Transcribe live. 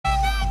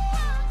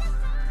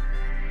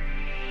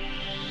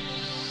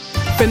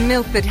From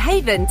Milford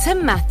Haven to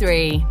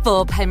Mathry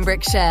for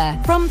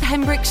Pembrokeshire. From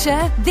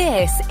Pembrokeshire,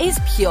 this is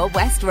Pure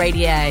West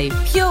Radio.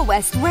 Pure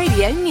West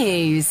Radio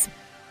News.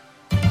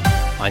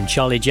 I'm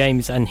Charlie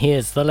James and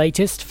here's the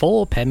latest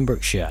for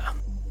Pembrokeshire.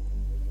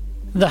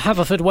 The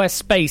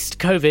Haverfordwest-based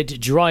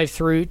COVID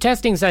drive-through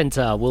testing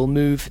centre will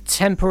move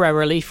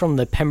temporarily from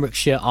the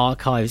Pembrokeshire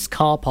Archives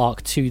car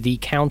park to the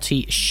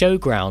county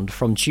showground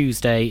from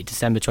Tuesday,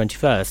 December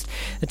 21st.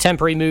 The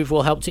temporary move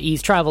will help to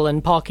ease travel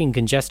and parking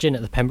congestion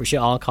at the Pembrokeshire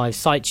Archives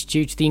site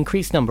due to the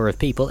increased number of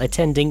people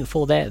attending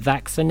for their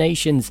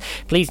vaccinations.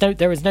 Please note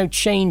there is no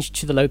change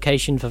to the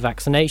location for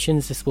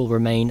vaccinations. This will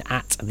remain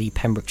at the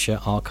Pembrokeshire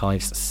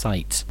Archives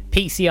site.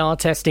 PCR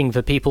testing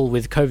for people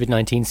with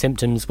COVID-19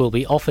 symptoms will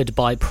be offered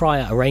by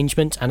prior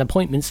arrangement, and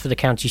appointments for the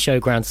County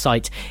Showground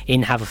site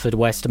in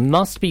Haverfordwest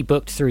must be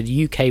booked through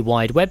the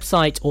UK-wide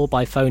website or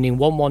by phoning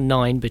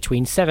 119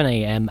 between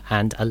 7am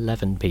and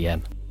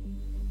 11pm.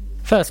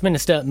 First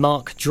Minister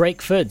Mark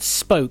Drakeford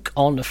spoke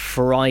on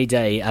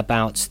Friday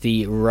about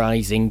the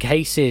rising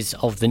cases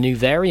of the new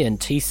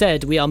variant. He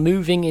said, "We are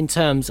moving in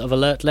terms of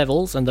alert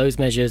levels, and those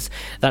measures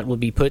that will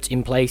be put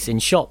in place in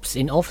shops,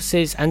 in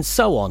offices and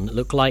so on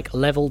look like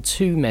level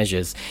 2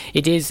 measures.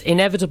 It is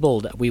inevitable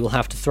that we will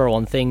have to throw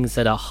on things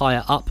that are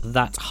higher up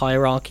that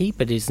hierarchy,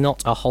 but it is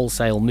not a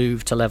wholesale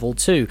move to level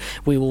 2.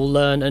 We will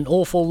learn an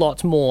awful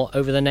lot more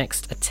over the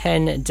next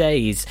 10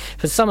 days.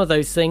 For some of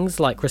those things,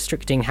 like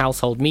restricting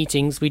household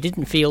meetings, we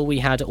didn't feel we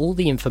had all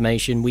the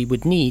information we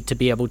would need to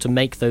be able to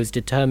make those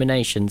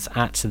determinations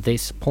at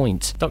this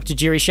point." Dr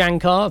Giri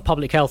Shankar of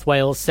Public Health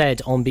Wales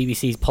said on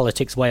BBC's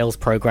Politics Wales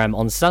programme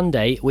on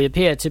Sunday, "We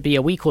appear to be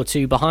a week or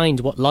two behind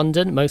what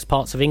London, most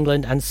parts of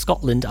England and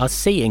Scotland are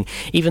seeing.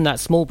 Even that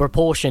small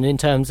proportion in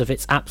terms of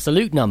its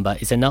absolute number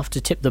is enough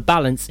to tip the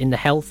balance in the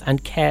health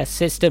and care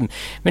system.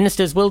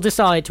 Ministers will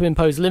decide to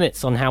impose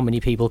limits on how many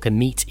people can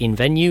meet in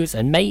venues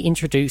and may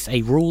introduce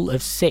a rule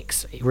of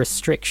 6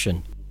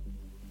 restriction."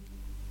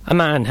 A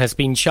man has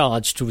been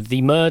charged with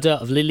the murder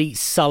of Lily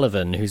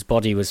Sullivan, whose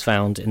body was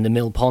found in the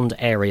Mill Pond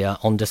area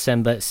on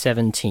December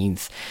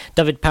 17th.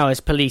 Dyfed-Powys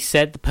Police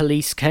said the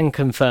police can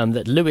confirm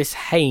that Lewis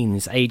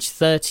Haynes, aged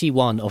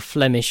 31, of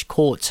Flemish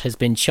Court, has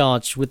been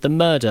charged with the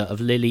murder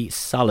of Lily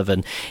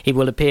Sullivan. He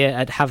will appear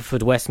at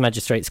Haverfordwest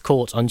Magistrates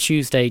Court on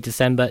Tuesday,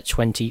 December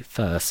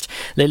 21st.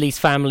 Lily's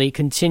family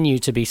continue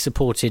to be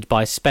supported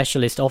by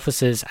specialist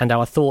officers, and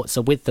our thoughts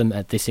are with them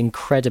at this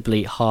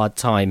incredibly hard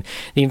time.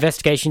 The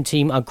investigation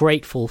team are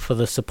grateful for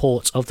the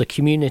support of the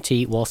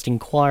community whilst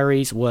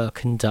inquiries were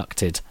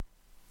conducted.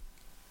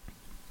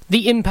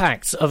 The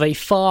impact of a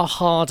far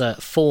harder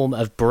form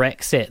of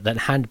Brexit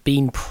that had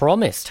been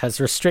promised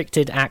has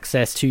restricted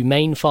access to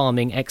main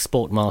farming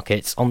export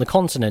markets on the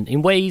continent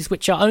in ways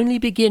which are only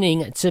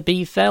beginning to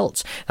be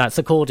felt. That's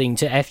according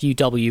to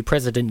FUW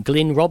President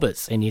Glyn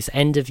Roberts in his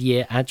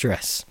end-of-year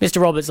address. Mr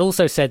Roberts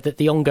also said that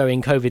the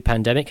ongoing COVID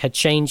pandemic had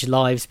changed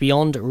lives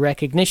beyond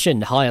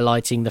recognition,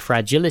 highlighting the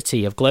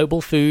fragility of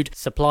global food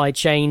supply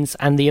chains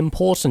and the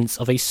importance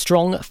of a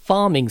strong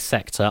farming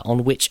sector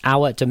on which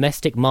our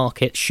domestic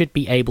market should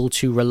be able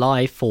to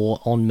rely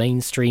on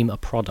mainstream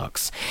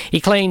products. He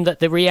claimed that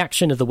the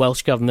reaction of the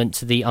Welsh Government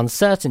to the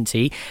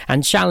uncertainty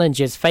and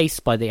challenges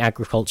faced by the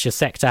agriculture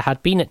sector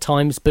had been at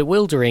times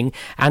bewildering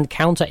and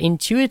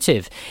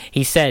counterintuitive.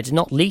 He said,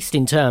 not least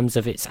in terms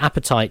of its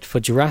appetite for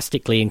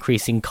drastically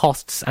increasing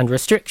costs and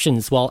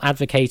restrictions while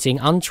advocating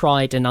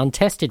untried and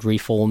untested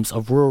reforms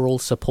of rural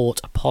support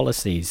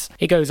policies.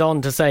 He goes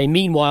on to say,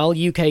 meanwhile,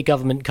 UK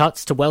government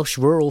cuts to Welsh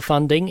rural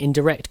funding in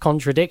direct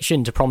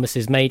contradiction to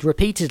promises made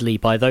repeatedly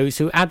by those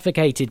who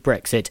advocated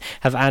Brexit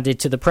have added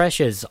to the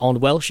pressures on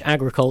Welsh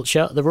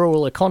agriculture, the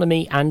rural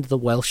economy and the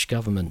Welsh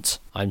Government.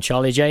 I'm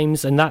Charlie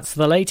James and that's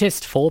the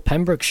latest for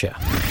Pembrokeshire.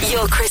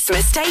 Your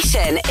Christmas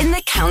station in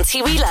the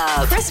county we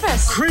love.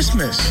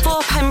 Christmas. For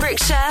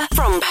Pembrokeshire,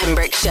 from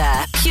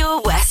Pembrokeshire,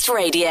 Pure West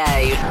Radio.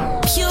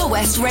 Pure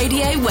West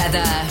Radio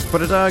weather.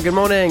 Good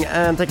morning,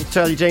 and thank you to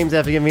Charlie James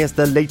there for giving us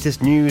the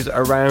latest news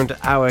around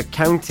our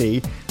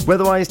county.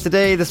 Weather-wise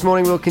today, this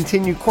morning will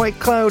continue quite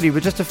cloudy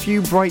with just a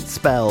few bright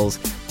spells.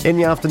 In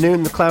the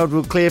afternoon, the cloud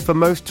will clear for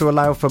most to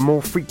allow for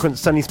more frequent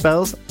sunny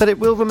spells, but it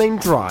will remain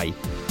dry.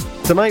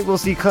 Tonight we'll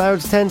see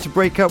clouds tend to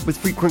break up with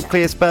frequent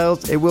clear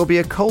spells. It will be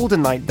a colder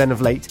night than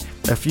of late.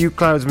 A few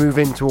clouds move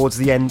in towards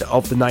the end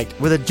of the night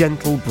with a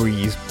gentle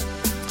breeze.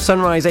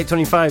 Sunrise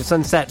 8:25,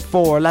 sunset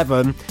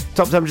 4:11.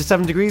 Top temperature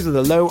 7 degrees with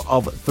a low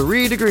of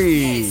 3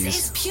 degrees.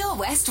 This is Pure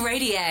West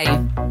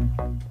Radio.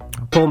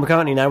 Paul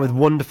McCartney now with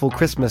Wonderful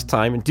Christmas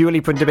Time, and Dua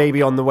Lipa and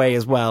DaBaby on the way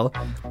as well.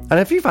 And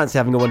if you fancy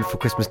having a wonderful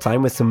Christmas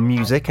time with some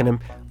music and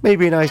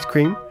maybe an ice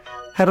cream,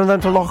 head on down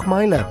to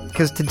Lochmeyler,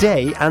 because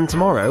today and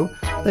tomorrow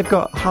they've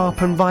got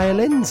harp and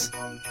violins.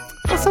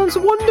 That sounds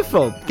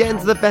wonderful. Get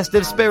into the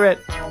festive spirit.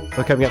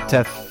 We're coming up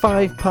to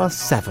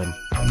 7:05.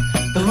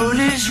 The mood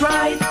is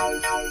right,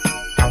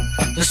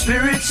 the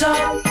spirit's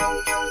up,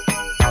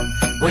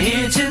 we're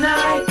here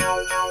tonight,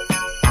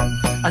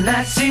 and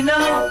that's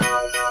enough.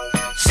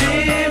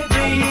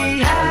 Simply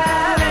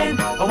having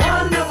a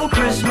wonderful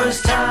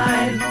Christmas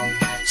time.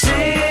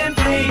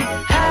 Simply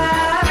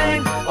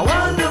having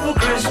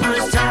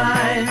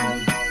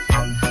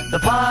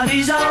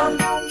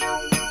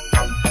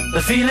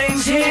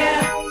feeling's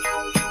here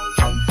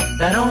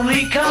that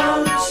only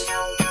comes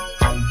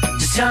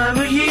this time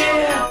of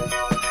year.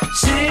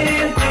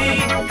 Simply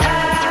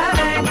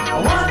having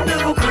a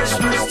wonderful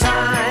Christmas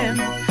time.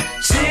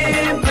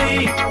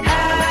 Simply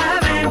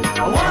having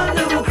a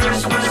wonderful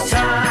Christmas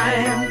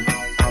time.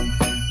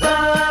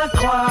 The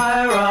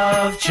choir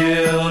of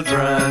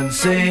children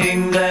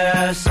sing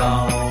their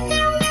song.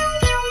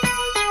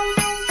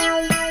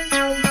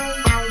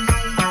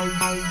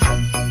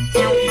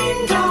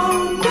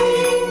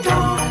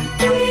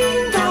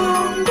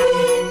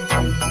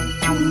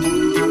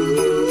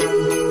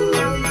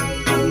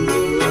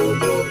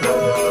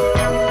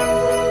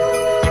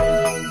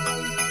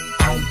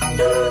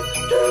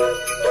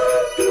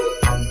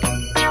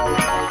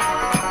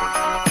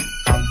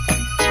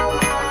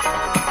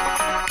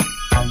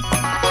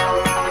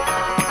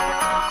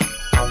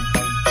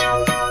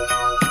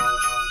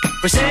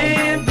 We're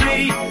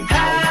simply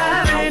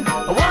having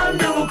a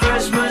wonderful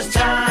Christmas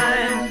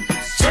time.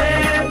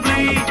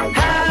 Simply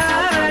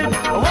having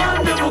a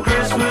wonderful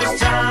Christmas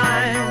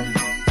time.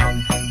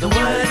 The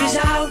word is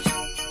out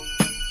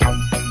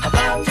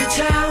about the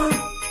town,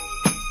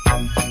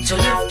 so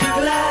lift a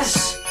glass,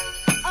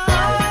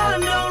 oh,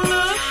 and don't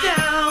look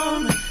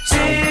down.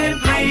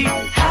 Simply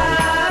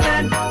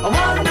having a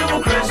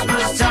wonderful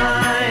Christmas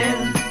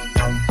time.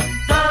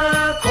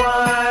 The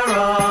choir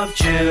of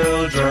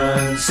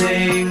children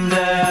sing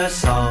their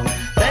song.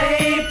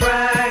 They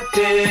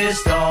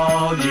practiced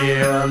all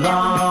year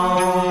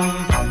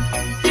long.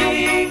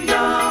 Ding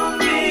dong,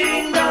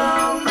 ding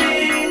dong,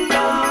 ding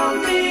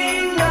dong,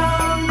 ding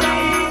dong,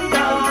 ding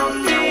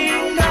dong,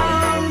 ding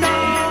dong,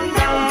 ding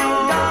dong,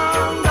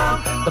 dong, dong.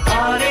 The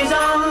party's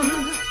on,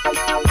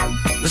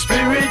 the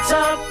spirit's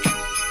up.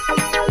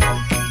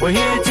 We're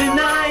here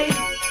tonight,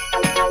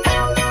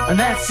 and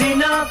that's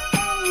enough.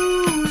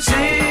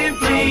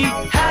 Simply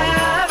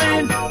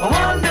having a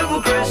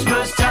wonderful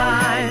Christmas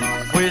time.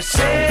 We're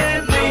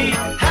simply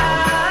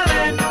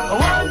having a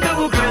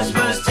wonderful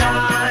Christmas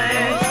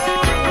time.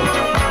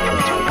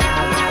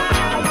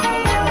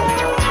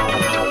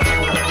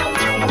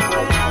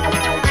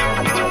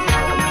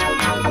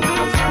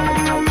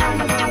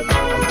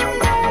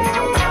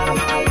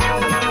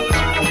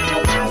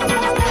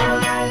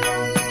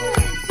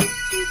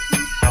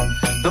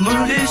 The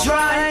mood is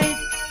right,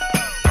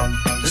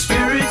 the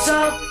spirit's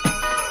up.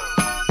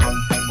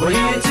 We're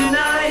here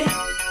tonight.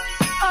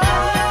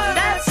 Oh,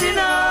 that's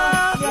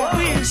enough.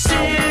 We're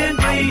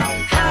simply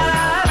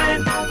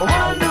having a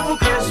wonderful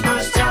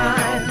Christmas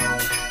time.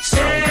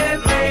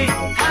 Simply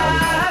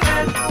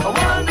having a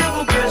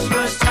wonderful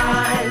Christmas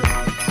time.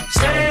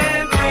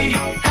 Simply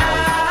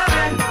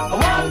having a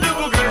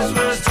wonderful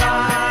Christmas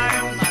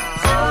time.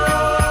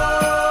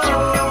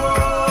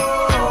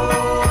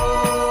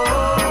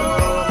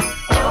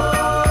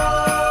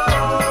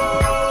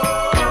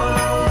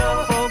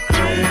 For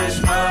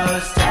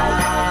Christmas time.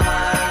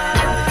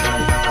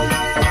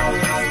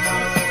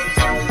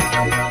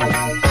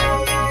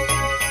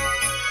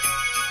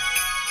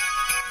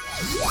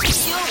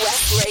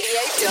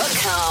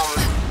 PureWestRadio.com.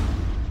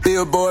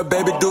 Billboard,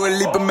 baby, do a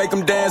leap and make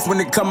them dance when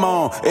they come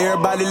on.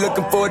 Everybody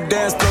looking for a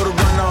dance floor to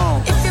run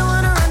on. If you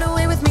wanna run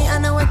away with me, I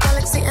know a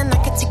galaxy and I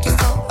can take you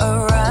for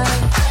a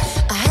ride.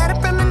 I had a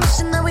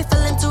premonition that we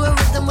fell into a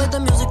rhythm where the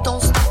music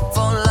don't stop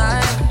for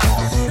life.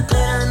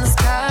 Glitter in the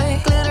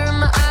sky, glitter in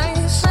my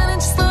eyes, shining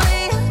just the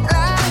way you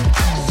like.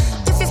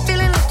 If you're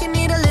feeling like you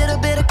need a little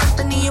bit of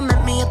company, you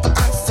met me at the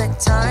perfect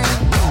time.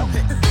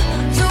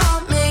 You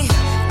want me,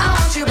 I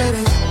want you,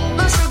 baby,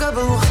 my sugar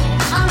boo.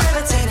 I'm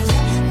levitating,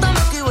 the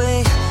Milky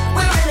Way,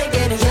 we're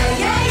renegading, yeah,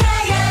 yeah,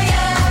 yeah, yeah,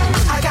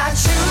 yeah. I got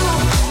you,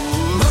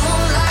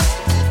 moonlight,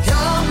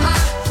 you're my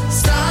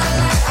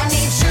starlight. I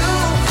need you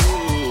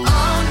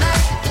all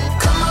night,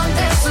 come on,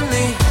 dance with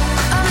me.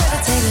 I'm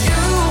levitating,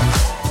 you,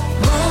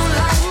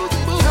 moonlight,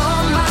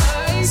 you're my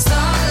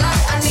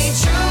starlight. I need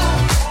you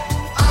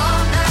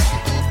all night,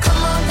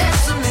 come on,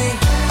 dance with me.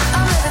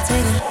 I'm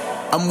levitating.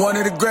 I'm one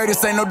of the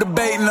greatest, ain't no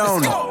debating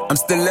on it. I'm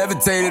still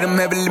levitated, I'm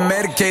heavily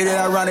medicated.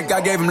 Ironic, I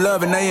gave him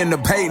love and they end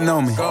up hating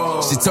on me.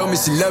 She told me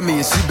she loved me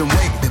and she been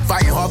waiting. Been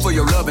fighting hard for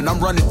your love and I'm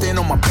running thin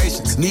on my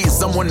patience. Needing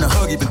someone to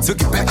hug, even took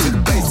it back to the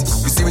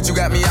basics. You see what you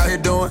got me out here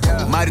doing?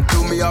 Might have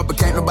threw me off, but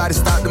can't nobody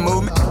stop the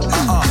movement.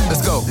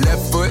 Let's go.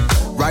 Left foot,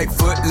 right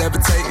foot,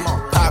 levitating.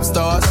 Pop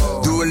stars,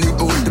 do a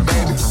leap with the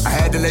baby. I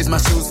had to lace my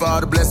shoes for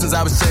all the blessings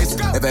I was chasing.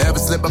 If I ever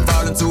slip, I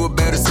fall into a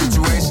better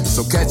situation.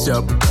 So catch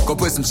up, go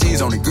put some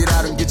cheese on it, get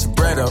out and get your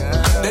bread up.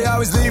 They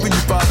always leave when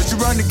you fall, but you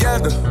run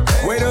together.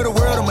 Weight of the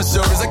world on my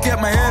shoulders, I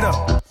kept my head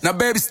up. Now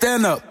baby,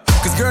 stand up,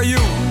 cause girl, you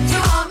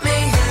want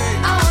me,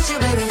 I want you,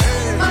 baby,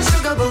 my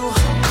sugar boo.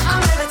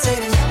 I'm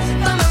levitating,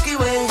 the Milky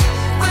Way,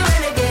 we're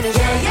renegading,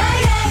 yeah, yeah,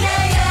 yeah,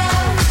 yeah,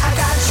 yeah. I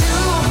got you,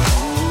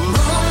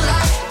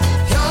 moonlight,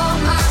 you're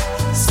my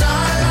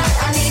starlight.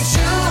 I need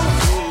you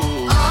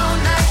all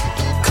night,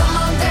 come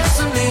on, dance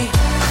with me.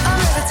 I'm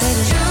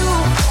levitating, you,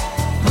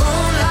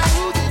 moonlight,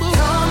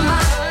 you're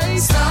my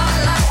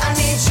starlight. I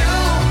need you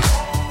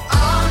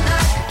all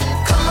night,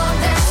 come on,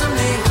 dance with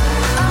me.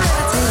 I'm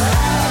levitating,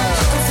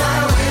 you can fly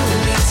away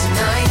with me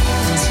tonight.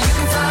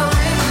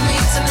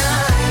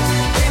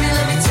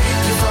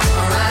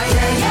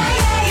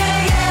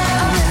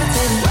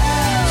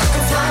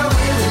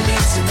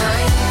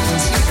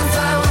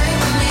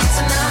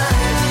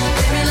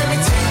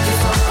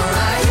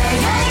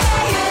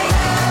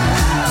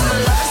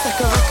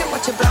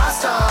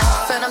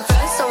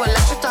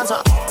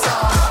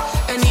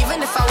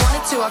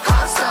 to, I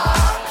can't stop.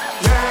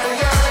 Yeah,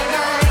 yeah,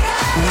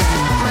 yeah.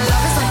 My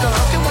love is like a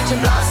rocket watching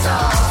blast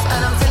off,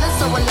 and I'm feeling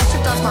so electric,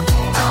 that's my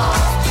off.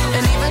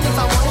 And even if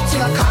I wanted to,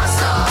 I can't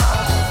stop.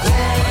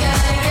 Yeah, yeah,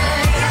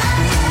 yeah,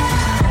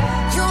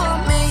 yeah. You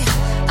want me,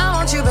 I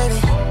want you, baby.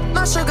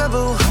 My sugar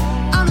boo,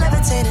 I'm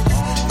levitating.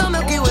 The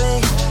Milky Way,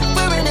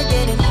 we're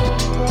renegading.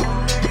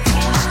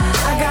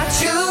 I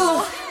got you,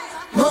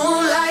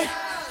 moonlight,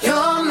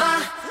 you're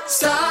my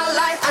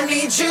starlight. I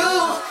need you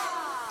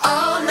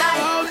all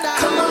night.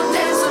 Come on,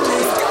 dance with me.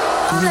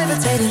 I'm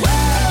levitating. You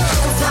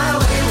can fly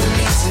away with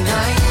me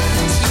tonight.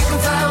 You can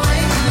fly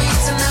away with me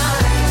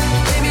tonight.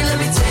 Baby,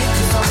 let me take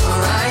you for a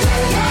ride.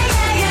 Yeah,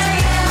 yeah, yeah,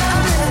 yeah.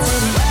 I'm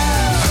levitating.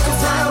 You can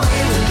fly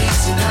away with me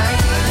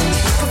tonight.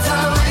 You can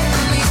fly away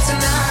with me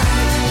tonight.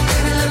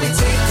 Baby, let me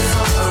take you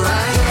for a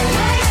ride.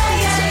 Yeah,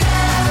 yeah, yeah,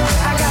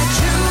 yeah. I got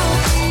you,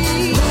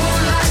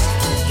 moonlight,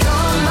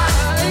 you're my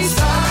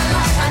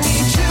starlight. I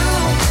need you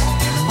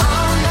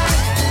all night.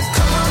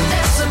 Come on,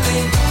 dance with me.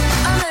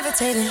 I'm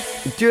levitating.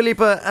 Dua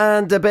Lipa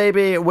and the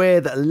Baby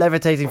with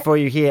Levitating for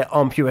you here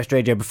on Pure West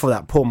Radio. Before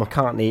that, Paul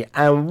McCartney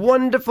and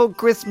Wonderful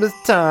Christmas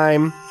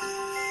Time.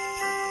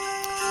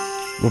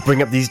 We'll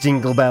bring up these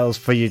jingle bells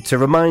for you to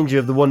remind you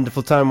of the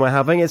wonderful time we're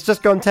having. It's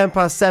just gone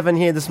 7:10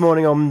 here this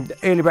morning on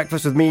Early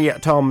Breakfast with me,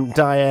 Tom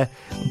Dyer.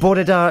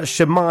 Boreda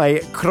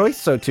Shemai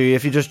Croeso to you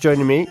if you're just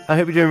joining me. I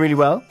hope you're doing really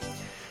well.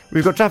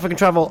 We've got traffic and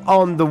travel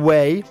on the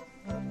way,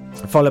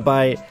 followed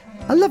by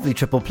a lovely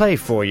triple play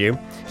for you.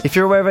 If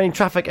you're aware of any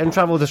traffic and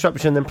travel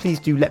disruption, then please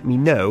do let me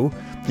know.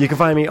 You can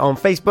find me on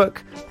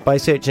Facebook by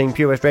searching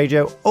Pure West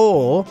Radio,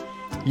 or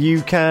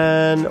you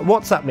can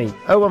WhatsApp me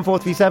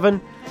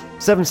 01437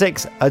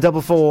 76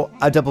 44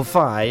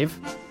 55.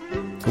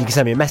 You can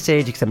send me a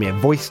message, you can send me a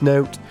voice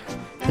note.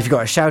 If you've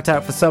got a shout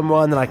out for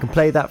someone, then I can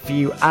play that for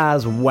you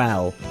as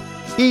well.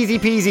 Easy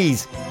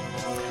peasies.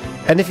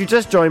 And if you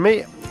just joined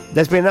me,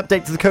 there's been an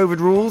update to the COVID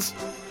rules,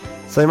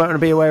 so you might want to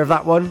be aware of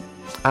that one.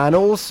 And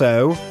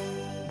also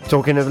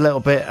talking a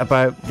little bit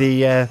about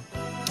the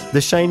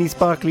shiny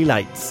sparkly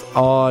lights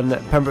on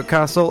Pembroke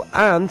Castle.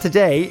 And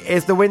today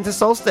is the winter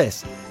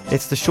solstice.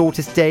 It's the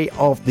shortest day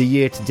of the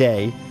year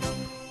today.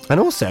 And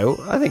also,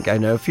 I think I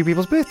know a few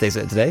people's birthdays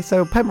are today,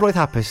 so Pembroke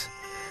Happus,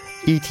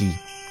 E.T.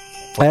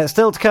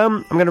 Still to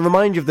come, I'm going to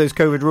remind you of those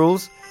COVID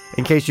rules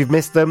in case you've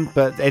missed them,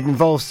 but it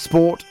involves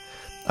sport,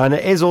 and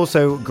it is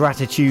also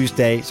Gratitude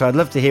Day, so I'd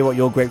love to hear what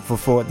you're grateful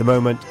for at the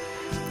moment,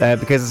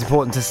 because it's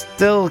important to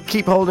still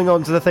keep holding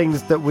on to the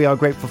things that we are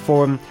grateful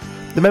for. And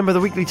the member of the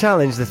weekly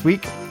challenge this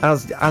week,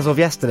 as of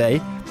yesterday,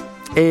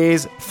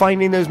 is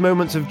finding those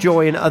moments of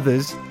joy in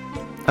others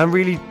and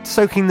really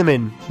soaking them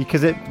in,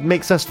 because it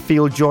makes us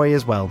feel joy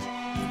as well.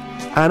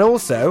 And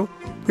also,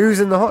 Who's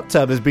in the Hot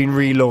Tub has been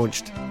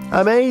relaunched.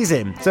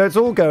 Amazing. So it's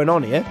all going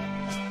on here.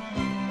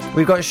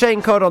 We've got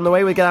Shane Codd on the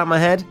way with Get Out My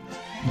Head,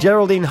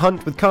 Geraldine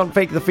Hunt with Can't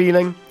Fake the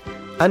Feeling,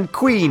 and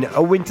Queen,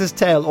 A Winter's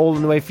Tale, all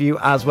on the way for you,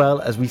 as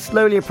well as we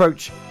slowly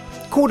approach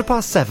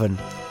 7:15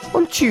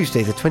 on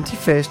Tuesday the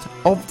 21st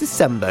of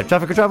December.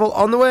 Traffic and travel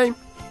on the way.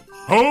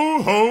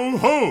 Ho, ho,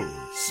 ho!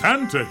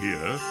 Santa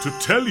here to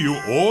tell you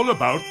all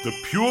about the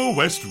Pure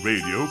West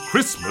Radio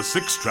Christmas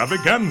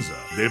Extravaganza,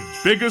 their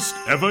biggest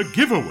ever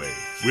giveaway,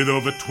 with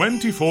over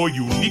 24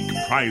 unique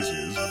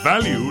prizes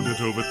valued at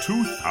over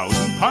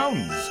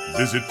 £2,000.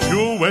 Visit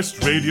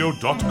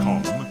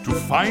purewestradio.com to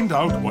find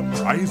out what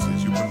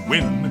prizes you can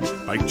win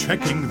by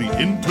checking the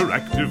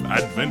interactive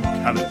advent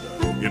calendar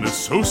in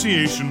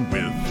association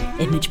with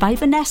Image by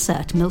Vanessa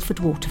at Milford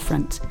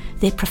Waterfront.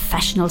 Their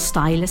professional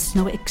stylists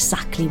know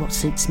exactly what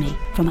suits me,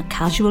 from a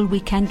casual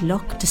weekend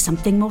look to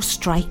something more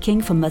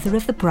striking for mother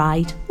of the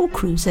bride or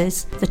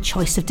cruises. The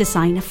choice of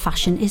designer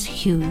fashion is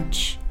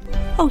huge.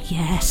 Oh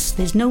yes,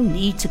 there's no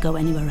need to go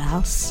anywhere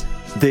else.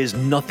 There's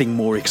nothing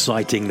more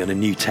exciting than a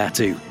new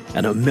tattoo.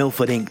 And at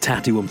Milford Ink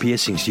Tattoo and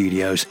Piercing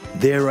Studios,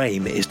 their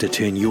aim is to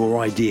turn your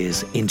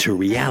ideas into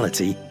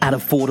reality at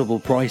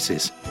affordable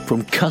prices.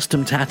 From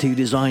custom tattoo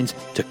designs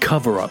to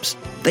cover-ups,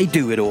 they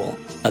do it all,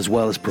 as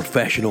well as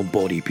professional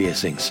body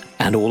piercings.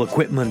 And all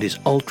equipment is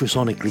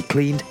ultrasonically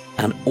cleaned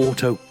and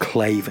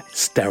autoclave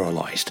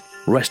sterilized.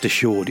 Rest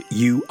assured,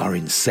 you are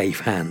in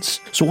safe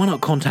hands. So why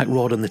not contact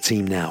Rod and the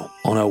team now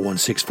on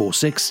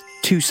 01646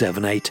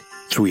 278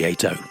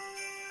 380.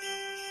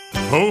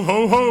 Ho,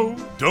 ho, ho!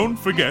 Don't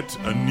forget,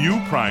 a new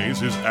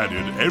prize is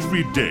added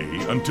every day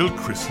until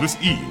Christmas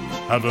Eve.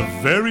 Have a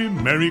very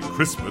Merry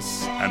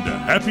Christmas and a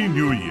Happy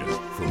New Year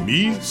from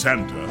me,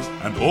 Santa,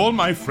 and all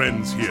my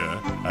friends here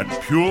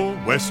at Pure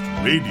West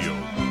Radio.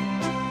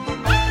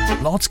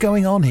 Lots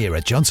going on here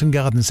at Johnson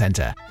Garden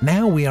Centre.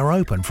 Now we are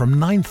open from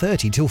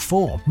 9:30 till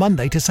 4,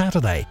 Monday to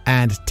Saturday,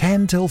 and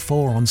 10 till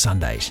 4 on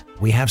Sundays.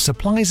 We have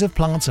supplies of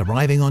plants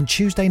arriving on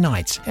Tuesday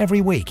nights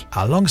every week,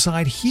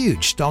 alongside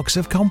huge stocks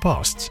of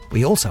composts.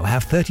 We also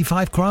have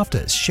 35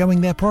 crafters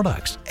showing their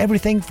products,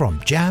 everything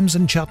from jams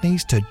and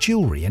chutneys to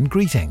jewellery and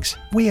greetings.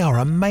 We are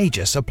a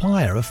major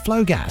supplier of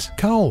flow gas,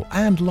 coal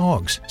and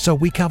logs, so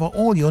we cover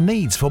all your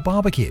needs for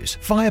barbecues,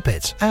 fire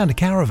pits and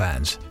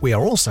caravans. We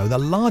are also the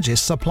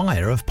largest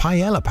supplier of pipe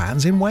paella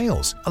pans in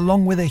Wales,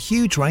 along with a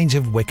huge range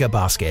of wicker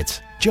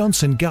baskets.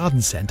 Johnson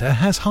Garden Centre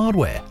has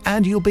hardware,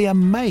 and you'll be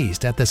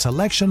amazed at the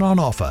selection on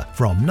offer,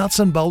 from nuts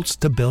and bolts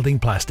to building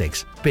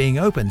plastics. Being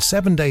open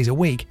 7 days a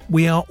week,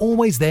 we are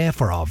always there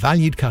for our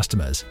valued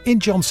customers. In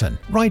Johnson,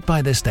 right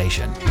by the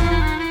station.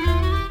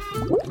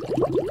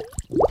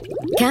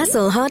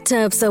 Castle Hot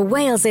Tubs are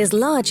Wales's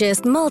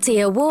largest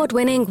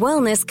multi-award-winning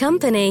wellness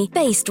company,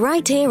 based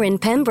right here in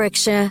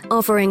Pembrokeshire,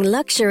 offering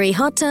luxury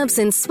hot tubs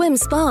and swim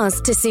spas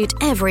to suit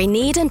every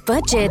need and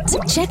budget.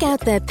 Check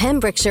out their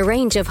Pembrokeshire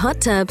range of hot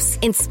tubs,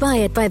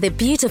 inspired by the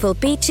beautiful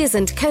beaches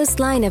and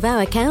coastline of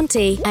our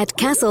county, at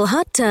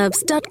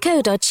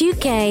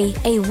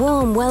castlehottubs.co.uk. A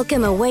warm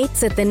welcome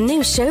awaits at the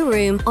new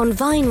showroom on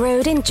Vine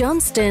Road in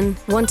Johnston.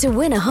 Want to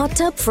win a hot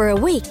tub for a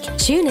week?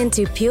 Tune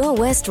into Pure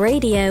West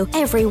Radio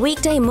every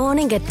weekday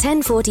morning at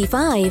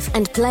 10:45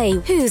 and play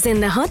Who's in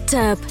the Hot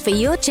Tub for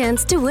your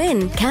chance to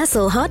win.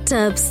 Castle Hot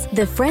Tubs,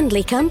 the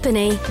friendly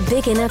company,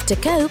 big enough to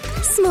cope,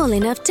 small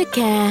enough to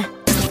care.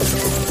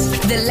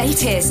 The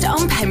latest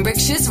on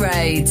Pembrokeshire's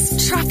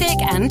roads,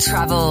 traffic and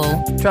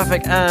travel.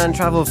 Traffic and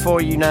travel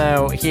for you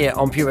now here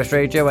on Pure West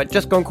Radio at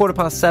just gone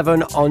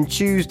 7:15 on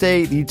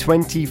Tuesday, the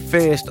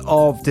 21st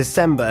of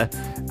December.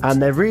 And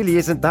there really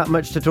isn't that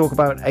much to talk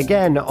about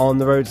again on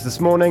the roads this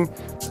morning.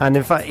 And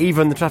in fact,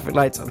 even the traffic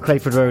lights on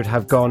Clayford Road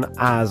have gone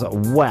as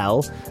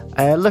well.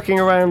 Looking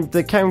around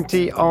the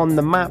county on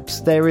the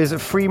maps, there is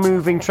free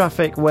moving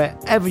traffic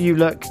wherever you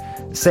look,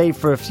 save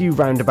for a few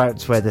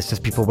roundabouts where there's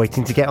just people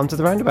waiting to get onto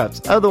the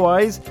roundabouts.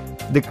 Otherwise,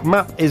 the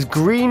map is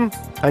green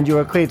and you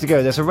are clear to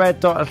go. There's a red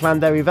dot at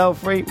Llanderry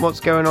Velfrey.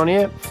 What's going on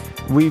here?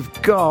 We've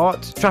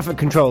got traffic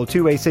control,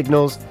 two-way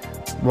signals.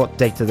 What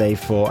date are they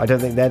for? I don't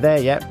think they're there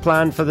yet.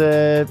 Planned for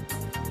the...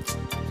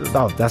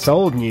 Oh, that's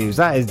old news.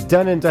 That is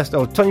done and dusted.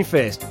 Oh,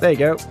 21st. There you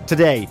go.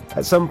 Today.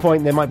 At some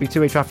point, there might be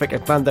two-way traffic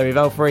at Llanderry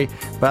Velfrey.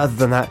 But other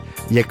than that,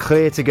 you're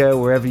clear to go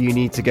wherever you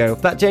need to go.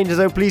 If that changes,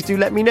 though, please do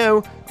let me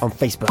know on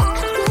Facebook.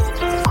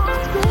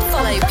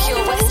 Follow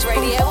Pure West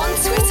Radio on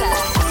Twitter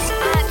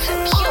at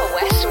Pure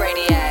West Radio.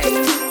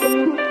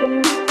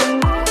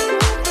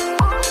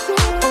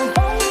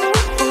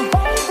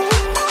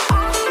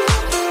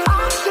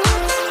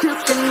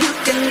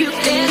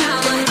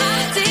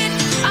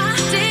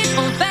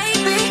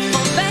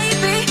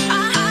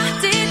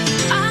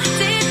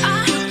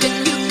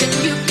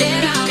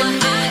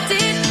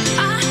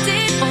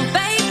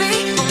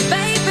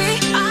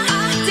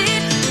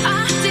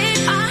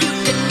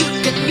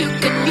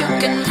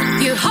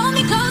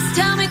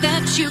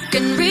 You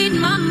can read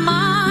my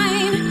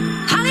mind.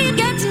 How do you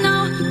get to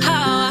know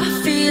how I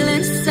feel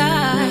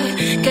inside?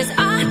 'Cause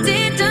I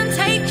didn't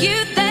take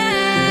you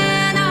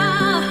there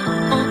now.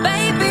 Oh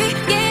baby,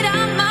 get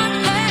out my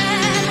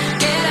head.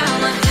 Get out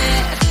my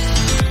head.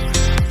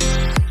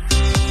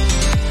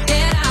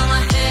 Get out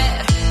my head.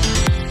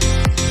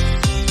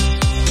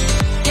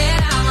 Get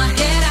out my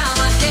head, out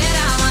my head,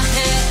 out my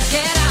head.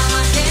 Get out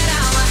my head,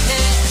 out my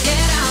head.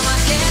 Get out my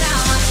head,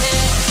 out my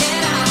head.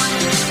 Get out my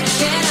head,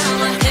 get out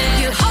my head.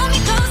 You hold me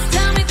close,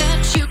 tell me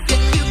that you can.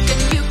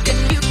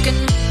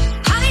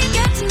 How do you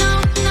get to know?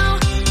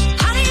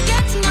 How do you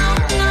get to know?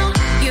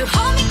 You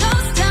hold me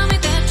close, tell me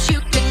that you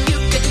can.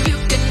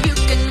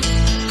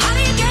 How do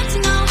you get to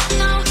know?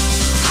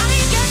 How do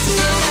you get to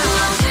know?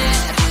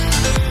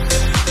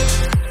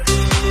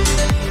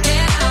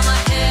 Get out my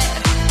head.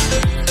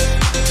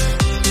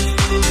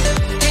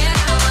 Get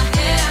out my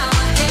head, out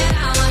my head,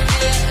 out my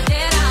head.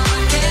 Get out my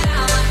head, out my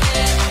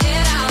head.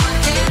 Get out my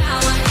head,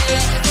 out my head.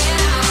 Get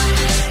out my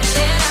head, get out my head.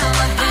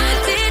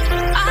 I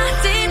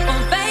did, oh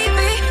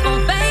baby, I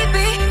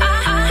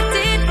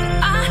did,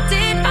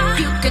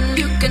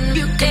 you can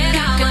get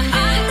out my head. I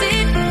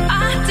did, oh baby, I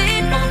did,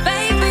 you can.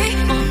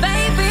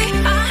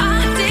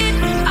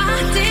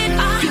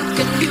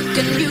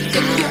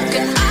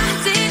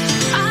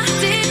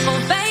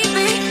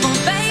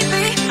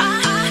 I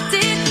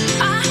did, oh baby, I did,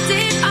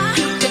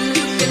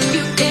 you can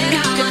get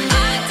out my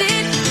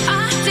head. I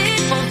did,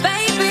 oh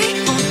baby,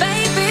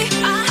 I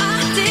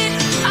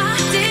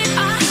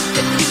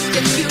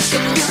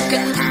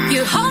did,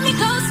 you hold me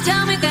close,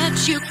 tell me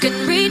that you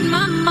can read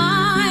my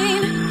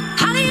mind.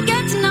 How do you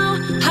get to know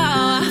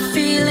how I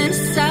feel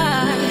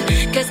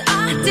inside? 'Cause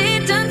I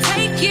didn't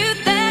take you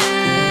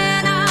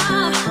there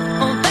now.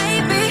 Oh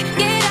baby,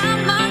 get out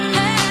my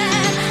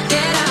head.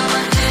 Get out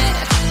my head.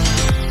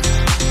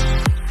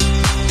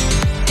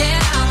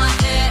 Get out my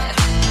head.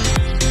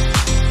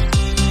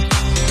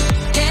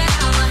 Get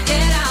out my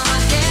head, out my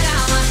head,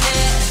 out my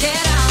head.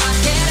 Get out my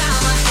head, out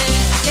my head.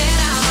 Get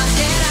out my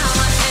head, out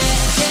my head.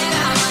 Get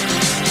out my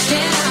head,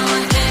 get out my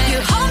head. You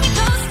hold me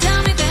close,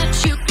 tell me that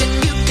you can.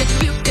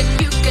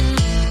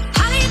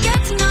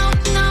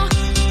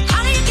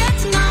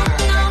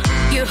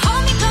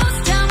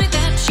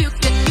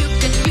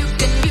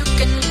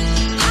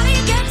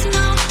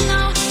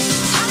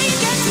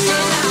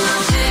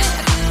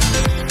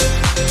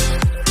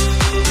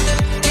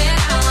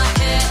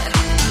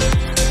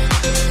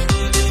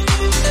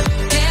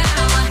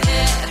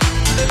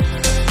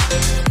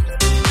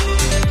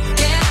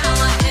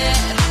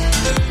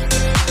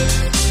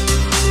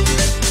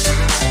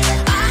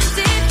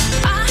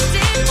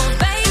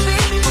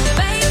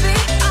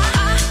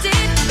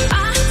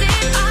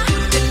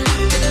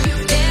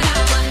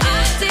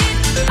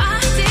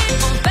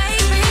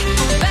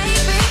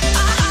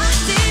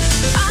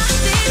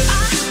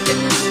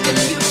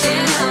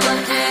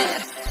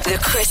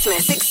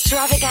 Christmas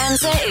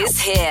extravaganza is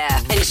here,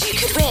 and you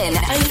could win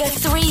over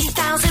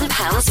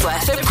 £3,000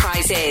 worth of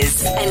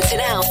prizes. Enter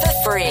now for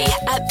free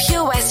at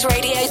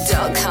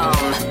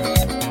purewestradio.com.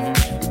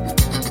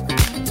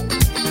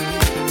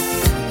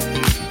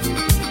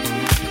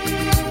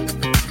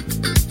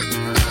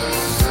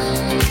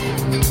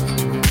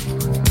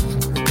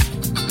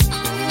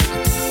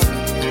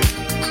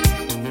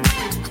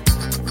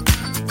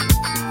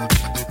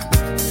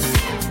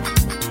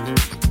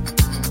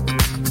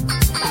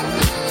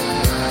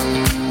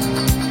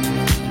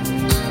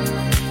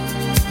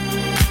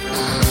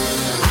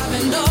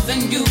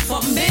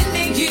 For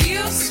many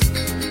years,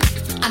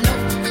 I know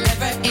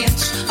every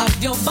inch of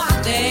your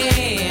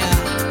body.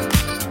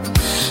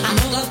 I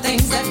know the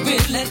things that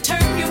really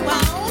turn you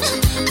on,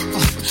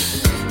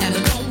 and I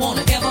don't want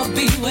to ever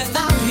be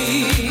without me.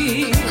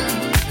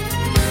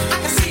 I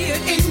can see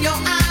it in your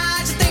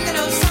eyes, you're thinking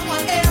of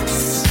someone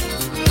else.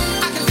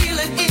 I can feel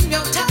it in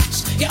your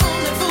touch, you're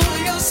only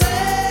fooling yourself.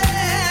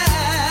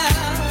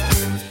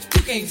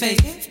 You can't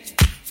fake it.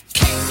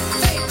 Can't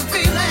fake the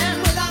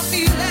feeling without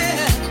feeling.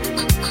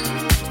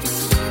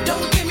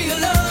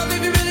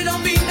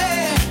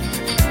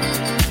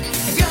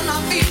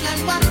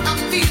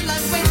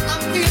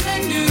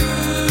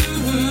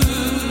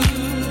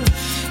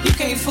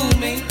 Fool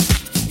me.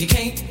 You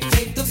can't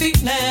fake the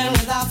feeling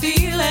without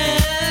feeling.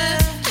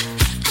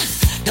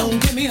 Don't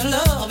give me your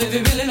love if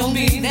you really don't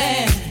mean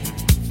it.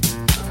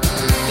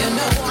 You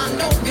know I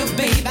know you,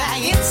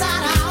 baby,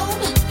 inside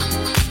out.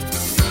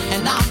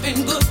 And I've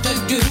been good to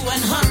you,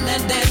 and honey,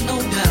 there's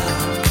no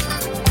doubt.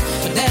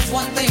 But there's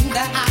one thing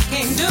that I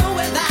can't do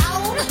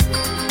without,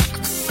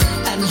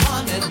 and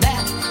honey,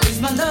 that is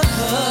my love.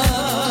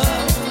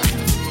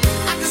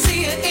 I can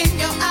see it in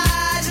your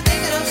eyes, you're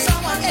thinking of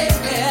someone else.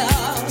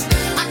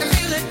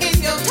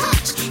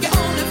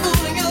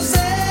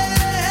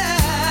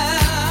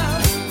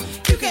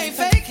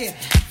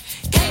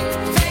 Can't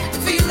fake the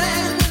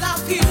feeling without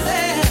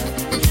feeling.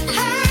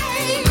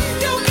 Hey,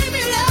 don't give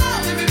me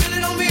love if you really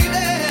don't mean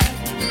it.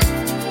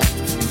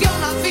 If you're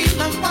not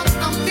feeling what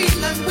I'm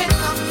feeling when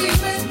I'm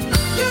feeling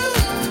you,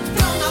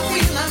 you're not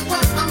feeling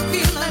what I'm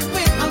feeling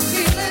when I'm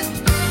feeling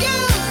you.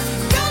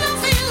 You're not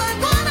feeling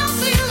what I'm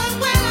feeling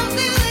when I'm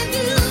feeling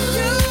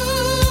you.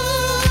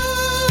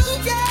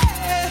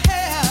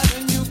 Yeah,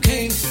 and you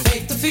can't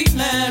fake the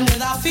feeling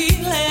without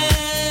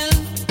feeling.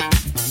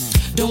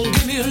 Don't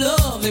give me your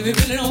love if you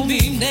really don't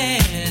mean that.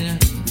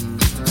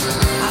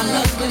 Our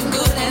love's been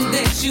good and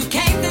this you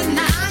can't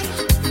deny.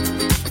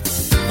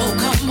 Oh,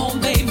 come on,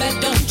 baby,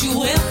 don't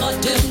you ever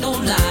tell no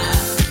lie.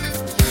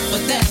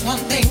 But there's one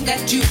thing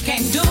that you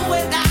can't do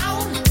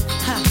without,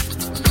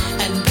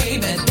 and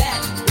baby,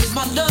 that is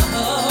my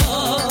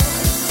love.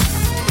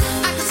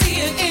 I can see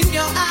it in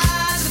your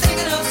eyes,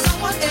 thinking of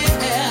someone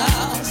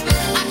else.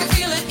 I can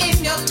feel it in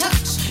your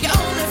touch, you're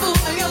only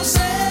fooling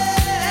yourself.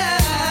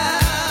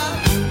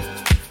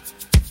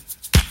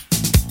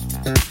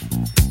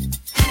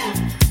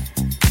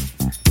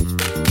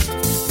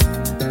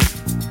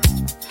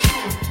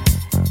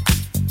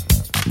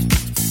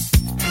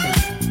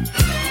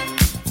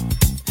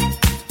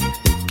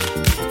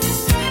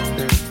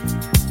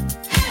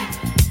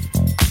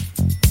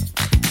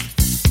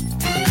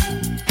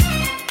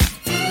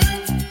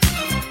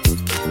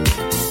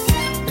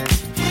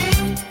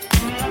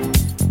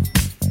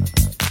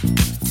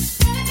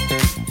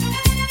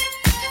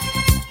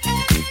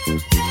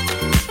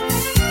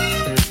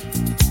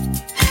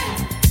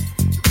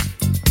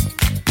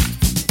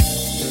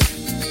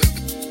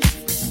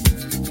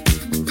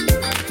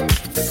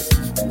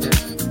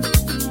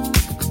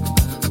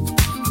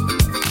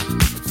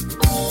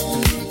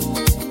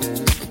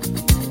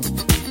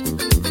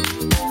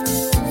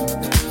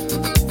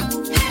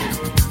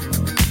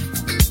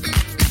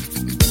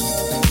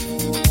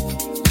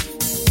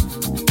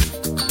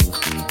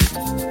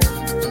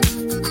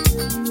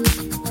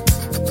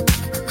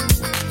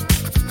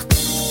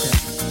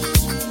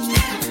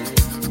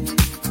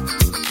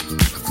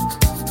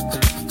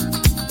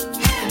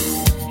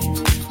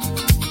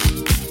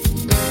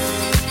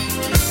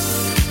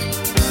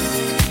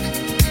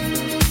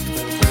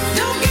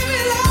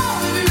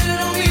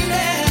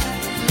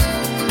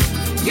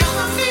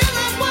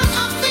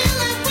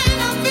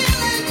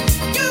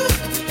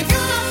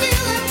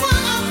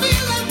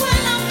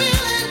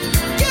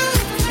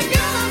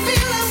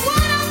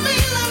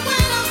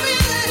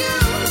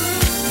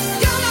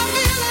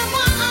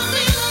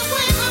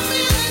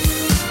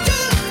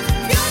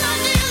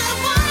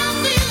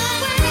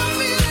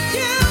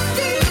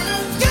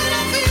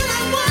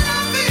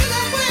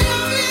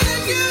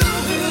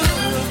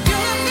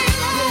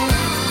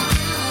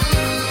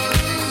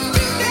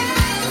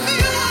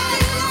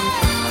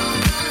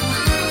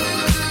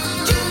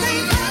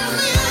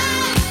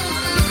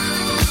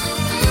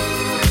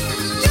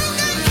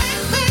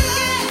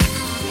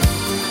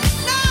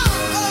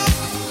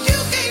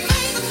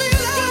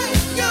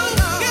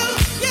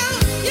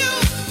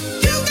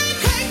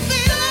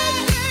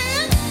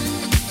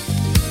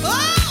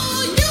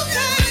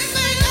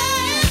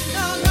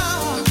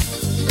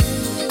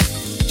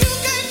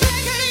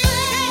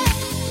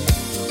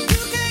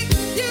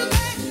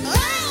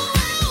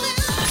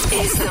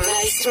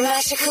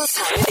 magical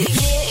time of the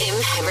year in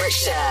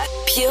Pembrokeshire.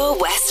 Pure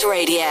West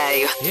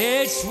Radio.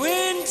 It's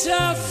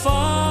winter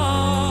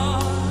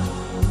fall.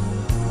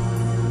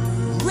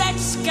 Red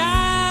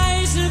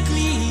skies are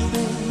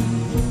gleaming.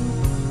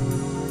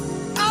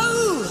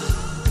 Oh,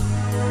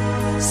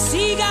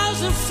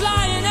 seagulls are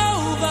flying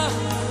over.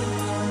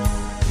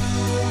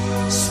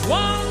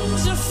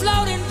 Swans are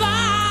floating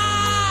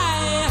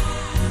by.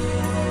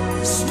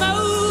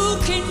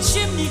 Smoking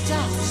chimney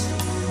tops.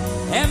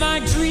 Am I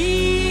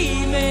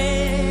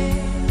dreaming?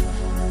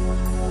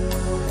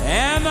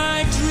 Am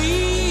I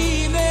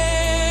dreaming?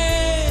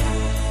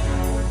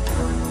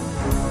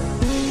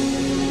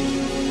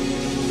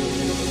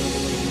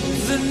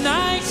 The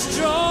nights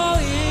draw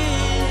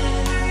in.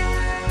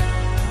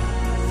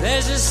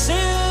 There's a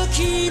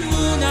silky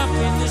moon up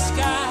in the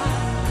sky.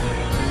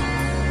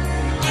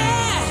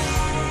 Yeah,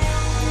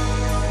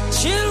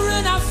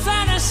 children are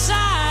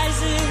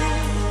fantasizing.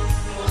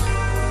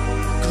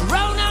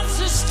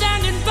 Grown-ups are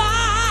standing by.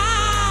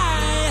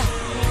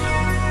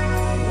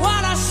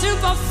 What a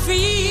super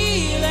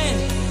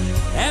feeling.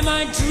 Am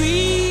I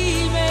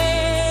dreaming?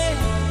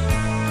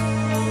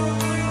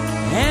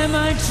 Am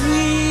I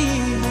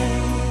dreaming?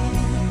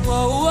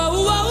 Whoa, whoa,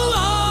 whoa,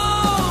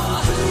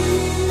 whoa.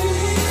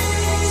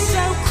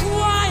 So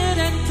quiet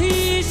and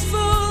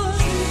peaceful,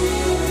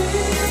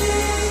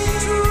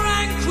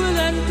 tranquil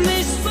and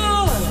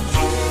blissful.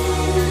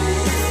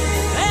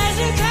 There's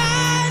a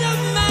kind of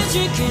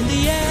magic in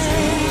the air.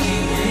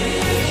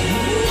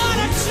 What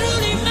a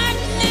truly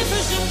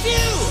magnificent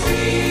view.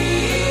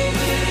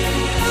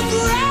 A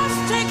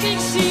breathtaking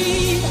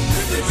scene.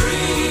 The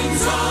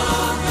dreams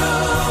of the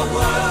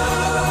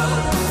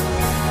world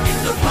in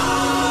the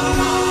palm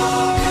of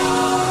your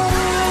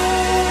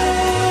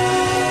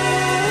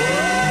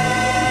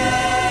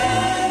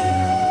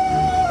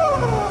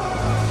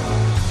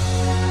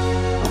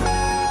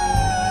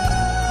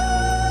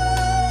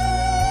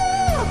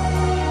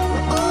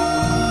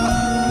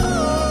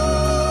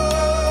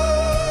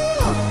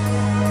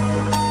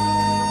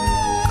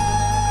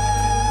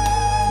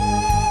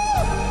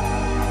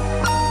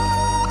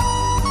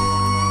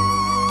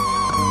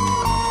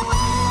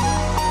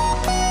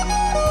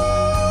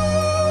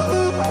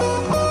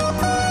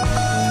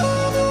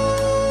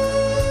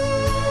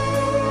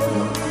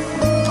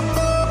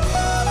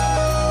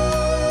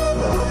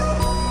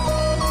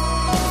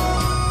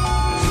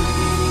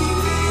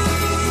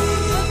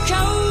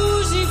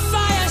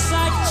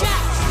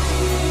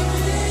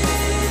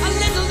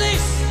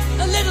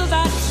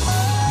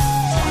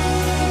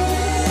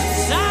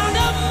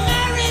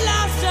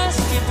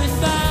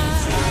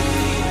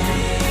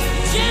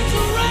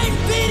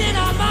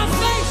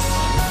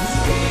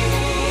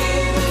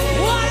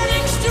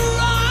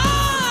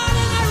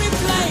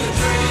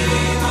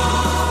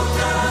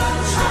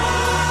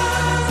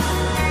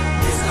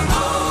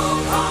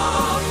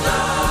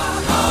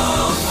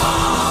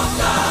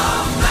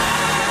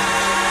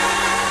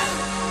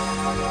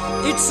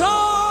It's all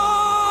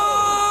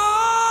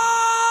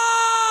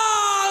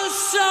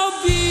so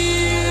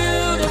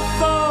beautiful,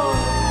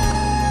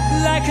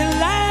 like a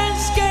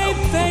landscape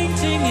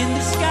painting in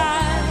the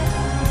sky.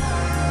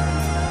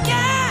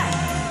 Yeah,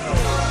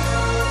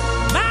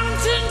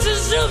 mountains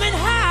are zooming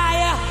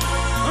higher.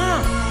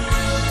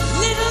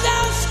 Little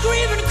dogs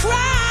scream and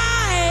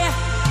cry.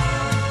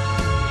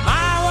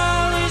 My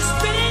world is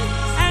spinning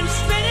and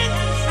spinning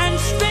and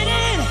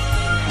spinning.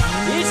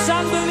 It's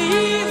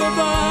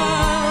unbelievable.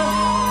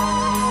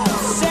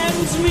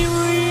 Sends me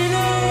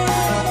reeling.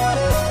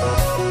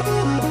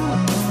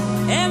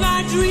 Am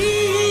I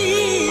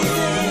dreaming?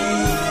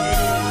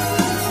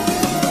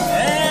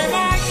 Am I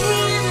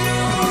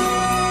dreaming?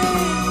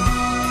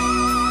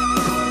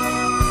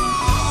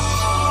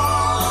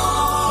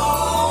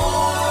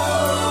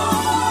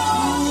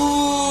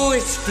 Ooh,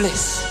 it's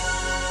bliss.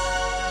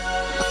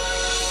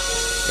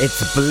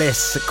 It's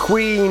Bliss.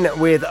 Queen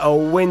with A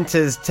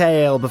Winter's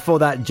Tale. Before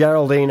that,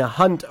 Geraldine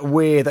Hunt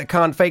with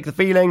Can't Fake the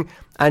Feeling.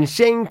 And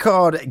Shane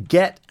Codd,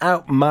 Get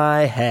Out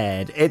My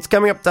Head. It's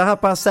coming up to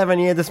 7:30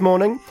 here this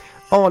morning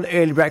on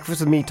Early Breakfast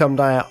with me, Tom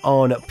Dyer,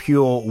 on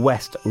Pure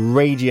West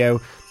Radio.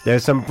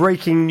 There's some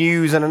breaking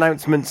news and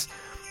announcements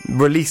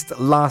released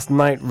last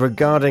night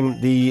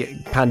regarding the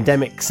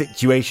pandemic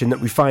situation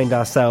that we find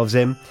ourselves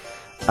in.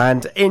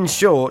 And in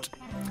short,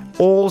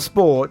 all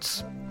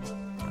sports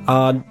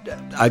are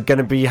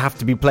going to have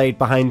to be played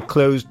behind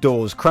closed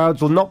doors.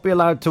 Crowds will not be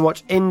allowed to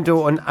watch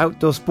indoor and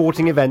outdoor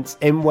sporting events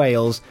in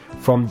Wales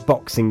from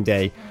Boxing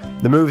Day.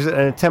 The move is an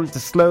attempt to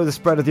slow the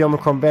spread of the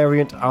Omicron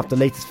variant after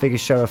latest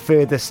figures show a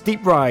further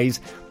steep rise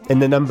in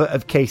the number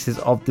of cases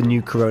of the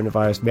new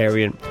coronavirus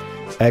variant.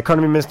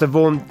 Economy Minister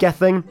Vaughan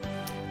Gething,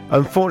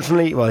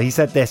 he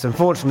said this: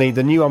 unfortunately,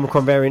 the new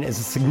Omicron variant is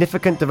a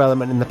significant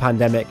development in the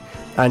pandemic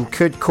and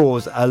could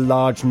cause a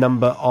large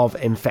number of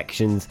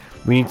infections.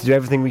 We need to do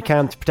everything we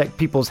can to protect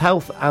people's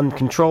health and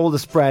control the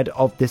spread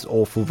of this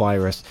awful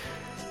virus.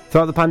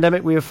 Throughout the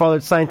pandemic, we have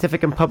followed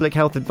scientific and public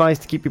health advice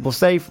to keep people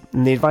safe,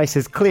 and the advice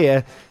is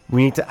clear.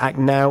 We need to act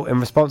now in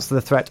response to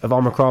the threat of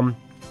Omicron.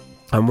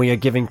 and we are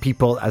giving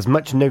people as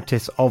much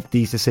notice of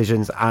these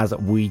decisions as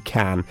we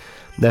can.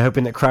 They're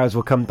hoping that crowds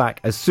will come back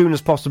as soon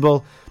as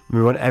possible.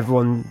 We want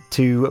everyone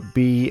to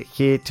be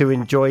here to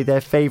enjoy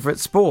their favourite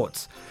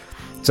sports.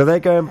 So they're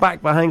going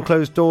back behind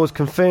closed doors,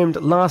 confirmed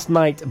last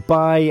night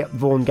by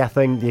Vaughan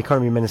Gething, the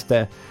Economy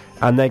Minister,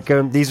 and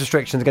these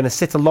restrictions are going to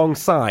sit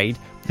alongside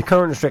the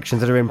current restrictions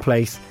that are in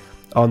place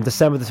on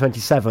December the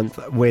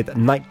 27th, with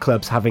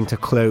nightclubs having to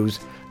close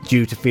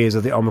due to fears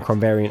of the Omicron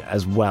variant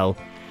as well.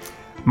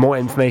 More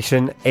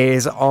information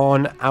is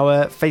on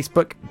our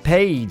Facebook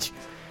page.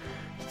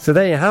 So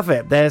there you have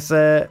it. There's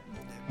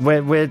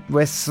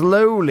we're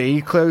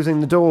slowly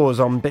closing the doors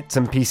on bits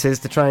and pieces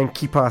to try and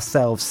keep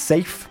ourselves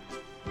safe.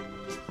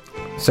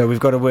 So we've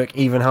got to work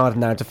even harder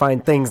now to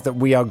find things that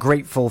we are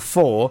grateful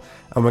for,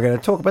 and we're going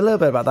to talk a little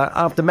bit about that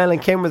after Mel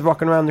and Kim with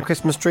Rocking Around the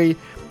Christmas Tree,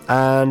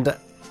 and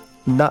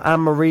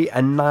Anne-Marie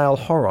and Niall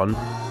Horan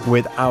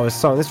with our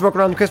song. This is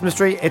Rocking Around the Christmas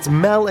Tree. It's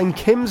Mel and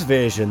Kim's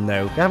version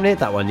though. You haven't heard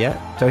that one yet,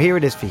 so here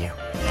it is for you.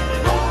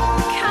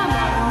 Come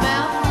on,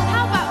 Mel.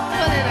 How about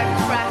pulling a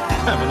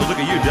cracker? Well, look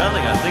at you,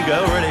 darling. I think I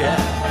already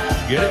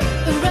have. Get it?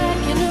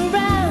 Rocking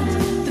around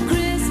the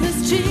Christmas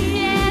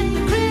tree at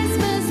the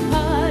Christmas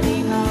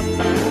party hop.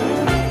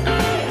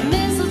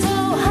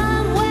 Mistletoe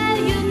hung where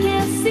you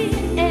can't see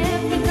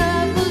every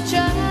couple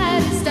try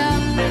to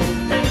stop.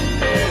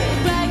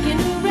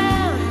 Rocking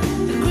around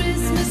the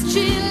Christmas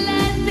tree,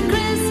 let the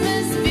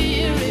Christmas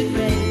spirit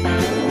reign.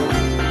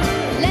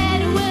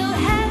 Later we'll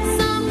have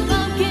some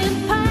pumpkin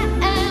pie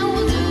and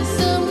we'll do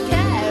some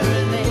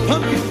caroling.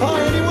 Pumpkin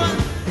pie, anyone?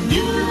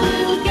 You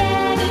will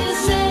get a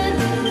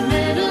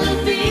sentimental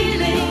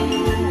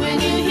feeling when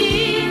you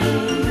hear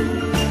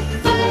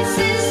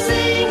voices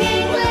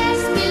singing,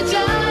 let's be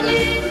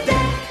jolly.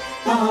 Deck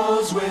the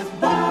halls with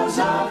boughs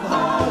of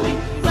holly.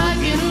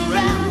 Rocking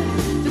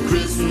around the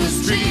Christmas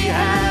tree,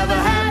 have a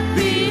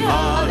happy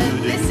holiday.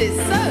 This is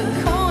so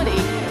corny.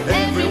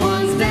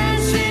 Everyone's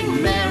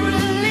dancing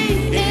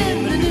merrily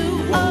in the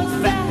new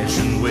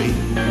old-fashioned way.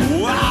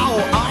 Wow,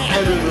 I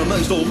am in the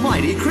most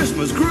almighty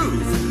Christmas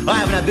groove. I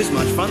haven't had this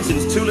much fun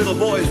since Two Little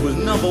Boys was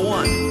number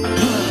one.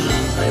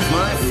 If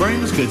my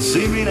friends could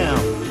see me now,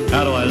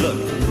 how do I look?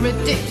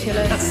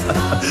 Ridiculous.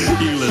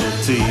 You little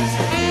tease.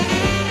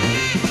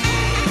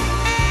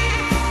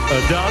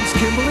 A dance,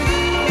 Kimberly?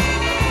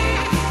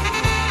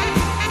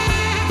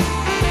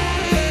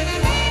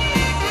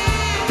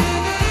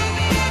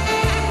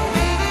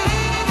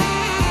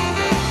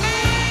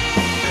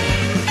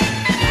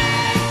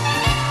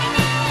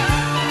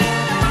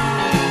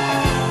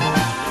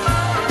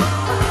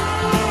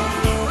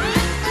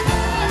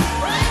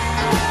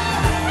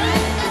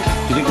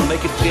 Do you think we'll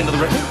make it to the end of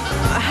the record?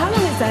 How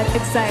long is that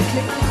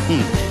exactly?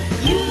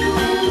 You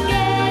will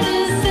get a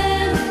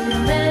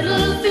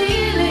sentimental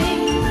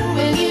feeling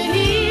when you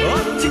hear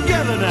All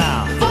together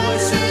now.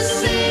 voices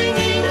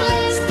singing,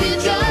 let's be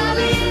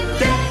jolly.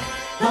 Deck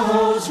the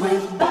halls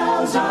with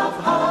boughs of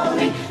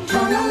holly.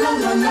 La la la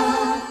la la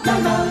la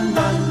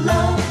la la.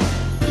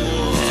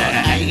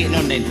 How you getting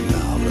on then?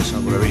 Oh, that's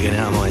not really getting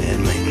out of my head,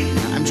 mate.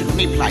 Haven't you got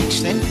any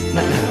plates then?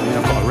 No,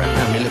 I've got a wrap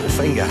around my little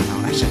finger.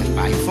 Oh, that sounds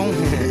painful.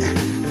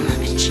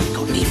 Hasn't she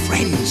got any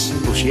friends?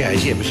 Well, she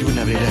has, yeah, but she wouldn't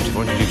have any left if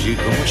I introduced you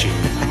to her, would she?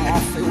 Oh, I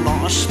feel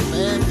like a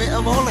spare bit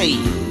of Ollie.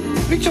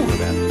 What are you talking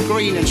about?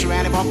 Green and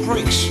surrounded by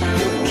pricks.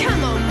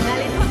 Come on,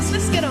 Lollipops,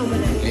 let's get on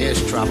with it.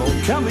 Here's trouble.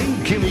 Coming,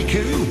 Kimmy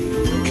Coo.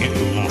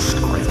 Kimmy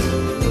Musgrave.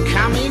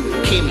 Coming,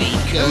 Kimmy,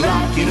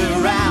 Rocking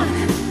around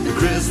the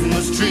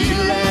Christmas tree,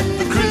 let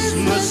the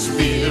Christmas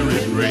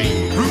spirit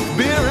reign. Root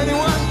beer,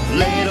 anyone?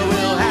 Later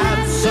we'll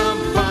have some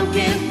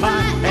pumpkin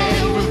pie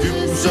and we'll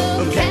do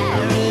some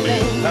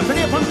caroling.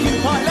 Plenty of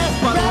pumpkin pie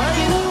left, by the way.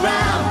 Rocking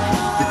around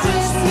the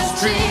Christmas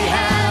tree,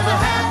 have a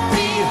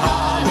happy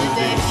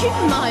holiday. Keep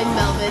in mind,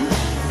 Melvin.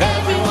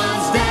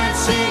 Everyone's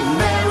dancing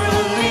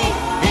merrily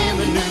in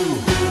the new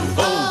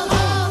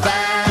old-fashioned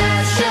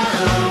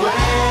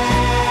way.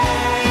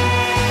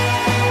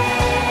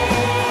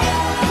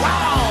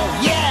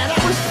 Wow, yeah, that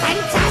was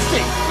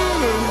fantastic.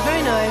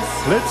 Very nice.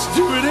 Let's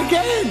do it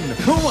again.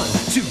 1,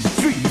 2,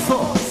 3,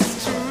 4,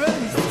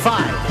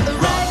 5.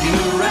 Rocking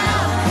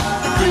around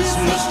the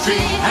Christmas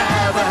tree,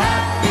 have a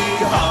happy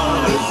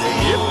holiday.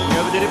 Yep, you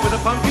ever did it with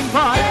a pumpkin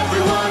pie?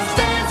 Everyone's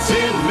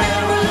dancing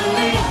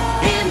merrily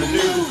in the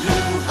new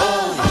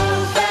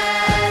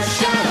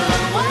old-fashioned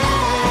way.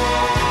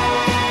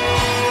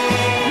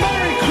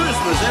 Merry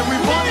Christmas,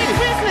 everybody!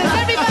 Christmas,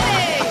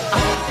 everybody!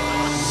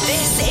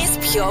 This is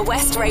Pure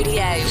West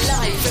Radio,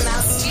 live from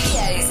our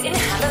studios in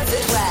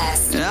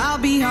Haverfordwest. I'll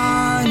be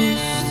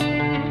honest,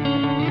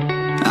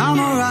 I'm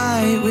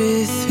alright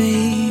with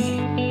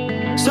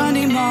me.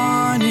 Sunday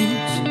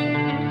mornings,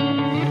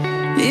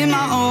 in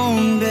my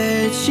own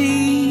bed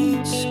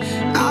sheets,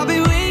 I'll be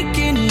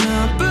waking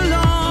up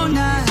alone.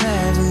 I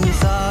haven't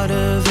thought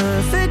of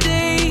her for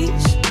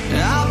days.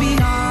 I'll be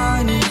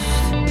honest,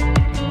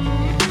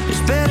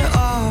 it's better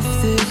off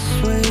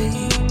this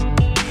way.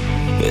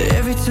 But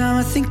every time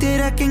I think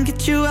that I can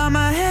get you out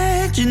my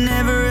head, you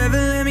never ever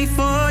let me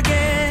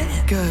forget.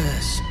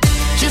 'Cause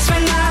just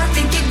when I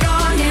think you're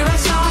gone, hear a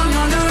song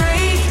on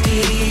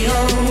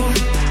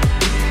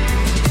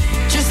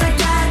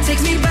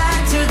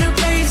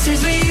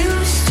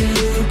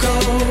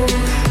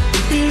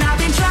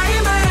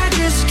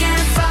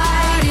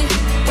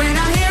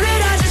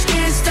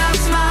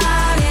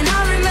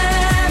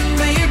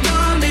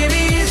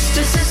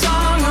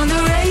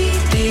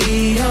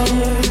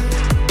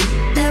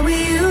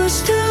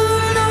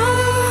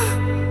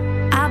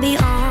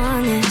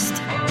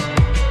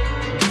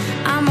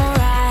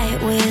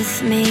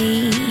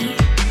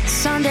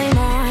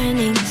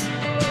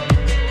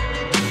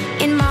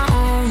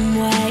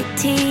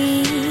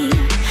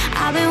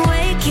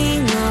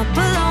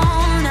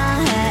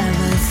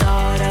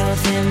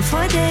me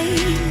for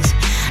days.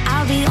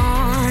 I'll be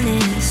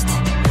honest,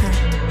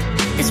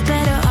 it's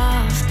better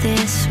off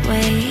this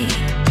way.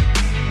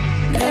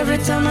 Every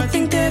time I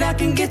think that I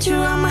can get you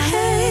out my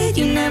head,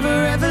 you never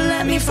ever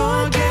let me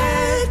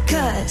forget.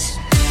 'Cause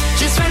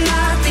just when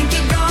I think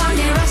you're gone,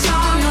 hear a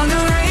song on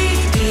the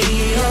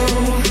radio.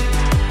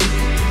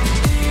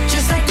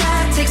 Just like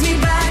that takes me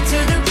back to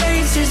the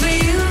places we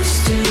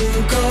used to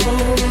go.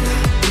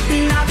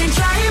 And I've been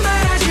trying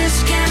but I just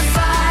can't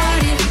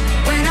fight it.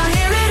 When I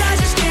hear it I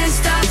just can't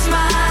stop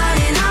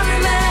smiling. I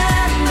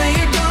remember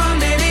you're gone,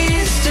 baby,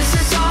 it's just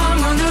a song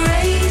on the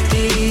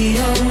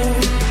radio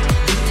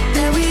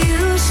that we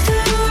used to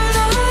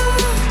know.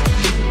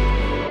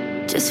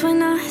 Just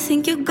when I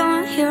think you're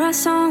gone, hear a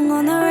song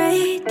on the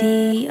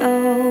radio.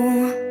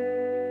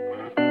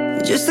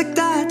 Just like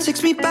that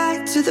takes me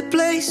back to the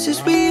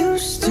places we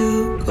used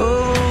to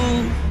go.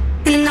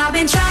 And I've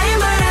been trying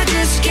but I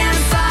just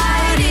can't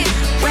fight it.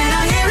 When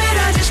I hear it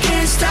I just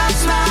can't stop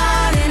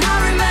smiling. I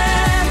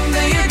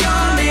remember you're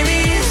gone, baby,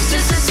 it's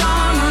just a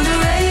song on the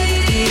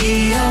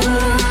radio.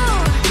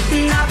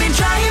 And I've been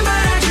trying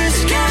but I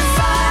just can't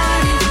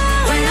fight it.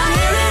 When I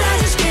hear it I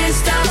just can't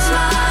stop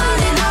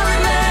smiling. I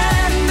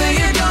remember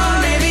you're gone,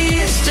 baby,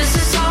 it's just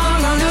a song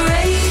on the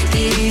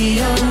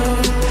radio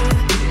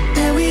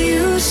that we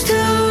used to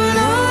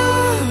know.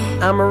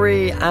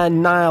 Anne-Marie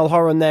and Niall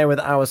Horan there with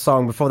Our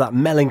Song. Before that,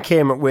 Mel and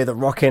Kim with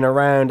Rocking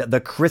Around the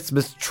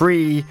Christmas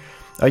Tree.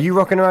 Are you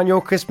rocking around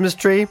your Christmas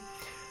tree?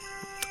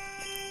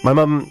 My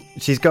mum,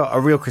 she's got a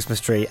real Christmas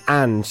tree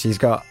and she's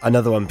got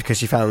another one because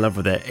she fell in love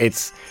with it.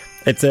 It's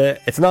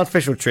an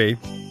artificial tree,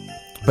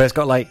 but it's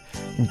got like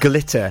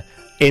glitter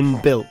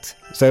inbuilt.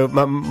 So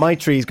my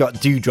tree's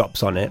got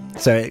dewdrops on it,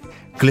 so it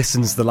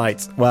glistens the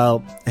lights.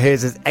 Well,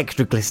 hers is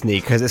extra glistening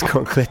because it's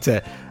got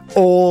glitter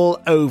all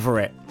over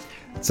it.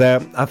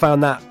 So I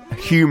found that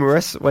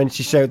humorous when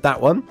she showed that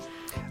one.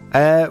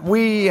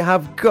 We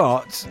have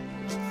got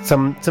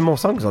some more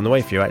songs on the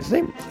way for you,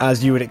 actually,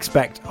 as you would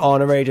expect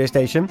on a radio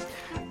station.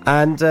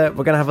 And we're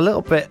going to have a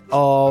little bit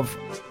of...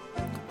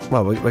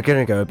 Well, we're going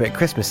to go a bit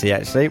Christmassy,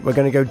 actually. We're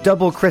going to go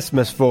double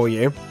Christmas for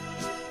you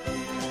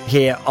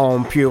here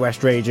on Pure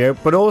West Radio.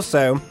 But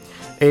also,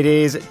 it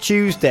is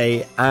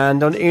Tuesday,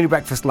 and on Early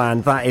Breakfast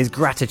Land, that is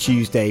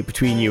Gratitude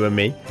between you and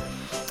me.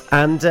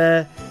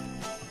 And...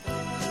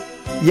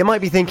 you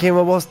might be thinking,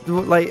 well,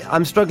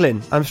 I'm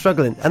struggling,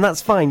 and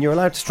that's fine. You're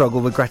allowed to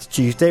struggle with Gratitude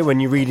Tuesday when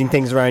you're reading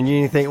things around you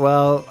and you think,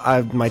 well,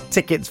 my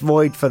ticket's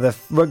void for the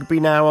rugby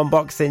now on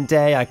Boxing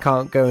Day. I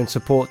can't go and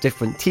support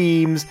different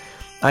teams.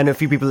 I know a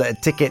few people that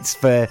had tickets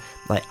for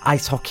like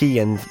ice hockey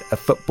and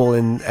football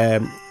in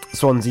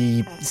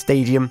Swansea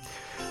Stadium.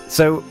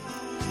 So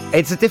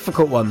it's a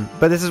difficult one,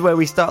 but this is where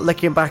we start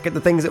looking back at the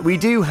things that we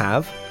do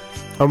have,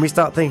 and we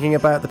start thinking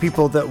about the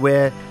people that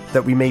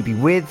we may be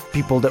with,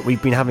 people that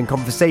we've been having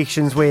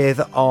conversations with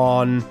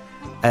on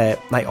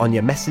like on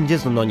your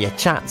messengers and on your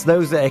chats,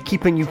 those that are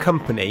keeping you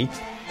company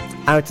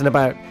out and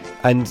about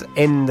and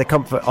in the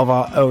comfort of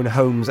our own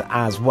homes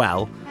as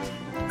well.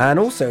 And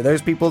also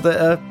those people that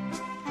are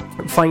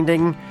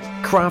finding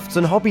crafts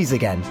and hobbies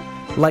again,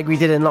 like we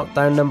did in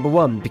lockdown number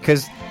 1,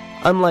 because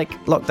unlike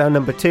lockdown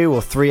number 2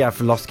 or 3,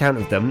 I've lost count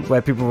of them,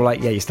 where people were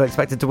like, yeah, you're still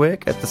expected to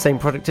work at the same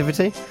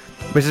productivity,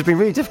 which has been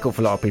really difficult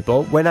for a lot of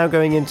people. We're now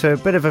going into a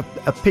bit of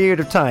a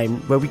period of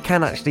time where we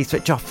can actually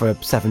switch off for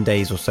 7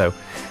 days or so.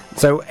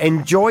 So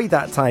enjoy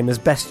that time as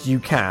best you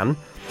can.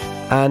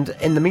 And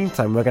in the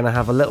meantime, we're going to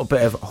have a little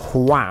bit of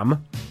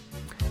Wham!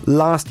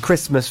 Last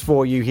Christmas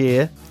for you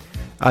here.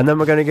 And then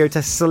we're going to go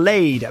to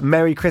Slade,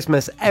 Merry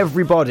Christmas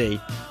Everybody,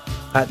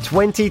 at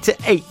 20 to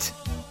 8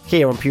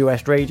 here on Pure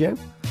West Radio.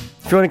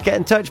 If you want to get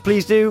in touch,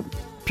 please do.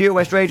 Pure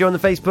West Radio on the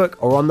Facebook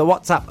or on the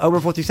WhatsApp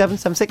 01427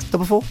 76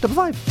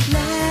 4455.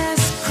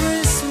 Last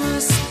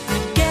Christmas I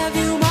gave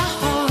you my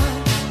heart,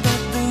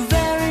 but the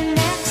very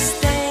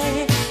next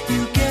day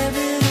you gave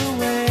it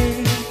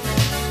away.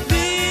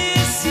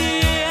 This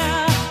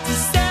year, to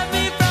save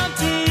me from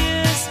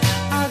tears,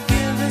 I'll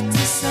give it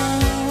to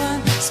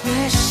someone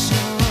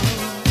special.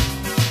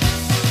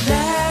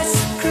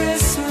 Last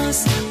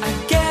Christmas I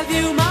gave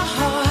you my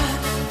heart,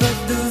 but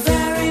the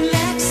very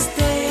next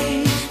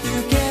day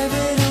you gave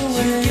it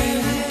away.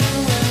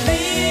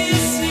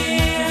 This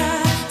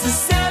year, to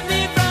save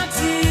me from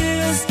tears,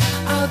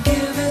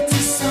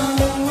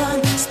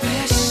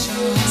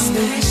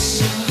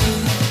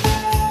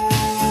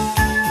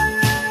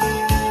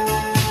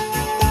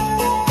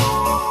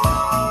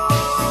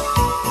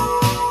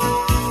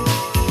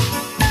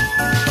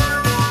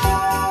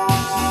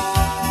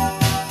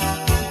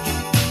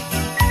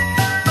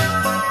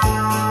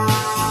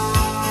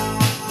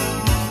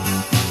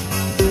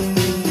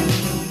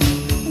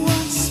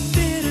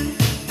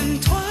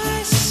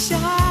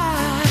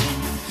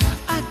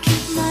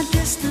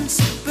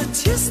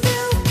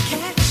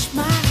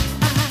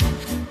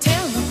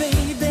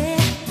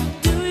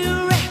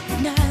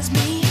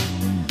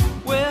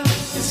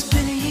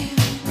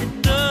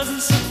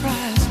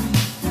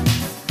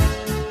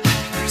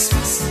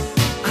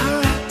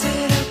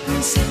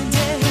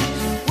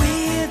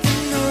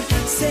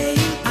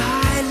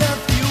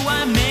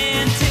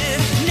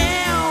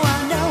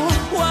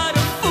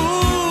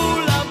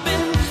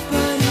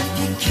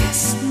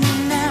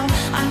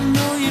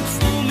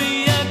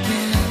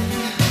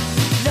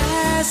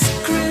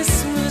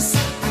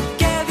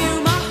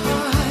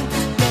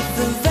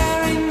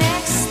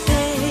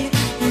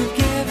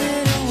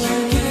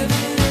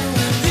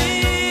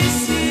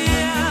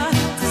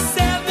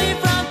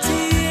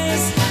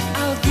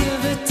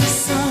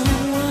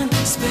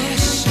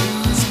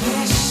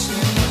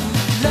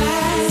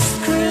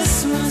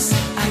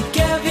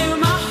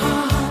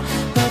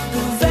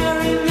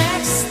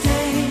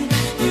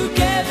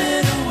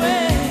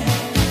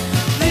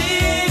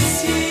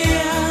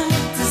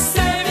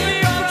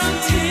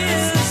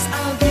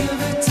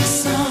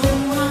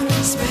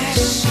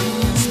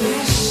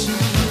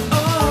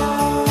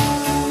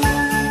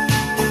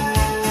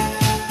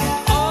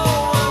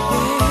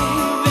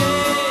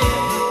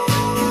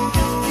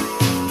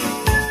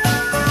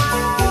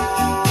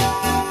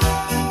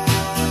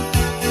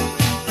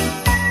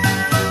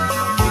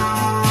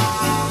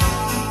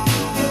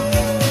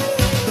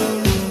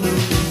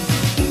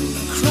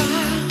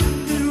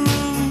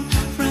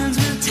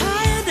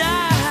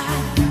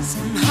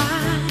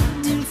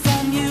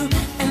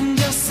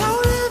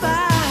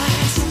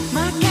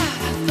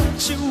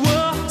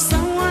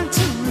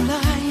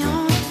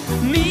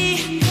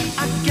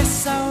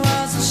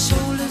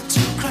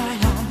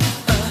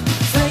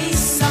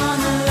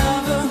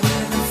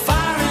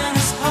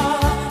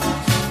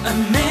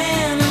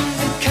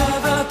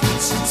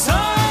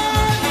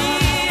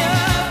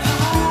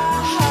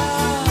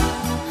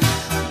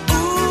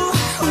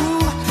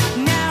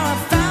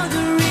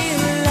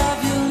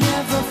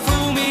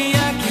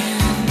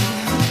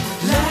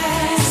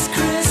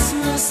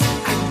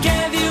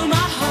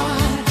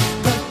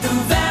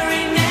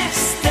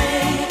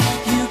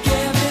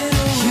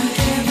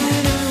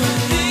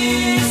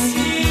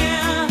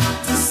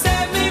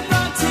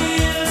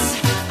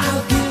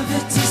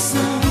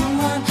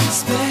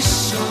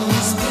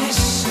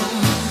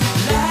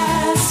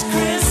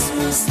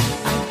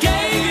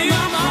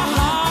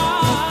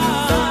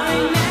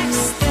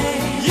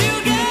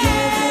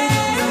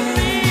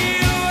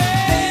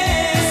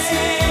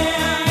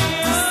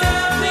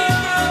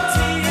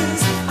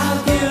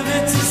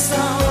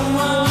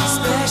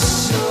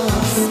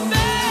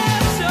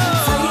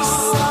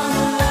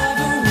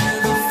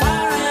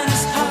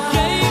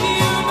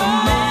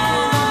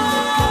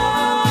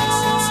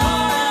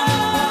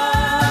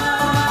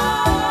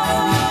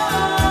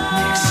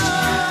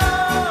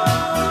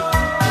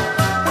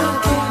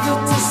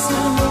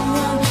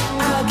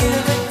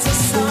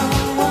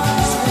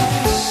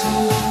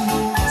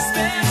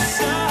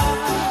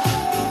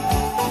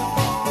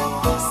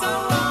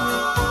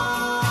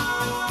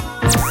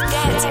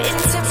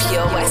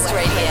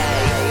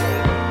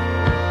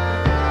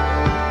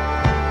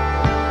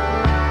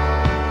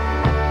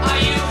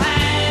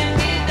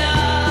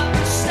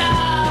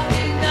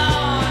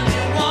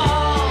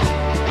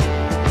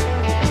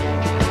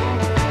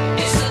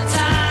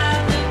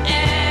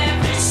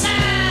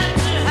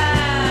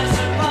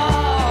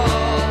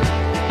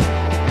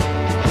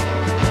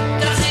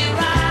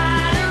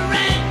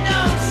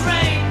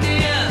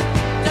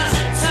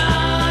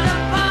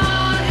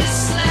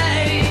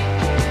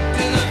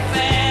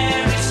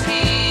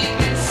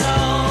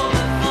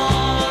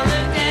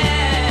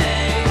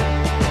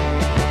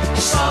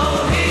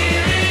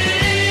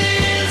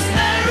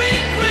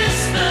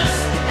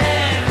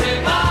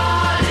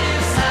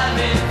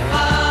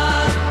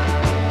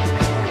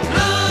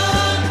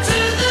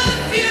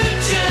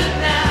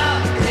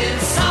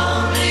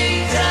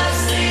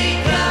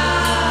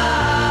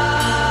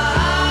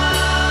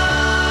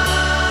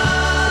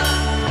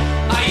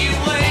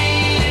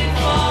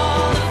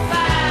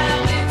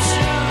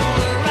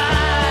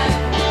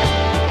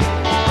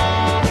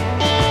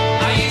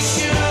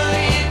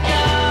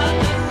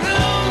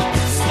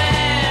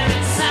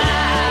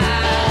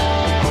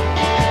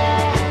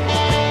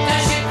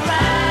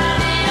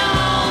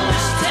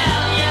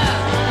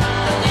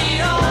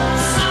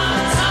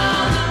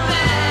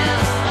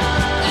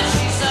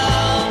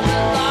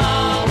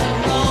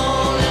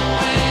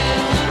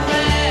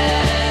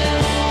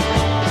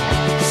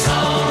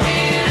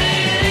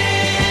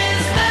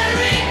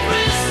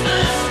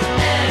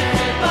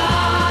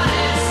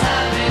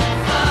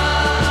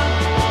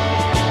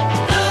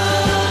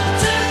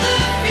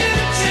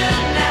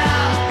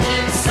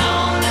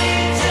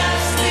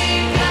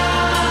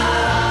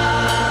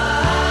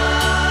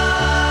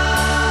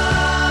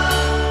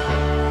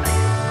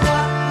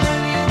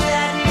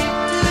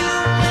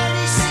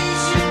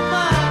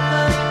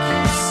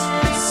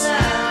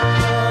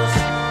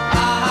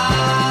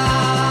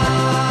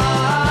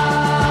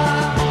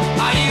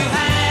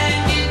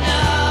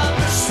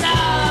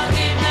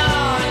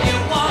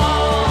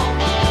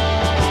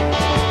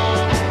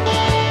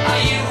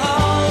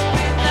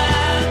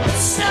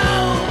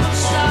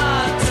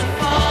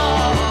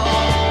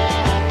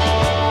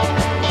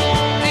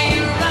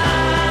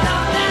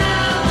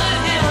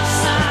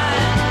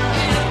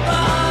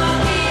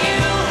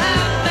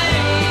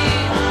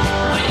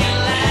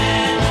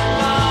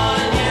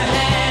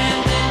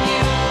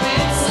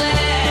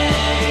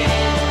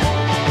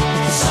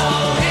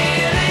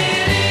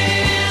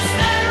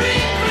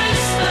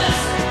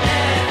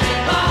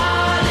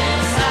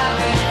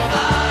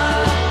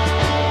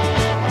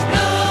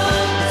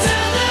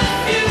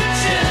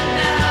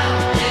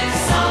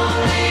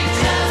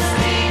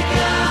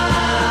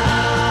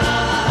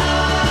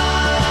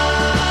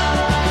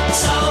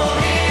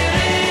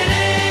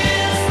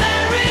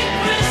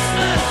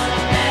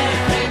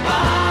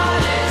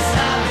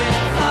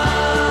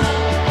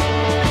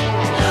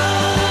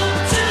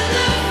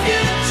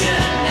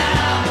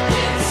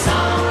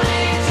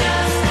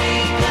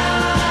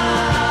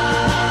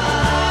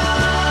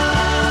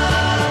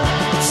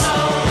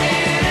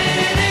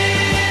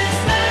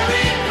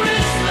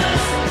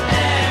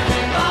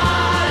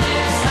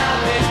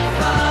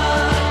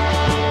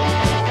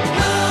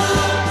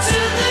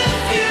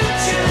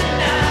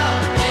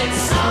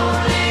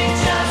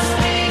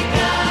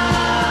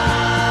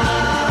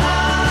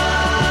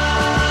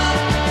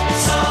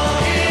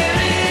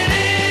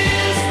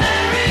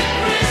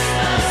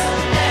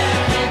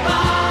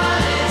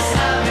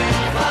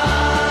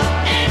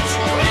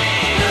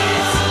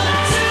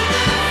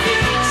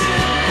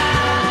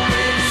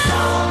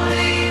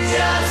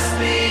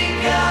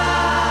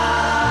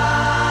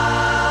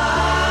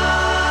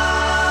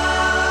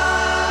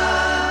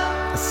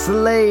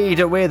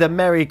 Slade with a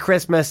Merry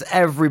Christmas,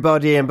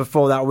 everybody. And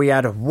before that, we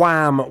had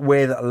Wham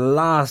with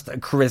Last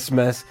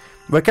Christmas.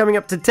 We're coming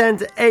up to 10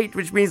 to 8,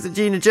 which means that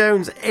Gina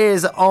Jones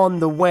is on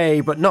the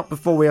way, but not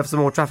before we have some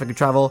more traffic and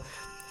travel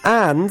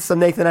and some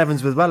Nathan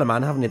Evans with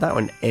Wellerman. Haven't had that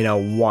one in a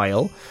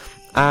while.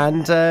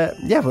 And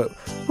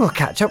we'll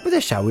catch up with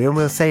this, shall we? And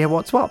we'll say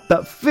what's what.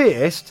 But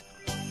first,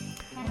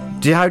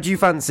 how do you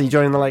fancy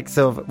joining the likes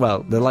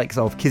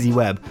of Kizzy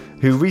Webb,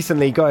 who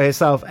recently got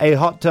herself a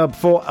hot tub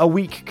for a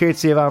week,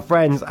 courtesy of our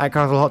friends at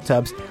Castle Hot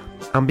Tubs.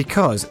 And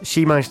because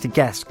she managed to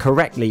guess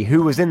correctly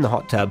who was in the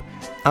hot tub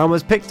and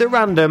was picked at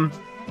random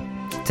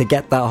to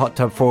get that hot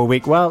tub for a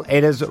week, well,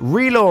 it has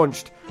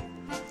relaunched.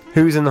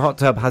 Who's in the hot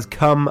tub has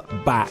come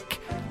back.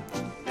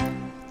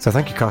 So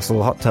thank you,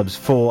 Castle Hot Tubs,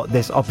 for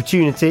this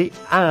opportunity.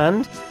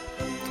 And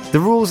the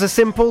rules are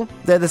simple.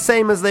 They're the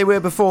same as they were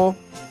before.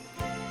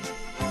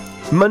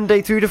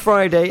 Monday through to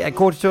Friday at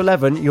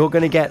 11:45, you're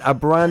going to get a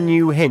brand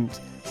new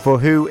hint for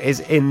who is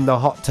in the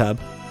hot tub.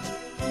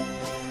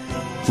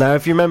 Now,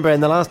 if you remember,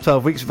 in the last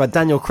 12 weeks, we've had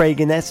Daniel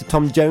Craig in there, so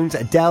Tom Jones,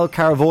 Adele,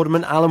 Cara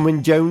Vorderman, Alan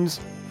Wynne-Jones.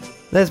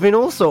 There's been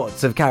all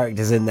sorts of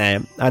characters in there,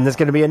 and there's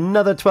going to be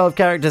another 12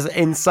 characters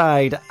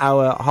inside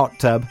our hot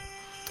tub.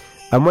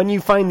 And when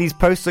you find these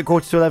posts at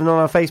 11:45 on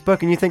our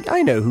Facebook and you think,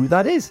 I know who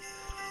that is,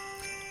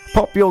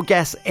 pop your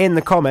guess in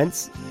the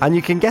comments, and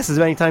you can guess as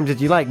many times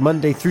as you like,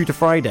 Monday through to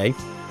Friday.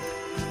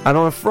 And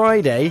on a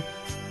Friday,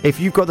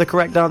 if you've got the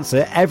correct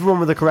answer, everyone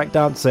with the correct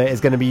answer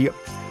is going to be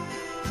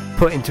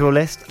put into a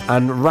list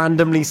and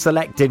randomly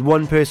selected.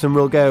 One person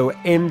will go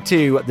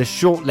into the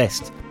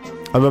shortlist.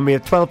 And when we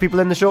have 12 people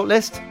in the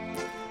shortlist,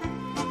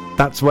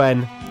 that's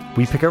when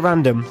we pick at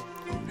random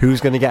who's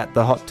going to get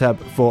the hot tub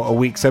for a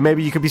week. So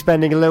maybe you could be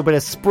spending a little bit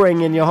of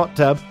spring in your hot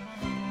tub.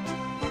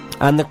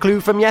 And the clue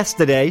from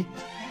yesterday,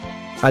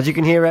 as you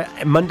can hear it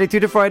Monday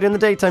through to Friday on the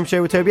Daytime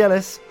Show with Toby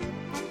Ellis,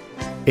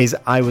 is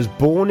I was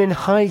born in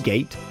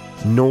Highgate,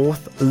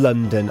 North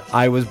London.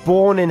 I was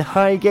born in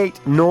Highgate,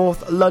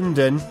 North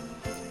London.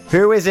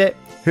 Who is it?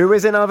 Who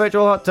is in our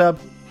virtual hot tub?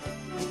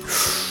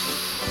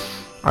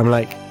 I'm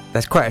like,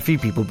 there's quite a few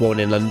people born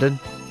in London.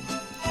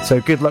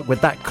 So good luck with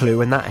that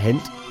clue and that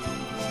hint,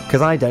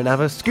 because I don't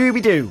have a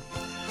Scooby-Doo.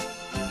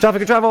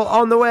 Traffic and travel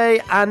on the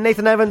way, and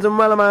Nathan Evans and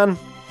Wellerman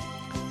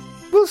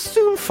will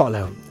soon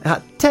follow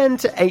at 10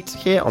 to 8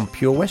 here on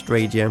Pure West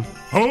Radio.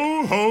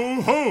 Ho,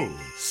 ho, ho!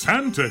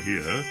 Santa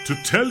here to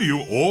tell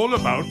you all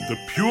about the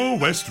Pure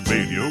West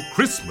Radio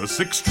Christmas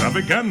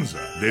Extravaganza,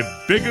 their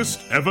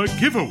biggest ever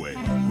giveaway,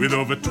 with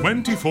over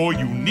 24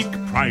 unique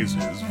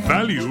prizes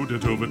valued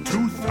at over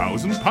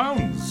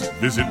 £2,000.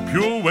 Visit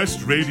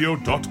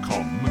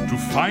purewestradio.com to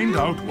find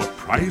out what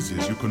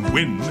prizes you can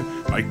win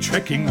by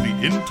checking the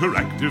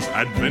interactive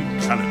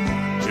advent calendar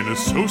in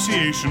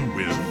association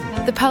with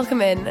The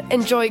Pelcom Inn.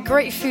 Enjoy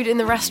great food in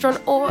the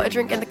restaurant or a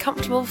drink in the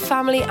comfortable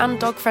family and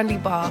dog-friendly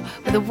bar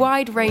with a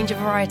wide range of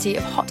variety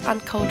of hot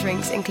and cold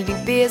drinks, including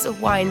beers,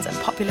 wines and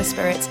popular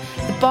spirits.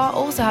 The bar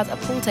also has a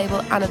pool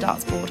table and a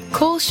darts board.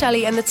 Call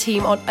Shelley and the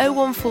team on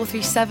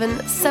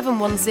 01437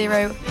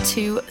 710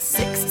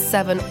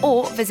 267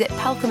 or visit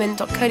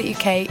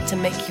pelcomin.co.uk to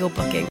make your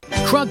booking.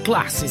 Krug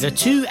Glass is a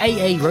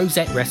 2AA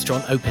rosette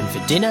restaurant open for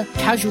dinner,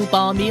 casual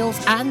bar meals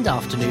and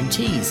afternoon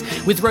teas,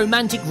 with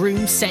romantic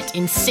rooms set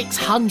in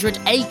 600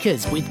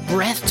 acres with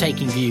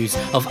breathtaking views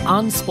of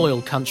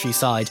unspoiled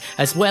countryside,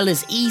 as well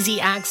as easy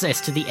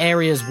access to the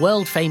area's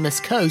world-famous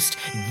coast.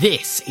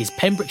 This is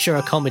Pembrokeshire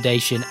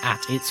accommodation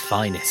at its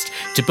finest.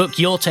 To book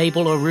your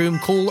table or room,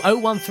 call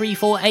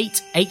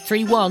 01348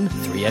 831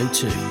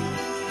 302.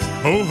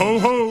 Ho, ho,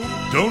 ho!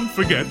 Don't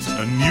forget,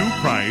 a new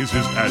prize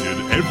is added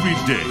every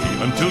day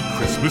until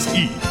Christmas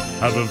Eve.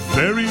 Have a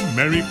very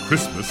Merry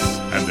Christmas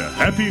and a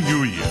Happy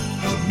New Year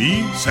from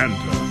me,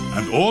 Santa,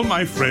 and all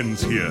my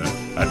friends here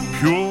at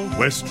Pure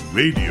West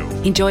Radio.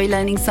 Enjoy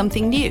learning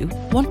something new?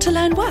 Want to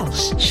learn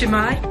Welsh?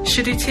 Shemai,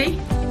 Shuduti?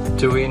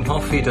 Dwi'n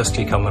hoffi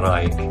dysgu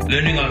Cymraeg.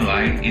 Learning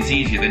online is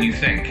easier than you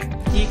think.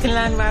 You can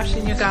learn Welsh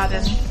in your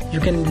garden. You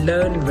can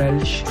learn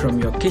Welsh from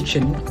your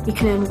kitchen. You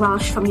can learn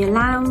Welsh from your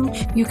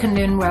lounge. You can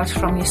learn Welsh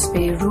from your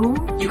spare room.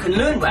 You can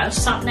learn Welsh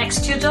sat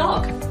next to your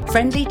dog.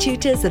 Friendly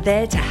tutors are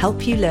there to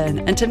help you learn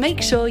and to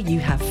make sure you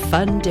have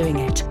fun doing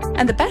it.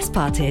 And the best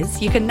part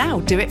is, you can now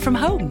do it from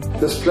home.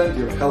 There's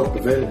plenty of help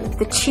available.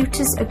 The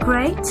tutors are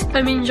great.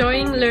 I'm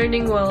enjoying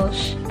learning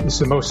Welsh. It's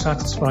the most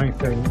satisfying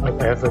thing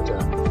I've ever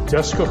done.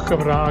 Dysgwch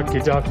Cymraeg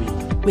gyda fi.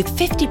 With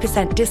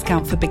 50%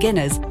 discount for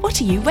beginners,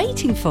 what are you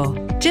waiting for?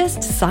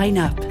 Just sign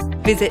up.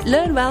 Visit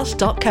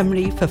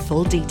learnwelsh.com for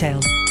full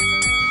details.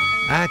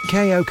 At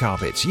KO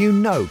Carpets, you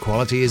know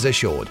quality is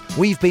assured.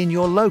 We've been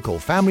your local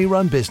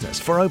family-run business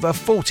for over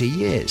 40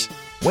 years.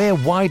 We're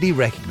widely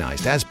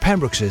recognised as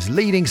Pembrokeshire's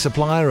leading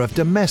supplier of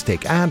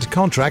domestic and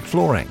contract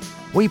flooring.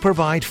 We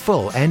provide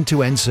full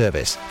end-to-end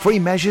service, free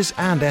measures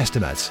and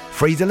estimates,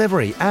 free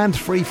delivery and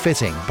free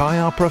fitting by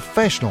our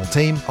professional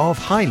team of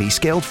highly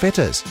skilled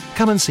fitters.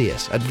 Come and see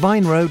us at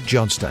Vine Road,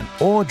 Johnston,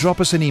 or drop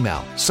us an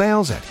email,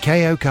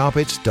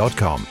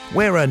 sales@kocarpets.com.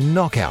 We're a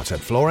knockout at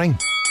flooring.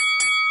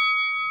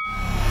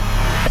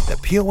 The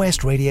Pure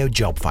West Radio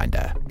Job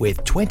Finder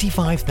with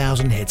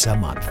 25,000 hits a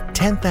month,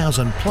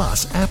 10,000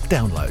 plus app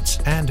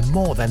downloads, and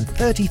more than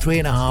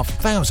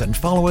 33,500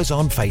 followers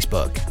on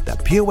Facebook. The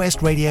Pure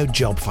West Radio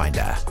Job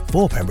Finder.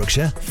 For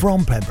Pembrokeshire,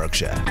 from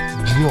Pembrokeshire.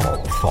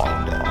 Job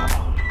Finder.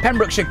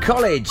 Pembrokeshire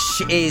College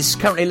is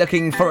currently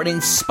looking for an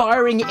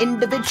inspiring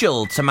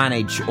individual to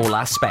manage all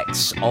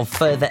aspects of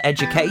further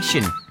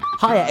education,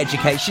 higher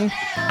education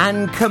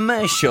and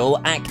commercial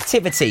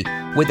activity,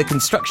 with the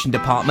construction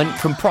department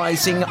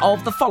comprising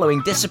of the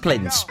following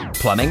disciplines: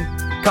 plumbing,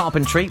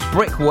 carpentry,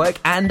 brickwork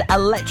and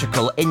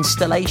electrical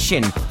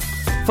installation.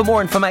 For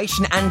more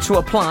information and to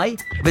apply,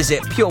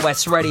 visit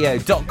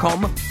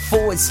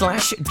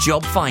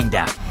purewestradio.com/job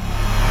finder.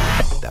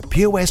 The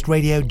Pure West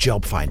Radio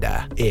Job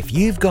Finder. If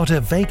you've got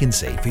a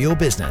vacancy for your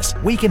business,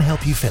 we can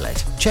help you fill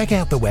it. Check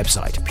out the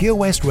website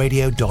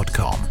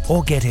purewestradio.com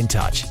or get in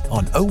touch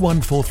on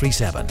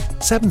 01437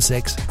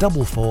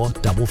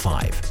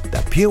 764455.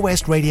 The Pure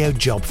West Radio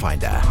Job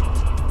Finder.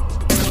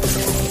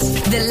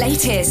 The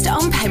latest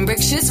on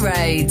Pembrokeshire's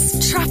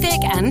roads,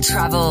 traffic and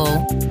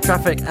travel.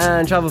 Traffic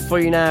and travel for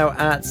you now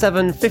at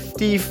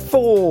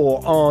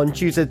 7:54 on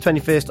Tuesday the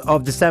 21st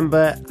of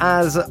December.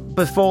 As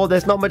before,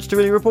 there's not much to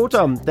really report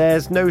on.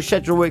 There's no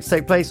scheduled work to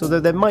take place, although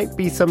there might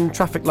be some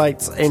traffic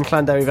lights in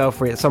Llanderry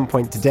Velfrey at some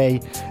point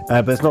today,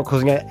 but it's not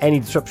causing any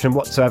disruption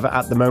whatsoever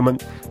at the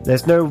moment.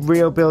 There's no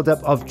real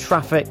build-up of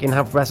traffic in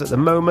Haverfordwest at the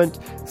moment,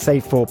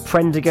 save for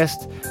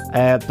Prendergast,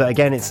 but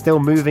again, it's still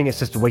moving. It's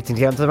just waiting to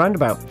get onto the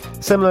roundabout.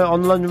 Similar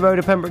on London Road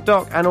at Pembroke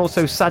Dock, and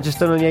also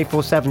Sageston on the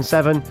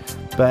A477,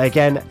 but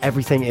again,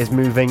 everything is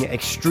moving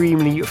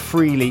extremely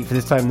freely for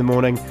this time in the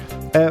morning.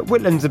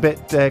 Whitland's a bit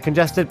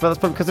congested, but that's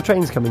probably because the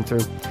train's coming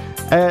through.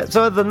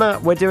 So other than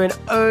that, we're doing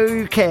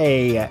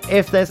okay.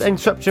 If there's any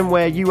disruption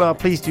where you are,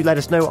 please do let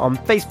us know on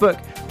Facebook.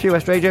 Pure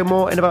West Radio,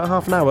 more in about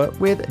half an hour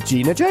with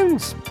Gina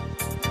Jones.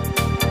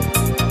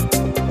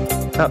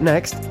 Up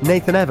next,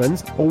 Nathan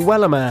Evans,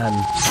 Wellerman.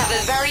 Have a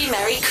very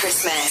Merry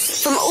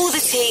Christmas from all the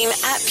team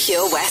at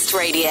Pure West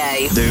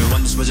Radio. There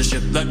once was a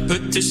ship that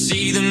put to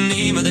sea. The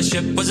name of the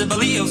ship was a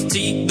Billy of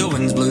Tea. The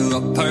winds blew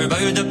up her bow,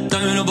 up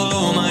down, oh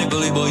below my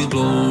bully boys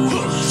blow.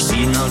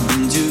 She'd not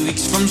been 2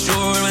 weeks from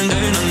shore when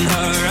down on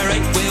her a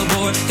right whale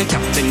bore. The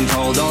captain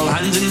called all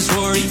hands and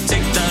swore he'd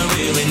take that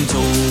whale in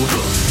tow.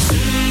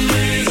 Soon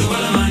may the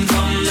Wellerman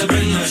come to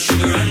bring us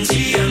sugar and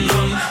tea and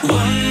rum.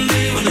 One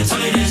day when the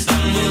time is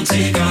done, we'll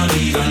take our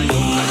leave and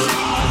go.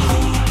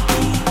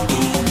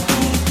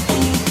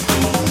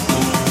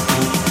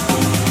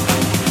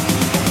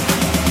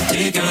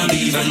 Take our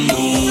leave and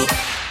go.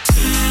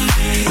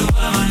 Someday the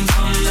Wellerman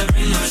come to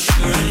bring us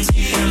sugar and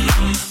tea and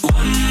rum.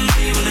 One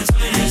day when the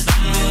time is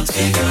done, we'll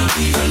take our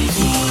leave and go.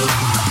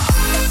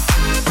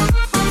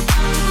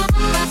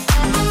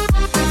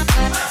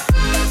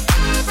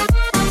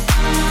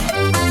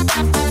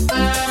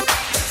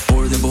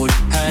 Before the boat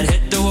had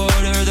hit the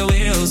water, the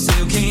whale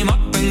sail came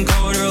up and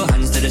caught her.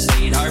 Hands to the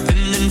side,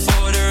 harping and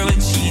fought her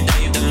when she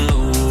dived down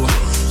low.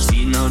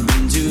 She'd not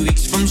been 2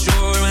 weeks from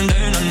shore when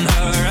down on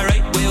her a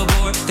right whale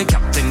bore. The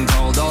captain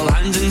called all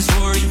hands and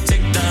swore he'd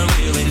take that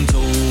whale in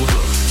tow.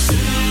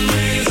 Soon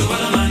may the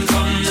Wellerman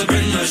come to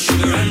bring us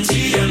sugar and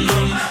tea and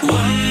rum.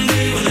 One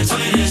day when the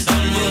time is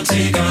done, we'll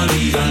take our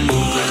leave and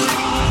go.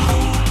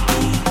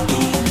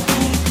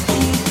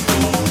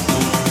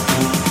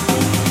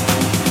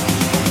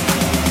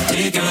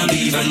 Take our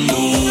leave and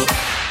go.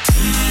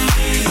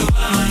 Someday the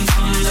Wellerman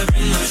come to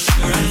bring us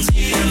sugar and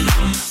tea and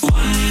rum.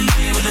 One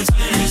day when the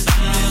time is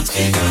done, we'll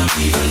take our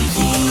leave and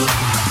go.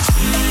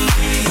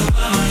 Someday the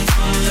Wellerman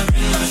come to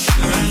bring us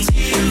sugar and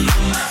tea and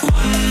rum.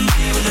 One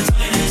day when the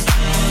time is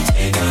done, we'll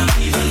take our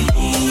leave and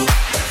go.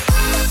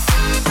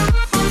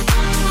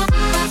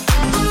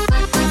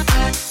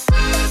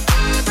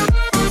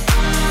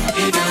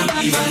 Take our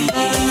leave and go.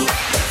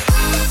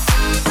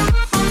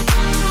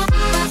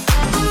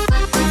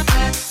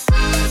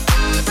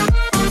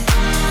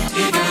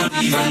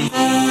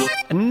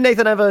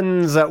 Nathan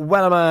Evans,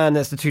 Wellerman,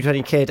 that's the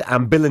 220 Kid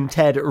and Bill and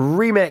Ted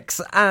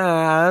remix.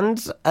 And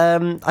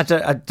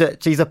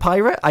she's a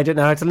pirate. I don't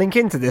know how to link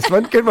into this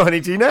one. Good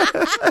morning, Gina.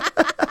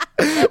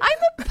 I'm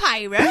a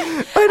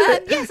pirate.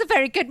 Yes, a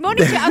very good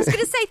morning to you. I was going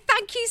to say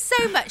thank you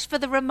so much for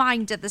the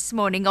reminder this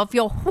morning of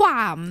your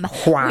wham.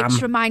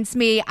 Which reminds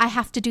me, I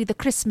have to do the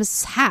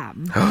Christmas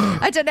ham.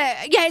 I don't know.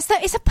 Yeah,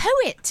 it's a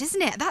poet,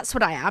 isn't it? That's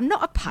what I am.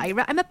 Not a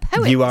pirate. I'm a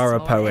poet. You are a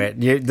poet.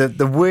 You, the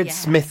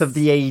wordsmith of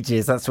the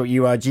ages. That's what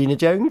you are, Gina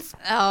Jones.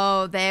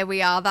 Oh, there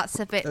we are. That's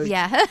a bit,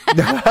 yeah.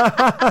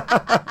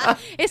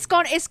 It's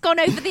gone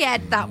over the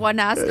head, that one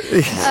has.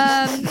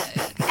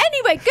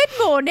 Anyway, good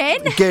morning.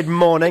 Good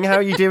morning. How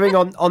are you doing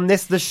on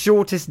this, the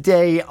shortest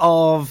day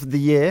of the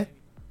year?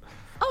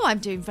 Oh, I'm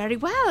doing very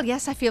well.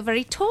 Yes, I feel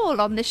very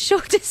tall on this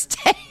shortest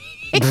day.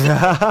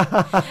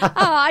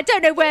 I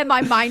don't know where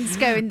my mind's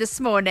going this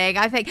morning,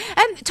 I think.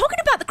 Talking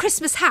about the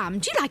Christmas ham,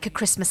 do you like a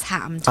Christmas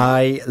ham, Tom?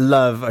 I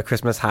love a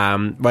Christmas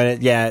ham when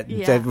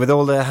with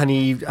all the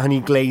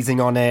honey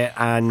glazing on it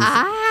and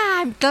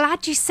I'm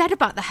glad you said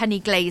about the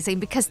honey glazing,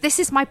 because this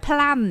is my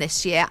plan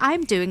this year.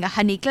 I'm doing a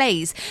honey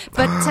glaze.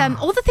 But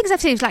all the things I've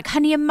seen is like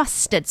honey and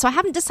mustard. So I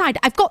haven't decided.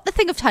 I've got the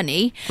thing of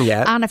honey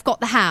and I've got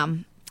the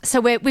ham. So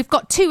we've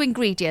got 2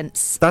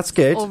 ingredients. That's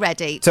good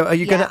already. So are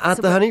you going to add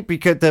the honey?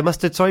 Because the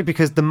mustard,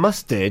 because the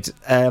mustard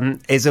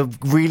is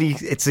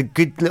it's a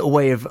good little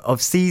way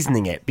of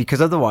seasoning it. Because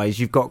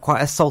otherwise, you've got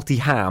quite a salty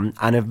ham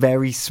and a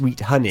very sweet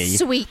honey.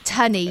 Sweet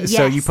honey. Yes,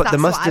 so you put the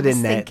mustard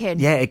in there. Thinking.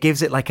 Yeah, it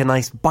gives it like a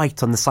nice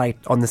bite on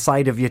the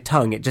side of your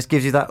tongue. It just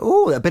gives you that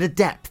a bit of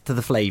depth to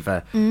the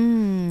flavour.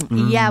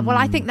 Yeah, well,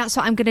 I think that's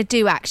what I'm going to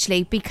do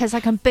actually, because I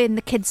can burn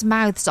the kids'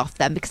 mouths off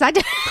them. Because I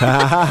don't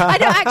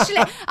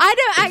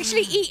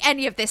actually eat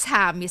any of this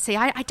ham, you see.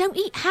 I don't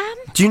eat ham.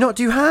 Do you not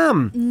do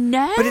ham?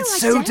 No, but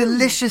it's so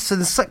delicious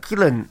and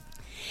succulent.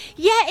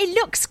 Yeah, it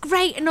looks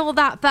great and all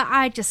that, but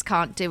I just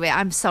can't do it.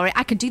 I'm sorry.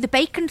 I can do the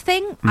bacon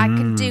thing. I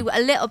can do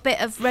a little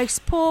bit of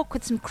roast pork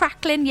with some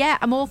crackling. Yeah,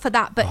 I'm all for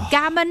that. But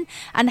gammon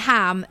and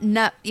ham,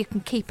 no, you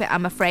can keep it,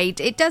 I'm afraid.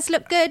 It does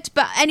look good,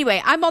 but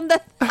anyway, I'm on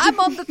the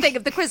thing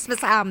of the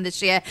Christmas ham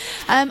this year.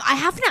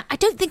 I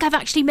don't think I've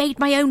actually made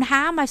my own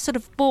ham. I've sort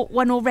of bought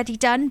one already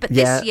done, but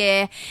this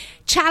year,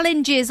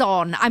 challenge is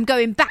on. I'm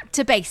going back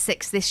to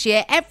basics this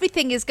year.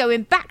 Everything is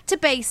going back to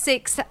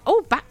basics.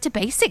 Oh, back to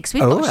basics.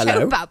 We've got a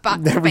show about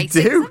back to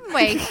basics, haven't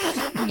we?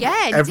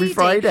 Yeah, indeed. Every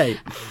Friday.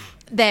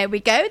 There we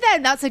go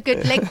then. That's a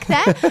good link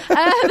there.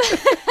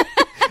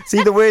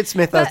 See the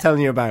wordsmith I was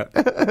telling you about.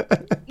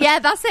 Yeah,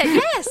 that's it.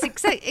 Yes,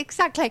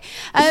 exactly.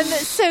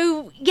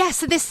 So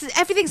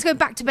everything's going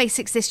back to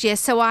basics this year.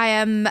 So I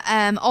am not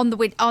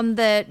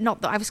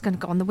that I was going to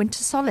go on the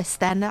winter solace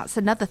then. That's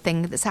another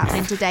thing that's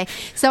happening today.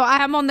 So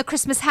I am on the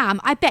Christmas ham.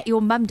 I bet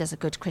your mum does a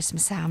good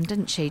Christmas ham,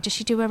 doesn't she? Does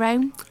she do her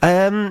own?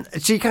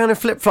 She kind of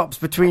flip-flops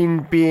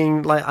between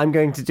being like, I'm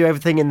going to do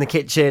everything in the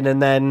kitchen,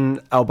 and then,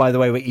 oh, by the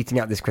way, we're eating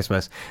out this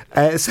Christmas.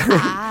 But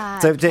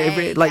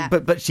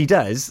she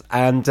does,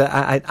 and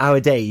our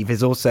Dave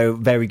is also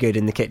very good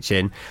in the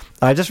kitchen.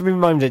 I just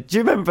reminded, do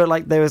you remember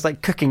there was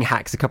cooking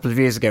hacks a couple of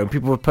years ago, and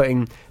people were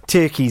putting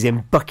turkeys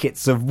in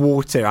buckets of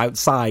water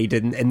outside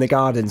in the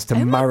gardens to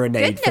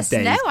marinate for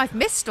days? No, I've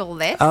missed all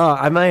this. Oh,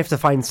 I may have to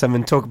find some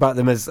and talk about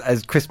them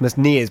as Christmas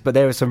nears, but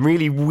there were some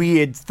really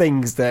weird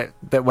things that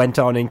went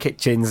on in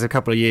kitchens a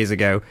couple of years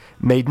ago.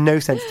 Made no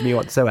sense to me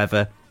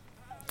whatsoever.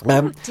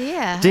 Oh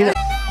dear. Do you know?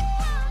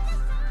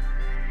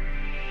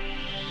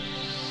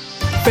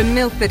 From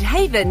Milford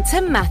Haven to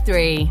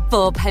Mathry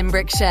for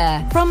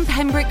Pembrokeshire. From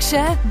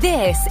Pembrokeshire,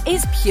 this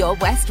is Pure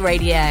West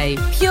Radio.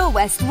 Pure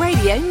West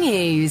Radio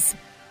News.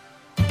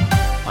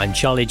 I'm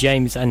Charlie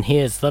James, and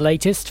here's the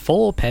latest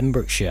for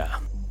Pembrokeshire.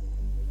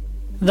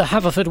 The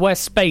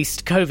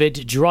Haverfordwest-based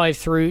COVID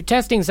drive-through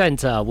testing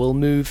centre will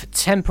move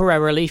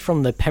temporarily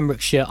from the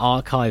Pembrokeshire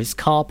Archives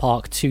car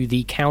park to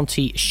the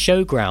county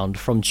showground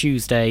from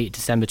Tuesday,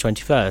 December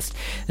 21st.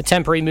 The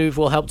temporary move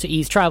will help to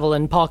ease travel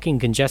and parking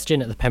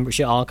congestion at the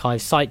Pembrokeshire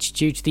Archives site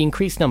due to the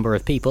increased number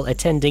of people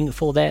attending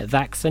for their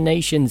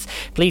vaccinations.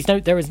 Please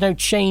note there is no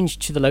change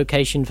to the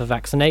location for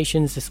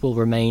vaccinations. This will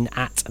remain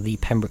at the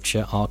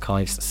Pembrokeshire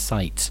Archives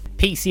site.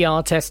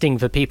 PCR testing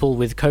for people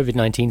with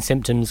COVID-19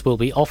 symptoms will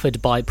be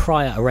offered by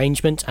prior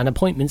arrangement, and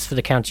appointments for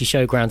the County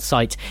Showground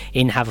site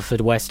in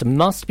Haverfordwest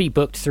must be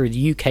booked through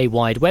the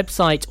UK-wide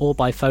website or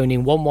by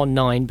phoning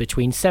 119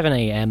 between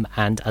 7am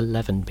and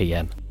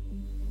 11pm.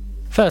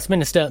 First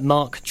Minister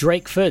Mark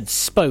Drakeford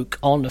spoke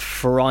on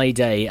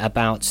Friday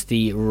about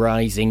the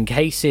rising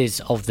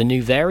cases of the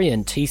new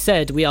variant. He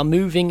said, "We are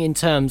moving in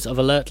terms of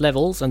alert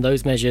levels, and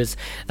those measures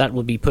that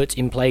will be put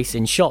in place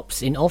in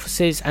shops, in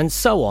offices and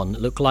so on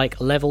look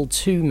like level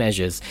 2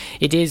 measures.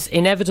 It is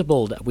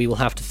inevitable that we will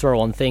have to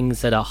throw on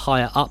things that are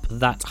higher up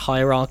that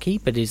hierarchy,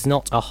 but it is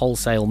not a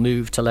wholesale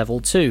move to level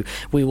 2.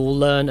 We will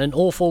learn an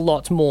awful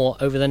lot more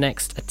over the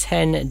next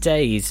 10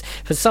 days.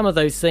 For some of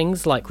those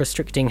things, like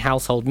restricting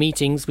household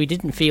meetings, we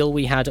didn't feel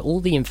we had all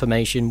the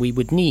information we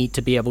would need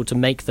to be able to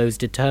make those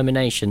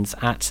determinations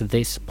at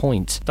this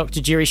point."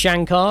 Dr Giri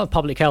Shankar of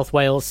Public Health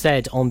Wales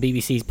said on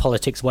BBC's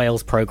Politics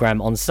Wales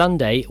programme on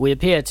Sunday, "We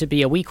appear to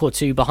be a week or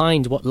two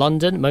behind what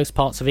London, most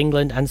parts of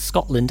England and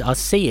Scotland are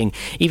seeing.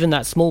 Even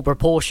that small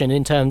proportion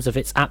in terms of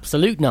its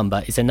absolute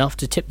number is enough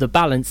to tip the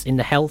balance in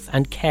the health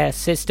and care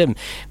system.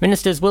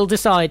 Ministers will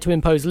decide to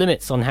impose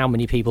limits on how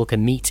many people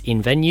can meet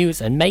in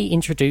venues and may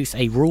introduce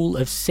a rule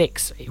of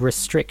 6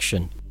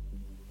 restriction."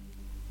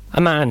 A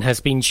man has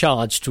been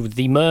charged with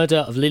the murder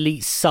of Lily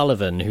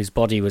Sullivan, whose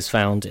body was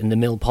found in the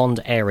Mill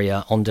Pond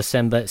area on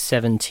December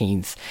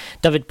 17th.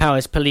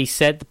 Dyfed-Powys Police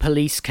said the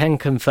police can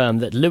confirm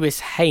that Lewis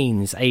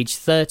Haynes, aged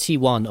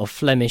 31, of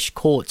Flemish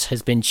Court,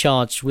 has been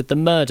charged with the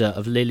murder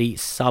of Lily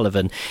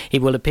Sullivan. He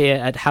will appear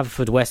at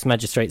Haverfordwest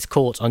Magistrates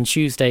Court on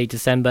Tuesday,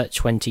 December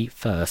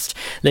 21st.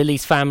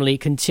 Lily's family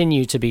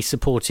continue to be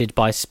supported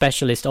by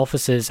specialist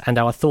officers, and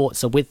our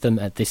thoughts are with them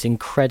at this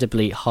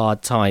incredibly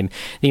hard time.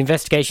 The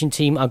investigation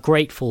team are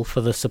grateful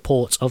for the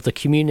support of the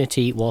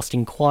community whilst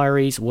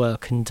inquiries were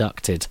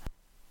conducted.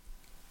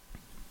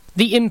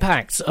 The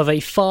impact of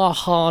a far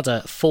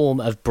harder form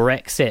of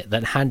Brexit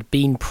than had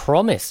been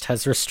promised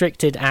has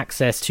restricted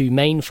access to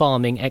main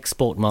farming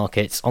export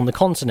markets on the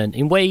continent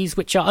in ways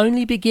which are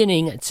only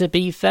beginning to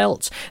be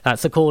felt.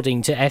 That's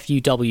according to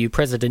FUW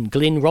President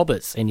Glyn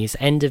Roberts in his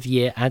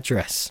end-of-year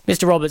address.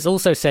 Mr Roberts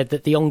also said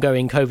that the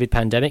ongoing COVID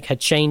pandemic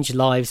had changed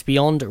lives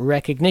beyond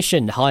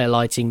recognition,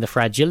 highlighting the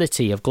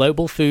fragility of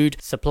global food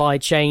supply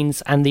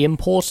chains and the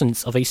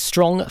importance of a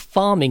strong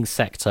farming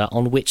sector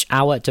on which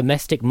our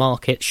domestic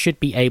market should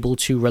be able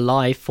to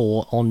rely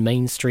on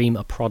mainstream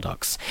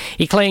products.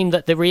 He claimed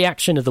that the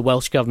reaction of the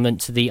Welsh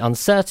Government to the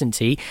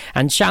uncertainty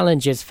and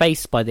challenges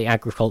faced by the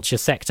agriculture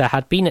sector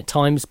had been at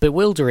times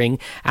bewildering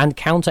and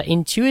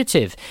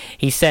counterintuitive.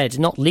 He said,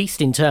 not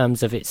least in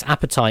terms of its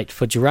appetite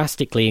for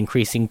drastically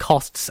increasing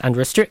costs and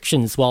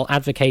restrictions while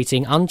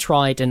advocating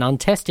untried and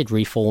untested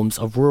reforms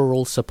of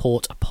rural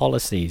support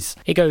policies.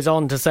 He goes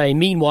on to say,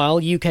 meanwhile,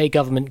 UK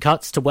government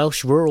cuts to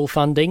Welsh rural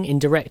funding in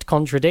direct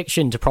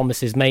contradiction to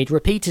promises made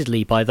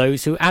repeatedly by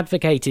those who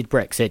advocated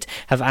Brexit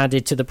have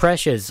added to the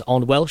pressures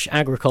on Welsh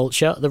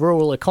agriculture, the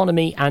rural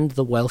economy and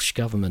the Welsh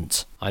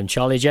Government. I'm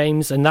Charlie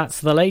James and that's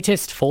the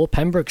latest for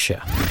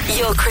Pembrokeshire.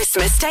 Your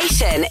Christmas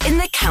station in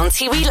the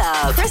county we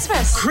love.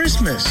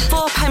 Christmas.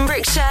 For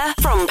Pembrokeshire,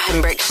 from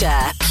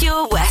Pembrokeshire.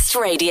 Pure West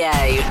Radio.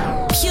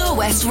 Pure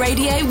West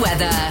Radio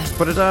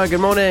weather.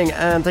 Good morning,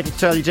 and thank you to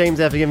Charlie James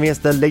there for giving us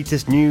the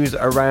latest news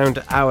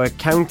around our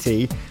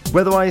county.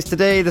 Weather-wise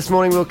today, this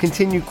morning will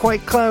continue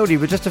quite cloudy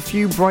with just a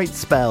few bright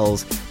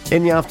spells.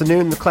 In the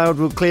afternoon, the cloud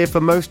will clear for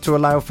most to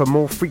allow for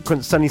more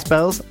frequent sunny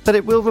spells, but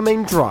it will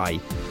remain dry.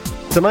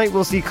 Tonight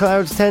we'll see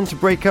clouds tend to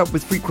break up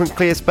with frequent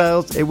clear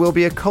spells. It will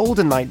be a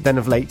colder night than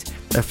of late.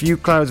 A few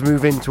clouds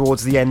move in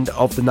towards the end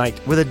of the night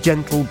with a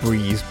gentle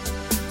breeze.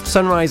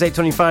 Sunrise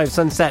 8:25,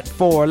 sunset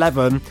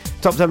 4:11.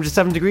 Top temperature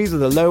 7 degrees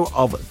with a low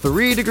of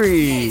 3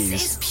 degrees.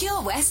 This is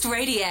Pure West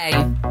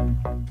Radio.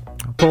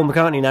 Paul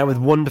McCartney now with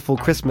Wonderful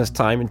Christmas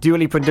Time, and Dua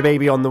Lipa and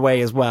DaBaby on the way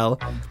as well.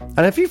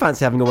 And if you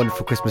fancy having a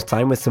wonderful Christmas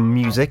time with some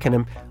music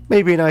and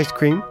maybe an ice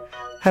cream,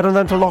 head on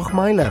down to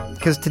Lochmeyler,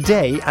 because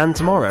today and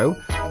tomorrow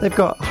they've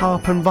got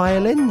harp and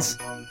violins.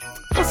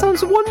 That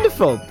sounds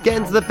wonderful. Get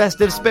into the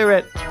festive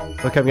spirit.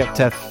 We're coming up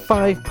to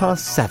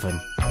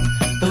 7:05.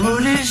 The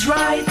mood is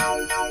right,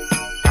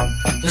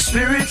 the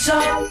spirit's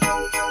up.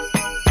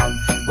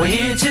 We're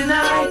here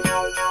tonight,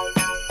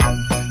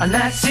 and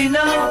that's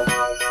enough.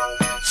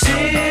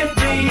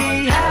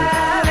 Simply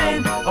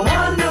having a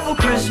wonderful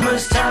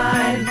Christmas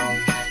time.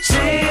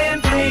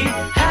 Simply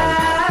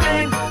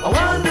having a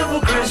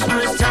wonderful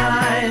Christmas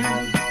time.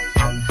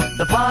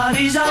 The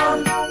party's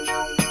on,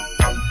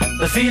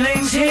 the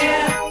feeling's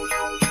here.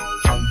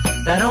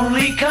 That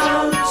only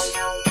comes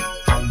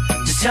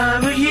this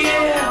time of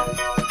year.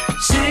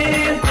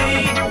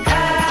 Simply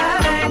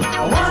having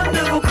a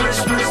wonderful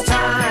Christmas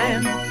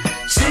time.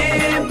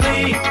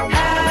 Simply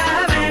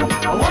having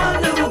a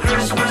wonderful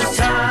Christmas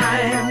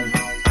time.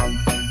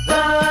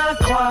 The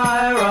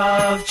choir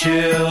of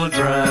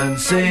children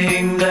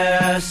sing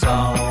their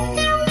song.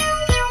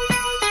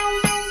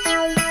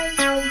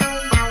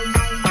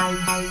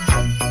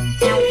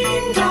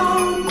 Ding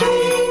dong,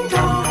 ding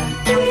dong,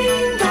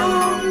 ding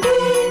dong,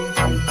 ding.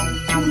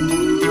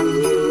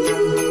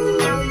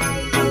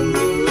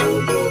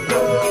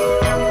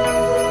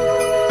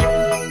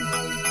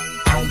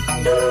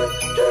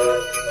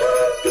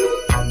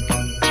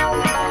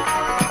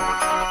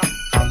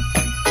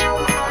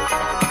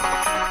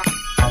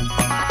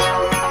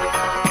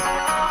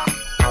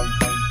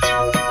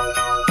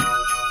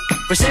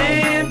 We're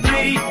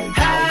simply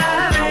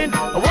having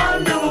a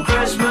wonderful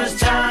Christmas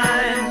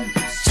time.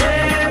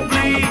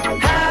 Simply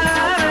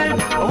having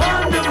a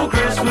wonderful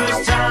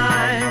Christmas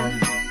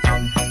time.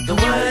 The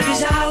word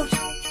is out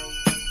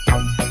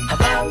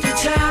about the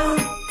town,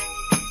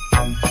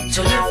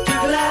 so lift a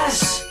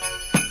glass.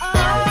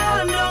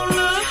 Oh, don't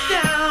look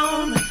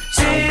down.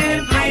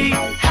 Simply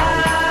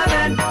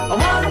having a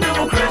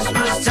wonderful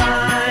Christmas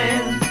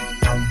time.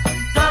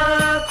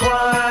 The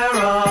choir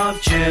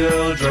of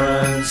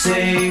children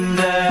sing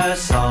their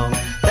song.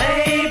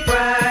 They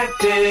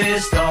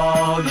practiced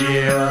all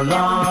year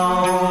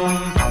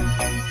long.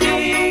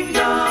 Ding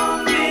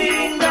dong,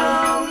 ding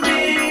dong,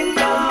 ding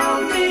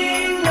dong,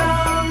 ding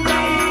dong,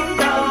 ding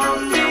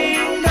dong,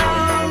 ding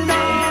dong,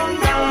 ding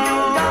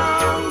dong,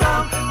 dong,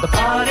 dong. The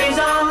party's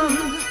on,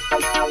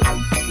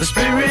 the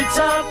spirit's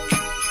up.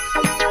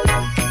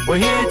 We're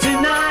here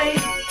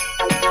tonight,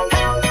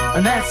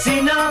 and that's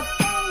enough.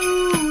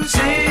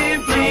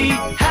 Simply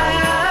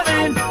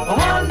having a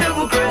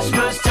wonderful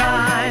Christmas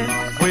time.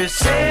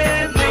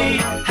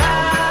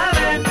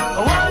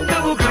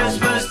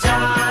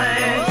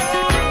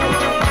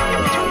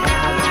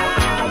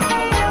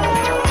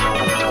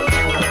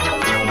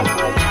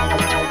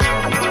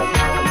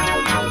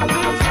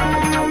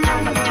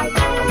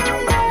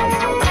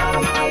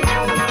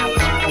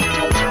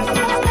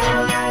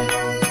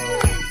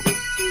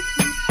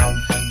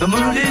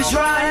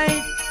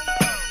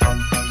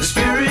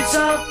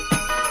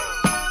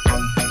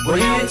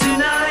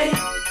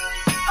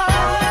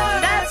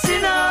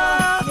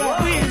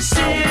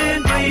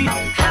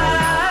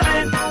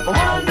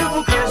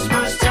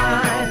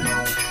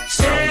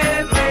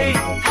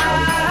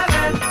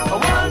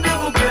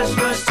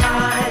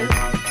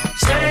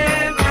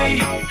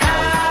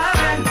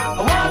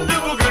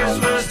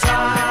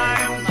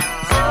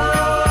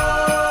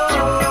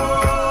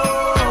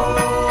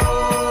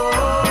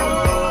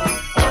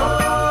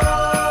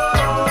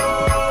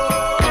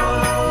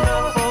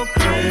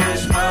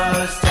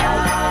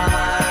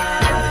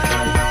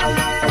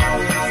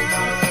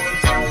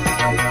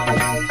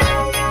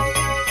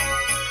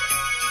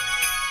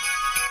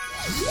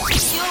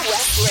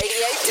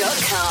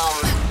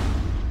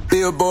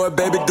 billboard,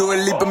 baby, do a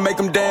leap and make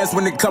them dance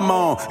when they come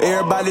on.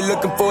 Everybody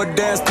looking for a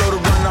dance floor to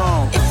run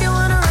on. If you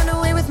wanna run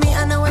away with me,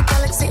 I know a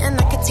galaxy and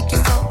I can take you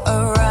for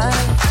a ride.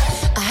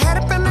 I had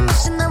a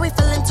premonition that we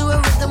fell into a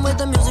rhythm where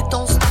the music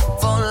don't stop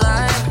for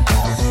life.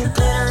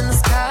 Glitter in the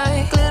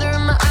sky, glitter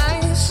in my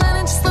eyes,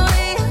 shining just the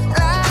way I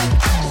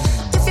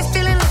like. If you're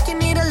feeling like you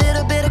need a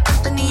little bit of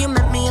company, you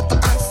met me at the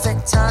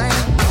perfect time.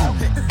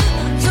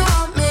 You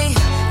want me,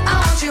 I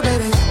want you,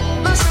 baby,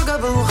 my sugar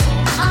boo.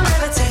 I'm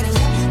levitating,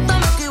 the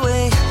Milky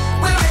Way,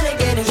 we're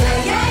renegading. Yeah,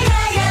 yeah,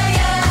 yeah, yeah,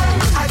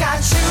 yeah. I got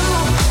you,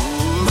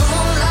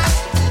 moonlight,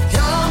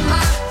 you're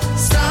my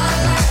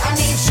starlight. I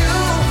need you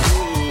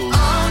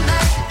all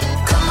night.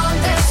 Come on,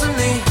 dance with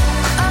me.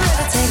 I'm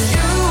levitating.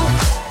 You,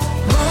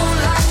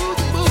 moonlight,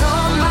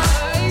 you're my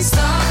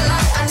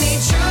starlight. I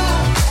need you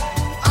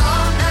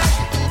all night.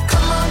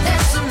 Come on,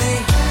 dance with me.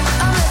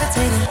 I'm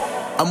levitating.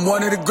 I'm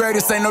one of the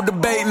greatest, ain't no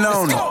debating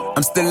on it.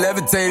 I'm still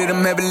levitated,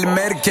 I'm heavily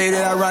medicated.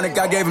 Ironic,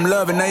 I gave him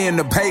love and they end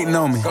up hating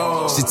on me.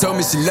 She told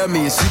me she loved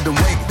me and she been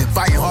waiting. Been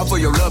fighting hard for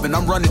your love and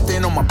I'm running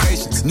thin on my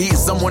patience. Needing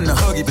someone to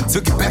hug, even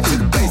took it back to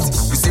the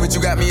basics. You see what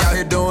you got me out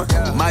here doing?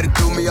 Might have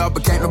threw me off,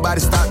 but can't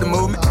nobody stop the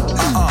movement.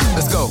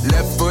 Let's go.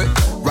 Left foot,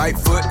 right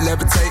foot,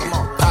 levitating.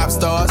 Pop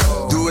stars,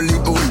 do a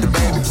leap with the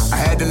baby. I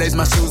had to lace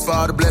my shoes for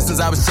all the blessings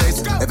I was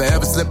chasing. If I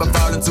ever slip, I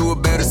fall into a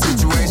better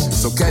situation.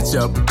 So catch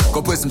up,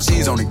 go put some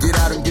cheese on it, get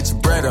out and get your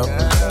bread up.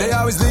 They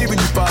always leave when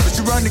you fall, but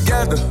you run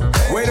together.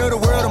 Weight of the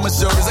world on my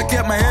shoulders, I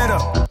kept my head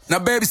up. Now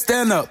baby,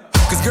 stand up,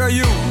 cause girl,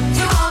 you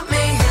want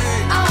me,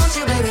 I want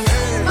you, baby,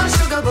 my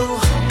sugar boo.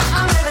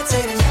 I'm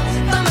levitating,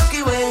 the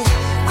Milky Way,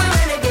 we're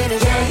renegading.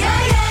 Yeah,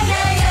 yeah, yeah,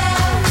 yeah,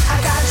 yeah. I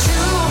got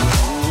you,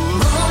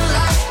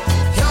 moonlight,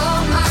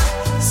 you're my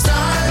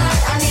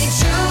starlight. I need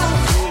you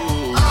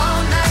all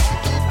night.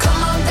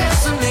 Come on,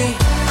 dance with me.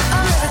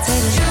 I'm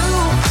levitating. You,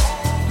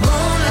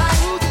 moonlight,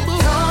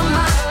 you're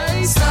my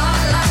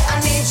starlight.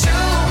 I need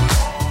you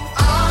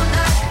all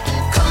night.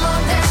 Come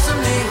on, dance with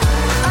me.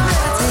 I'm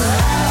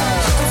levitating.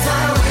 You can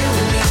fly away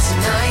with me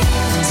tonight.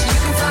 You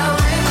can fly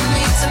away with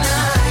me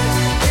tonight.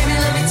 Baby,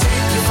 let me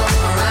take you for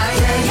a ride.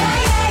 Yeah, yeah,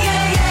 yeah,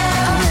 yeah,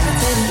 yeah. I'm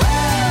levitating.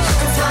 You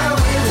can fly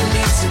away with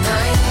me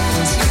tonight.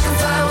 You can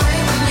fly away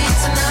with me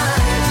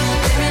tonight.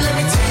 Baby, let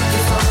me take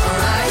you for a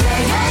ride.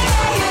 Yeah, yeah,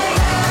 yeah, yeah,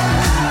 yeah.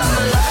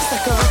 My love is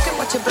like a rocket,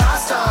 watch it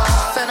blast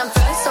off. And I'm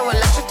feeling so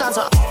electric, dance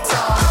on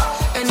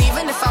off. And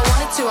even if I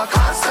wanted to, I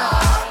can't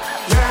stop.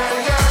 Yeah,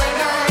 yeah,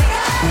 yeah,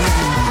 yeah.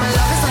 My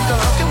love is like a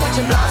rocket, watch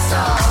it blast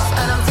off.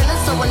 And I'm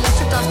feeling so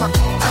electric, dance my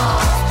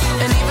off.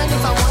 And even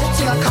if I wanted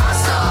to, I can't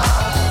stop.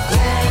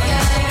 Yeah,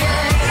 yeah,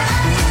 yeah,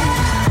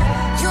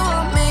 yeah. You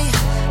want me,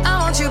 I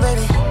want you,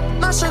 baby,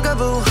 my sugar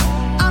boo.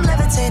 I'm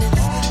levitating,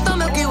 the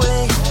Milky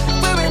Way,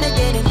 we're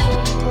renegading.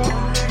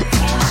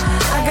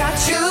 I got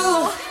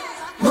you,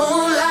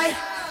 moonlight,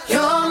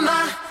 you're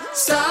my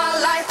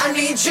starlight. I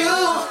need you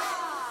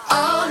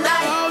all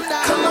night.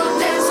 Come on,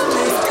 dance with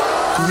me.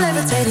 I'm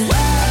levitating. You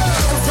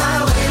can fly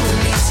away with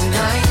me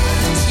tonight.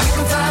 You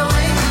can fly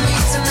away with me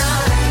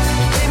tonight.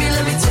 Baby,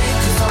 let me take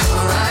you for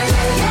a ride.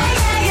 Yeah, yeah,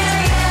 yeah,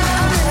 yeah,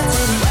 yeah. I'm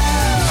levitating.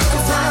 You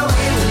can fly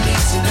away with me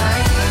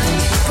tonight.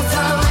 You can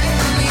fly away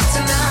with me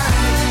tonight.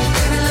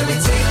 Baby, let me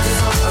take you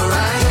for a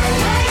ride. Yeah,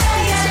 yeah,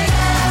 yeah, yeah,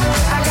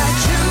 yeah. I got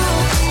you,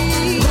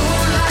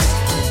 moonlight,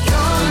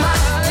 you're my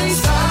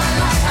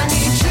starlight. I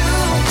need you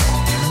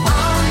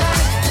all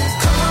night.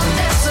 Come on,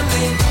 dance with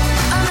me.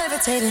 I'm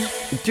levitating.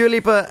 Dua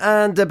Lipa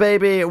and a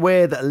Baby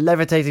with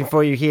Levitating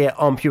for you here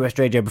on Pure West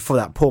Radio. Before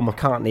that, Paul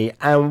McCartney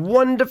and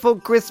Wonderful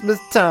Christmas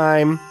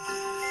Time.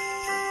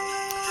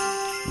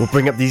 We'll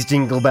bring up these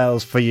jingle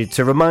bells for you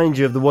to remind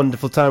you of the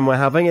wonderful time we're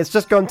having. It's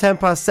just gone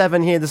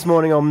 7:10 here this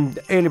morning on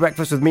Early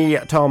Breakfast with me,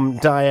 Tom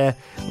Dyer.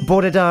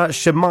 Boreda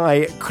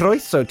Shemai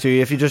Croeso to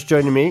you if you're just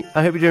joining me.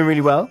 I hope you're doing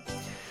really well.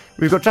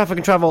 We've got traffic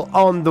and travel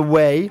on the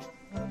way,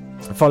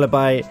 followed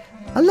by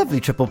a lovely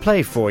triple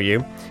play for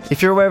you.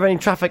 If you're aware of any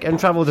traffic and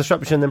travel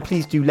disruption, then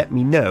please do let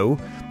me know.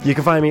 You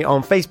can find me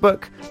on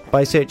Facebook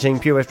by searching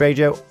Pure West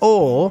Radio,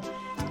 or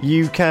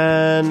you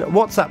can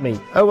WhatsApp me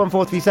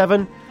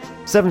 01437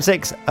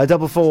 76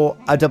 44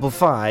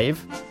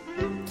 55.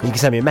 You can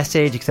send me a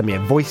message, you can send me a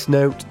voice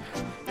note.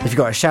 If you've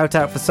got a shout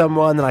out for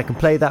someone, then I can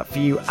play that for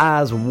you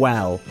as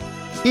well.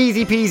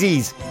 Easy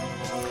peasies.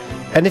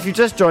 And if you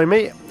just joined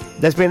me,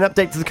 there's been an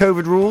update to the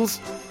COVID rules,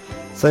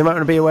 so you might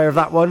want to be aware of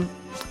that one.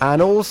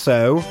 And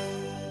also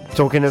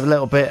talking a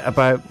little bit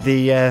about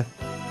the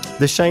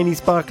shiny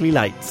sparkly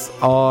lights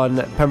on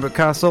Pembroke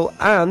Castle.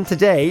 And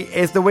today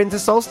is the winter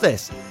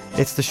solstice.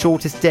 It's the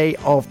shortest day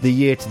of the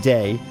year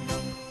today.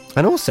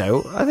 And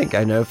also, I think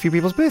I know a few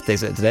people's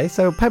birthdays are today,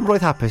 so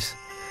Pembroke Hapus,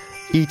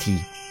 E.T.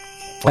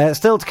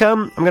 Still to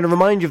come, I'm going to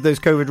remind you of those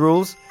COVID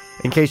rules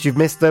in case you've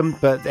missed them,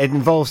 but it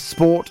involves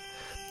sport,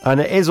 and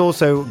it is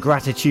also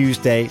Gratitude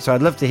Tuesday, so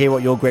I'd love to hear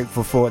what you're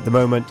grateful for at the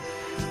moment,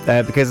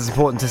 because it's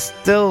important to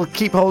still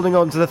keep holding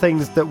on to the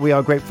things that we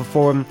are grateful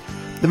for. And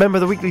remember,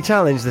 the weekly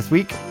challenge this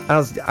week,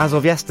 as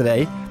of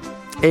yesterday,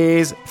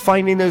 is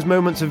finding those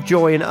moments of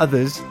joy in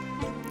others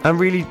and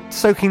really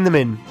soaking them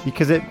in,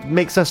 because it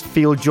makes us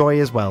feel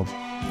joy as well.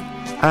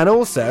 And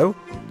also,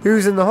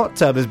 Who's in the Hot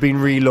Tub has been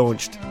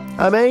relaunched.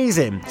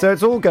 Amazing. So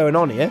it's all going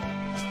on here.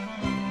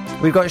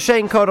 We've got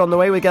Shane Codd on the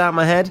way with Get Out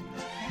My Head,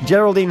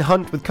 Geraldine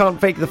Hunt with Can't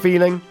Fake the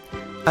Feeling,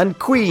 and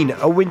Queen,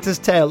 A Winter's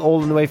Tale,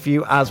 all on the way for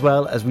you, as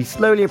well as we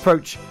slowly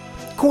approach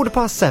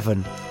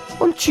 7:15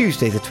 on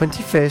Tuesday the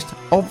 21st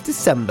of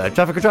December.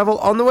 Traffic and travel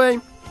on the way.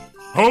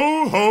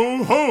 Ho,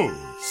 ho, ho!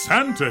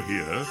 Santa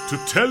here to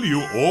tell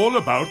you all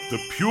about the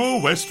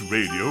Pure West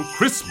Radio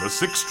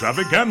Christmas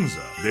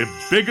Extravaganza, their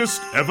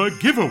biggest ever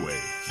giveaway,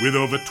 with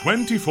over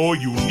 24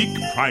 unique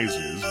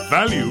prizes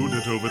valued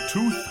at over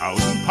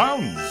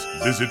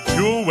 £2,000. Visit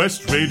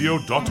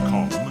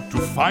purewestradio.com to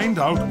find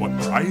out what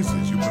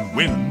prizes you can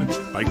win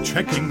by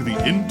checking the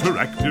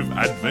interactive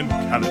Advent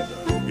calendar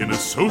in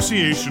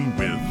association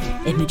with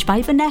Image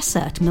by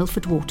Vanessa at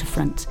Milford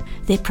Waterfront.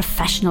 Their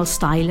professional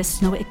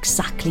stylists know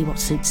exactly what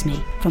suits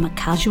me, from a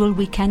casual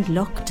weekend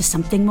look to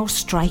something more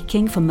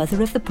striking for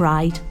mother of the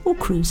bride or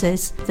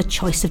cruises. The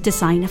choice of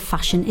designer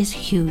fashion is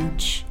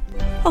huge.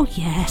 Oh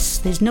yes,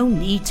 there's no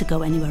need to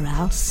go anywhere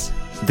else.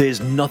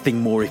 There's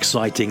nothing more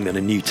exciting than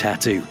a new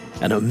tattoo.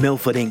 And at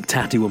Milford Ink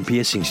Tattoo and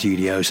Piercing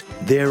Studios,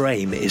 their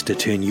aim is to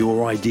turn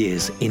your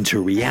ideas into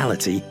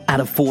reality at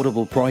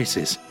affordable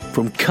prices.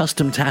 From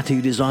custom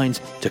tattoo designs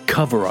to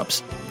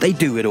cover-ups, they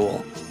do it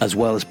all, as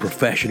well as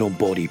professional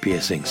body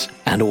piercings.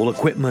 And all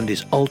equipment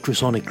is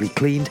ultrasonically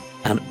cleaned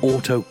and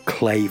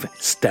autoclave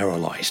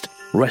sterilized.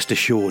 Rest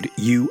assured,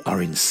 you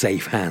are in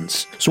safe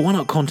hands. So why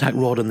not contact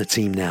Rod and the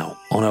team now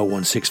on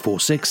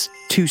 01646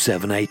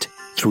 278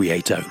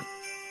 380.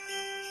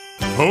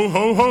 Ho,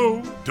 ho,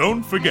 ho!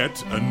 Don't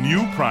forget, a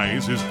new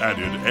prize is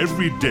added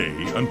every day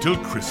until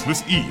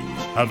Christmas Eve.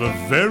 Have a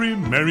very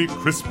Merry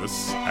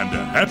Christmas and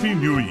a Happy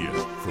New Year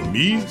from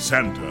me,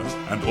 Santa,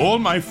 and all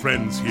my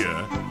friends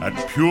here at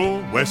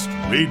Pure West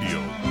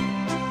Radio.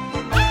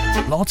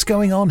 Lots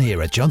going on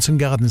here at Johnson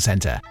Garden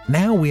Centre.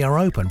 Now we are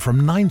open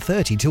from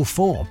 9:30 till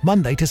 4,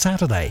 Monday to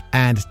Saturday,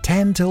 and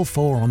 10 till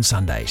 4 on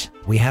Sundays.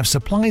 We have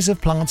supplies of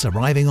plants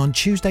arriving on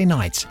Tuesday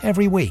nights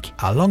every week,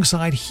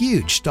 alongside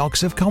huge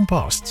stocks of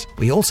composts.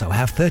 We also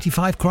have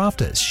 35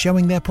 crafters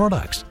showing their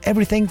products,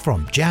 everything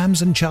from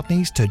jams and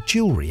chutneys to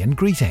jewellery and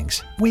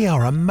greetings. We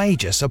are a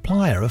major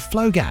supplier of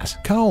flow gas,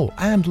 coal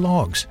and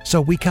logs,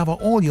 so we cover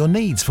all your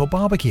needs for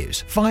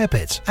barbecues, fire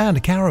pits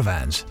and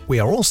caravans. We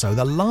are also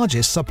the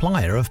largest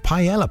supplier of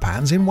paella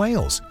pans in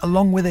Wales,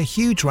 along with a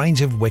huge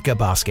range of wicker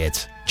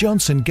baskets.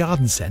 Johnson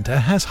Garden Centre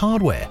has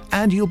hardware,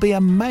 and you'll be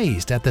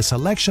amazed at the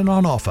selection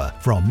on offer,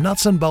 from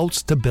nuts and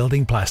bolts to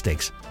building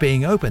plastics.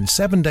 Being open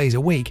 7 days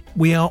a week,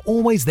 we are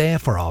always there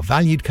for our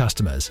valued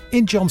customers.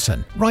 In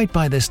Johnson, right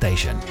by the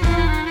station.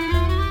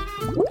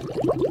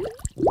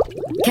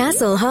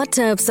 Castle Hot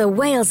Tubs are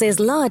Wales's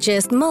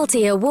largest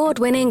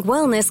multi-award-winning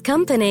wellness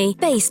company,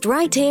 based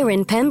right here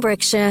in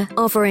Pembrokeshire,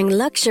 offering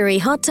luxury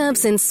hot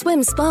tubs and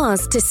swim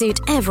spas to suit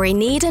every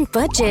need and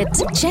budget.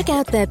 Check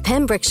out their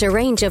Pembrokeshire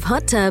range of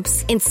hot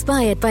tubs,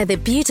 inspired by the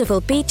beautiful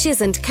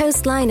beaches and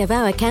coastline of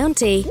our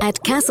county, at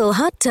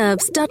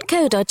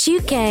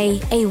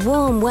castlehottubs.co.uk. A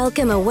warm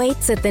welcome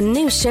awaits at the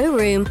new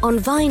showroom on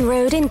Vine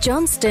Road in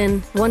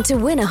Johnston. Want to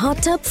win a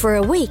hot tub for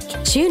a week?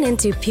 Tune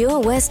into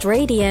Pure West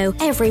Radio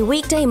every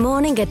weekday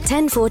morning at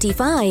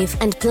 10:45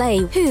 and play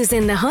Who's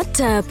in the Hot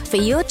Tub for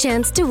your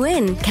chance to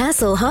win.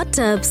 Castle Hot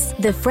Tubs,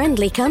 the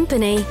friendly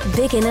company,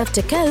 big enough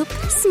to cope,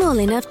 small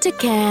enough to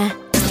care.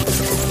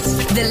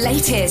 The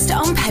latest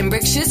on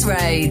Pembrokeshire's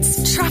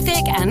roads,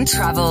 traffic and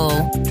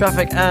travel.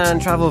 Traffic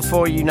and travel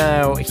for you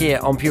now here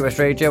on Pure West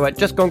Radio at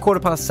just gone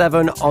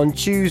 7:15 on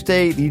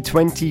Tuesday the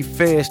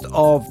 21st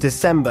of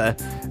December.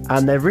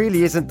 And there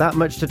really isn't that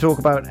much to talk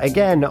about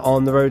again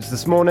on the roads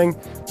this morning.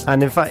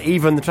 And in fact,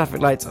 even the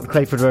traffic lights on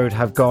Clayford Road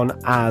have gone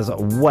as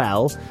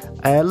well.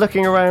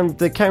 Looking around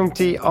the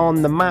county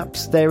on the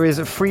maps, there is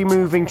free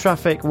moving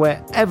traffic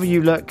wherever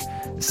you look,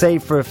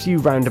 save for a few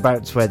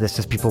roundabouts where there's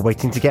just people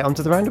waiting to get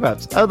onto the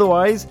roundabouts.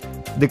 Otherwise,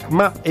 the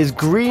map is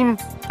green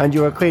and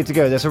you are clear to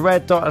go. There's a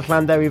red dot at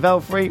Llanderry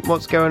Velfrey.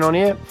 What's going on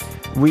here?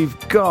 We've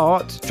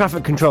got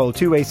traffic control,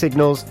 two-way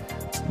signals.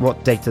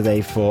 What date are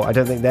they for? I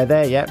don't think they're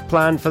there yet.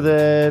 Planned for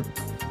the...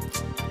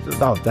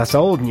 Oh, that's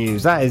old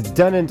news. That is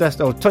done and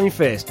dusted. Oh,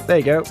 21st. There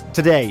you go.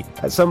 Today.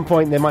 At some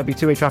point, there might be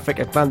two-way traffic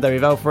at Llanderry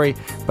Velfrey.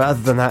 But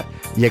other than that,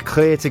 you're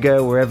clear to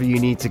go wherever you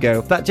need to go.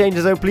 If that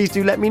changes, though, please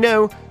do let me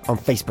know on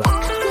Facebook.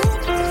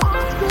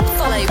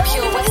 Follow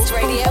Pure West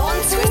Radio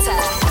on Twitter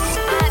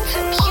at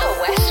Pure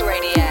West Radio.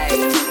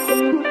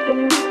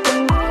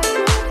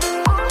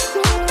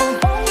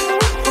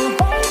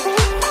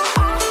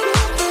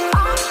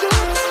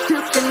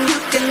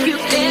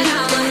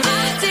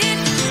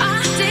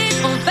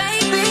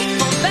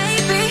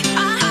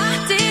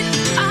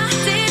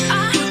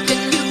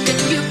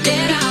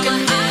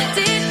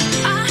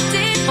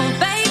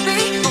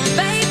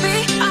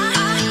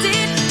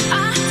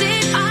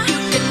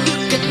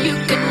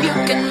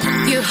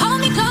 You hold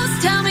me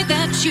close.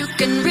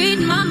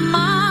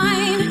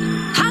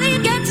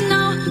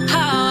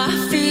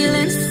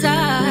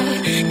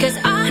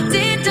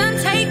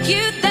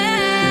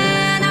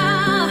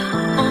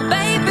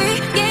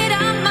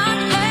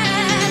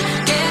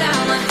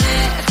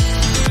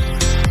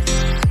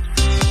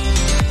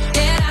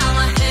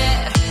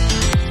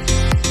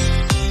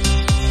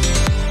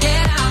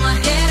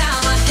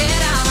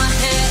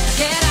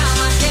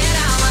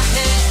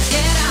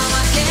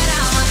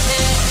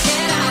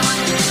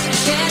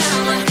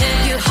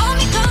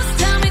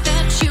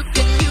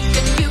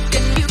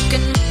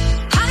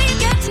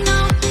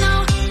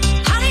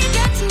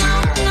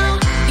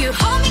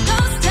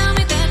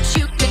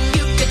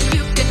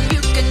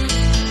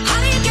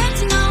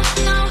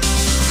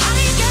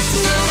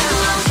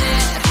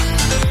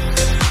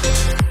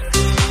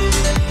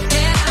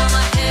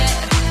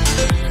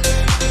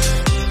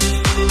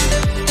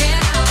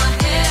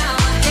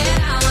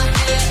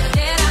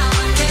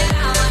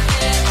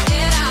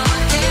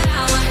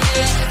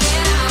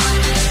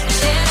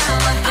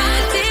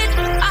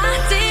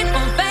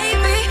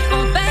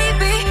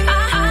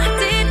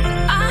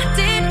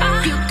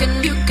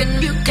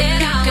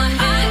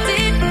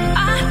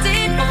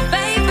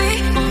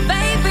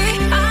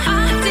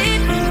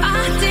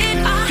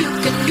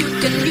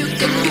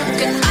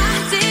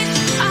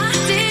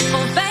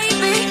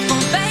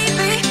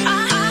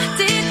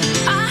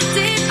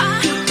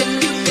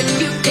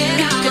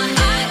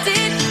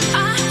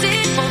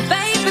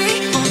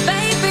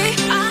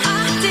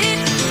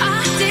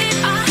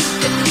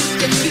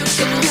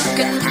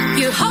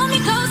 hold me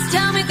close,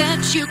 tell me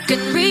that you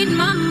can read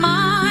my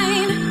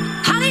mind.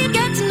 How do you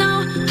get to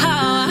know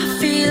how I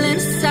feel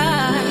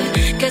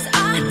inside? 'Cause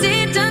I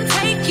didn't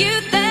take you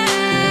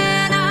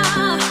there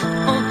now.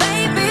 Oh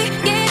baby,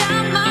 get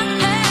out my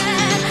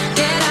head.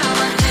 Get out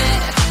my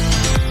head.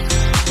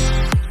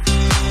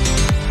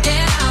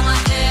 Get out my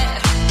head.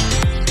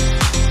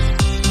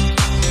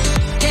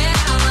 Get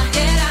out my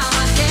head. Out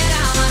my head.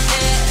 Out my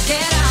head.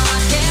 Get out my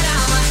head.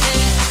 Out my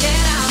head.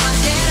 Get out my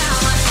head. Out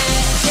my head.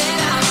 Get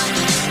out my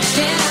head.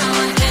 Get out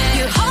my head.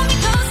 You hold me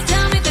close,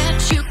 tell me that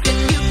you can.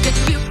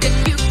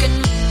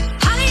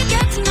 How do you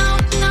get to know?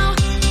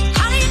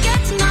 How do you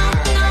get to know?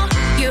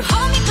 You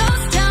hold me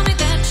close, tell me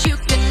that you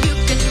can.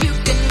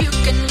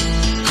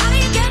 How do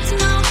you get to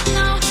know?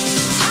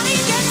 How do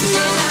you get to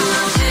know?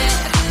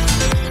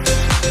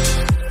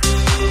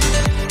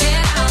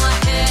 Get out my head. Get out my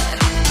head.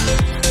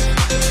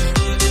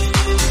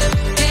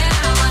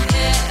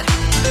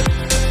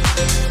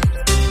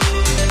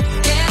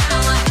 Get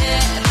out my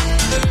head.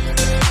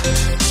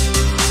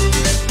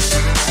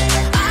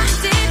 I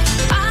did,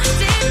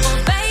 oh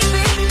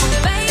baby,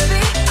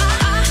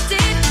 I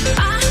did, oh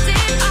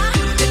baby,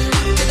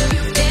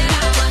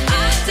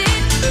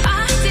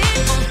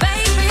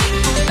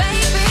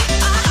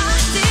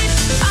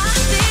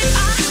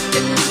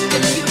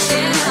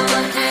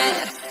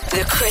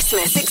 The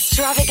Christmas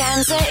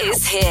extravaganza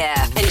is here,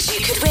 and you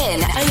could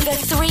win over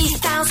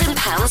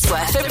 £3,000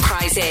 worth of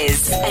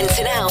prizes.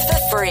 Enter now for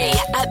free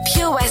at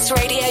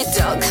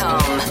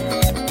purewestradio.com.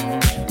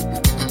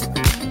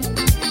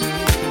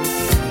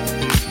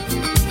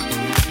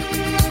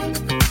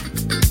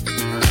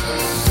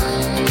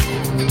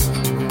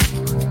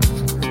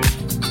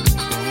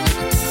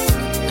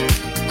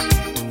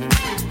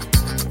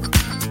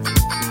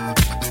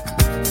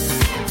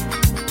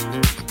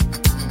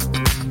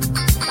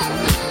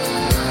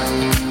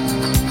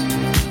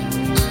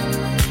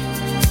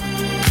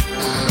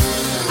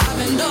 I've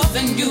been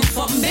loving you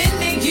for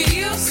many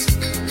years.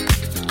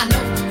 I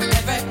know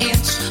every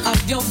inch of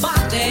your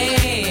body.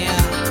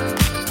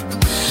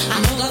 I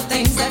know the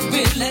things that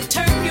really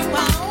turn you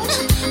on,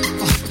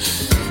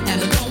 and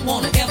I don't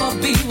want to ever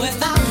be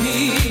without me.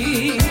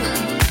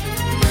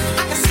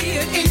 I can see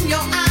it in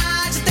your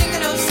eyes, you're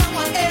thinking of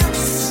someone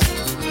else.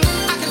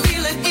 I can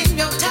feel it in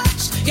your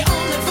touch, you're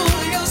only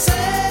fooling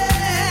yourself.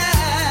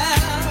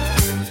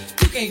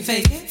 You can't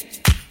fake it.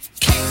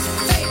 Can't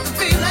fake the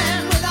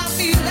feeling without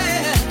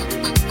feeling.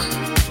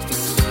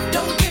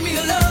 Don't give me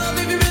your love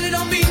if you really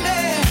don't mean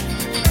it.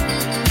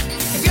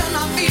 If you're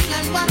not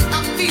feeling what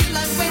I'm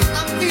feeling when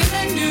I'm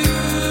feeling you,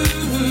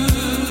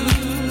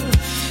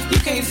 you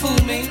can't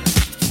fool me.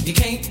 You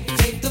can't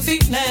fake the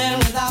feeling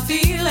without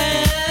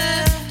feeling.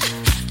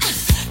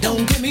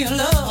 Don't give me your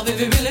love if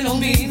you really don't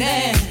mean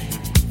it.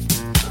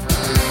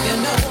 You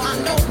know I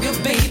know you,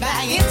 baby,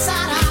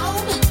 inside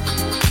out.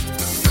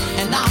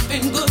 And I've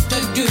been good to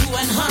you,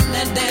 and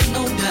honey, there's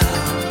no doubt.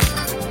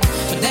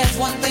 But there's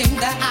one thing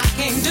that I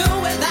can't do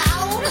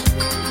without,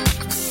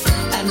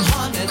 and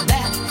honey,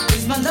 that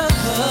is my love.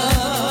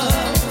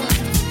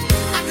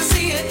 I can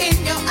see it in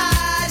your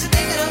eyes, you're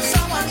thinking of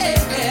someone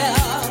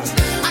else.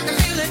 I can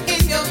feel it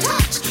in your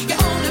touch,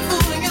 you're only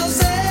fooling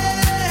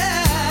yourself.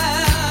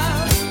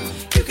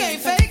 You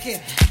can't fake it,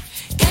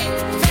 can't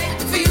fake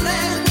the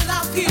feeling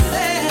without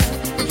feeling.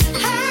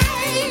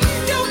 Hey,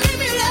 don't give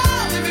me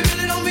love if you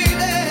really don't mean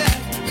it.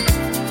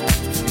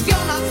 If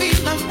you're not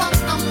feeling what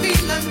I'm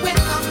feeling when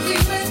I'm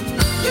feeling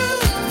you,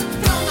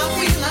 you're not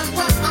feeling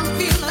what I'm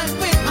feeling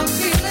when I'm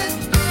feeling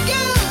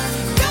you.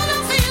 You're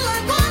not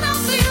feeling what I'm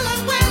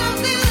feeling when I'm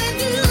feeling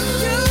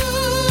you.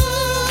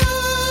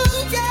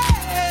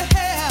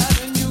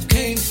 Yeah, and you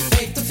can't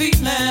fake the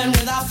feeling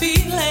without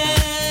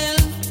feeling.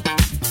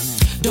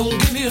 Don't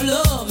give me your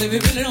love if you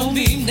really don't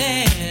mean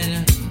that.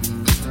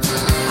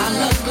 Our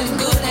love's been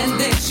good and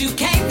this you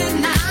can't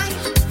deny.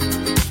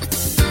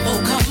 Oh,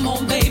 come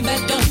on, baby,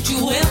 don't you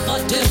ever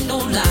tell no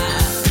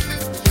lie.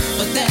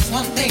 But there's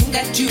one thing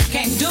that you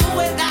can't do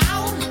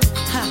without,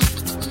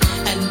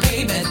 and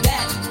baby,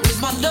 that is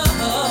my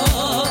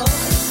love.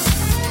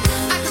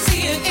 I can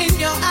see it in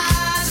your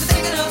eyes, you're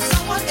thinking of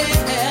someone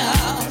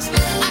else.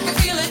 I can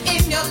feel it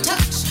in your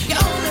touch,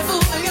 you're only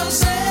fooling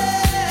yourself.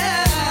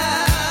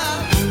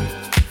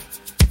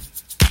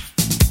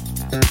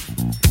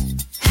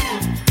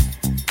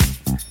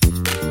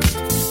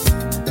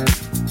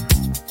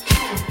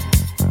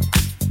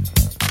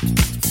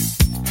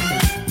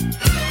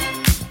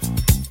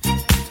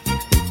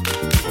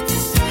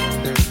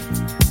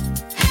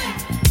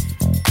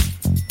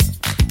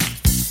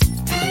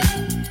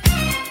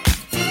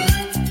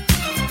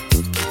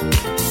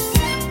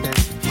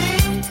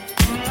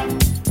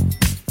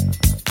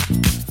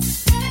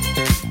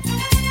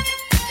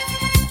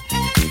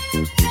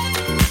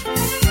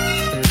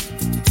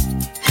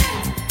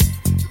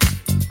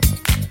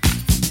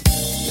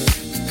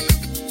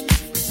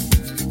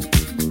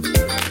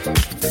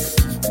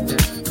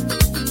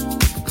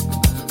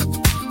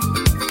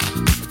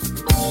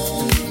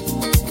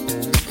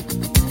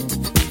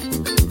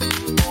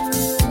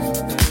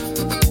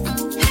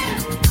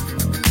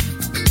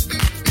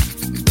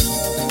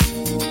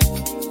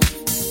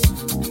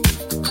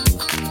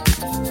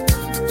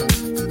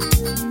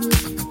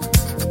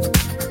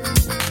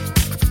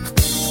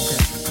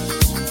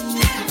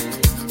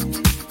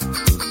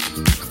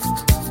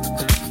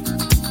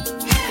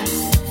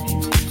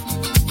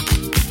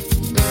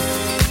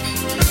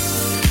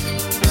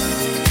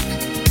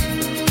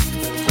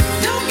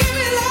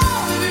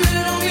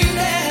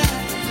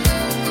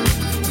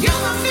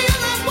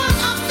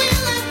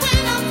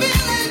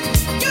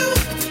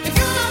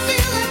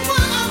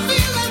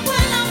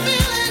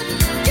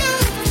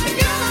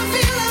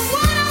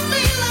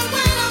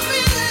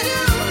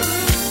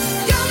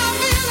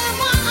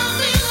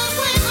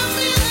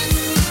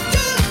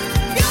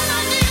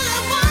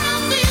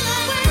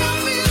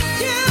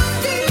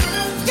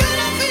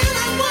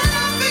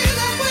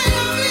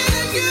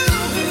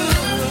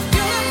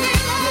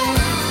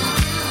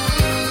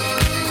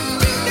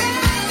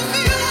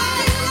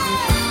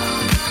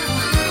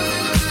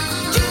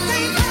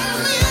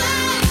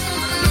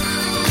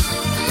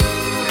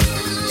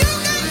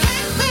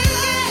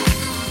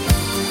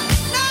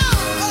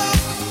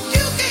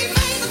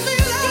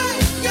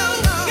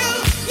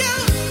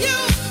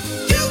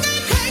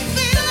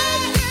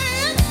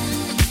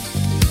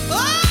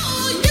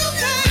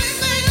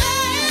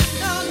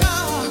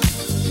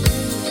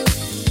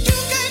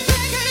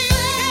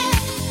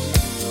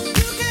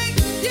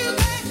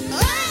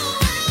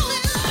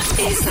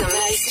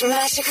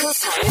 magical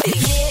time of the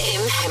year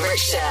in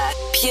Pembrokeshire.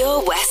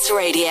 Pure West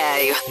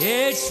Radio.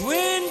 It's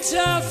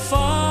winter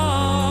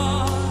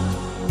fall.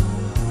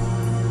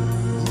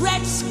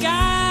 Red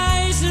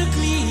skies are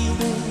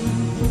gleaming.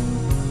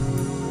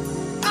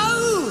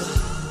 Oh,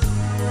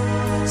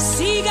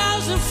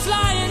 seagulls are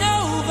flying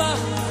over.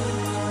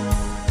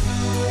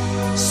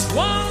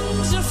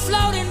 Swans are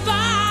floating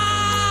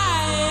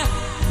by.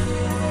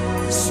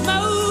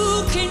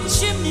 Smoking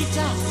chimney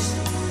tops.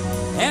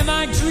 Am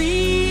I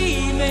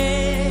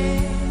dreaming?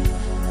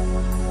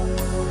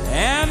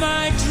 Am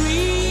I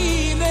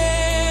dreaming?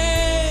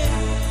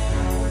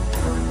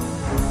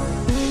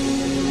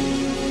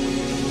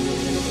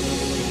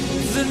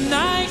 The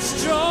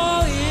night's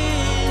drawing.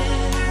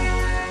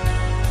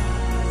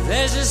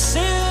 There's a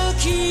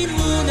silky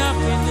moon up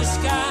in the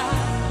sky.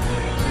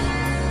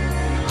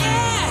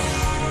 Yeah,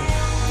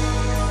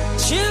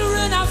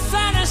 children are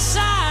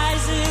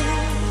fantasizing.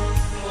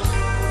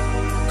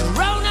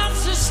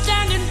 Grown-ups are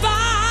standing by.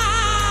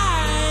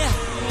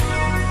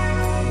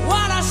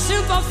 What a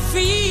super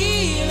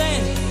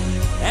feeling.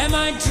 Am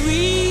I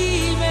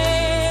dreaming?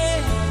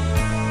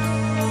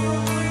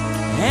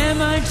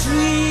 Am I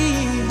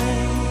dreaming?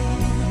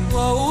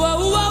 Whoa, whoa,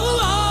 whoa,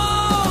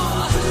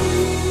 whoa.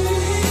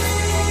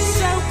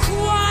 So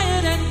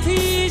quiet and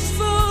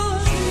peaceful,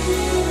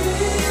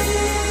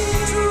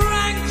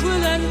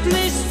 tranquil and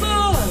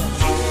blissful.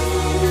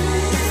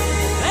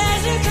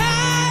 There's a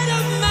kind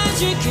of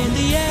magic in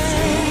the air.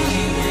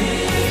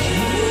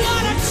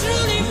 What a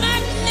truly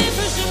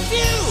magnificent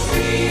view.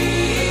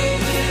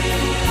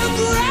 A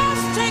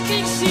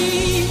breathtaking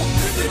scene.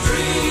 The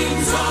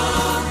dreams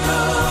of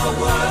the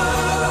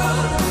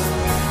world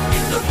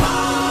in the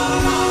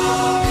palm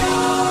of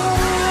your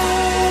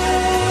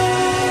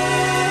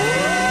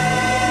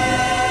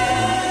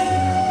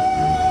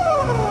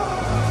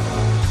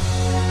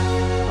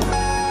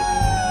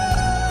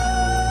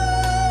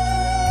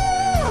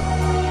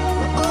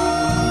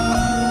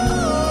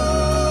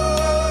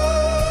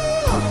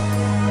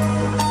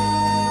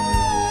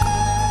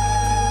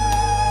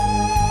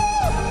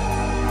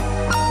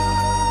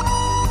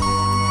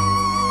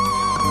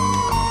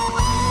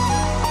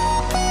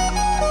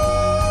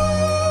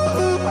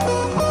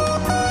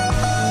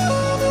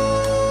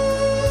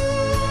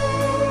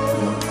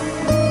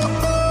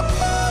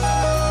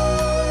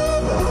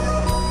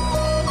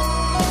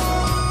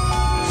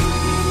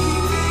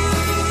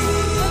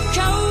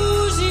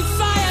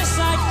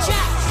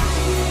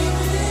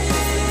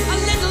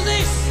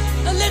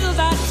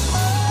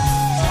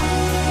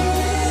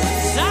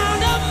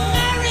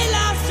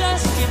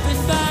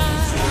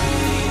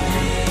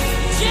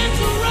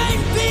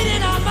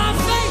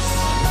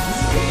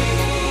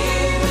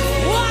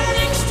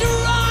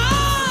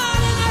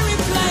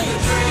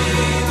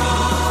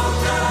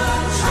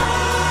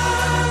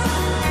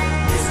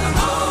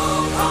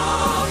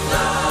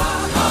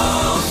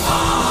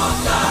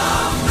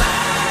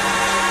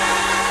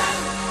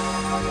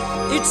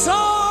It's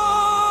all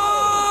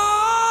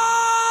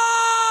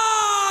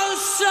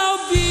so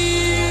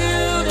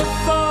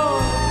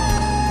beautiful,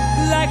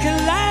 like a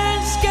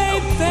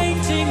landscape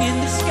painting in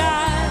the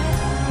sky.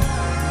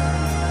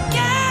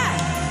 Yeah,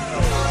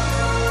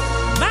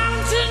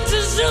 mountains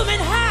are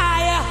zooming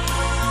higher.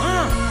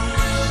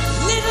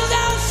 Little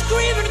dogs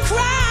scream and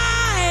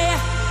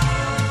cry.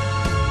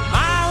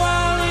 My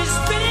world is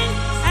spinning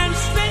and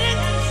spinning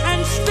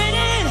and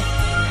spinning.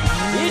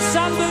 It's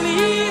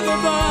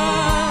unbelievable.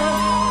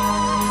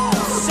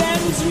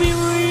 Sends me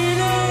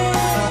reeling.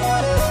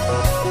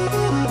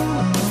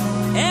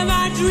 Am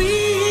I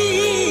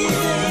dreaming?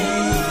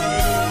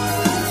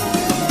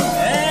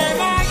 Am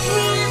I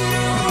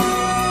dreaming?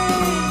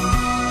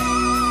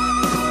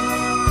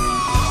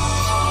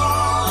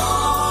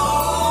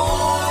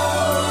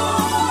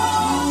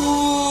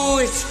 Ooh,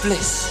 it's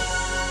bliss.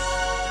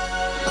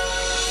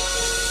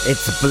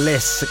 It's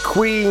Bliss.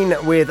 Queen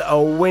with A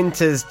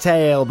Winter's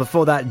Tale.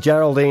 Before that,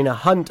 Geraldine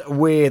Hunt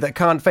with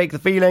Can't Fake the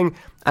Feeling.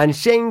 And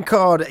Shane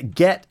Codd,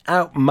 Get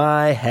Out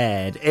My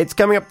Head. It's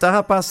coming up to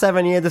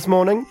 7:30 here this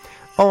morning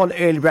on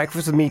Early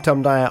Breakfast with me,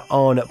 Tom Dyer,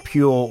 on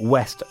Pure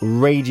West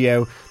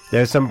Radio.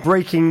 There's some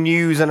breaking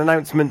news and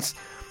announcements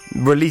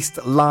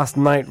released last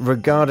night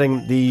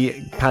regarding the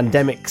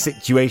pandemic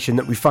situation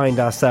that we find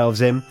ourselves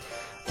in.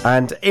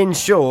 And in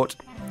short,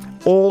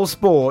 all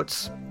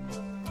sports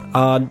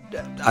are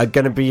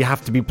going to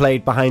have to be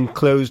played behind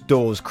closed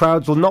doors.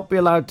 Crowds will not be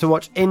allowed to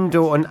watch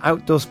indoor and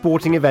outdoor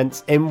sporting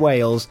events in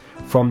Wales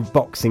from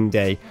Boxing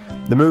Day.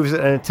 The move is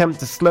an attempt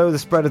to slow the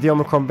spread of the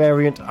Omicron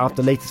variant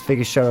after latest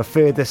figures show a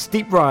further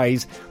steep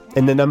rise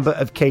in the number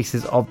of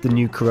cases of the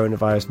new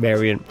coronavirus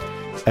variant.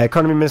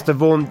 Economy Minister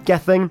Vaughan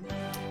Gething,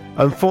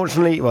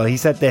 he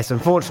said this,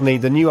 unfortunately,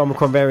 the new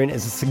Omicron variant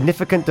is a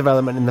significant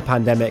development in the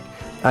pandemic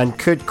and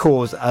could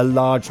cause a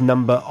large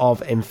number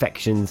of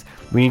infections.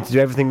 We need to do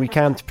everything we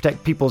can to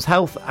protect people's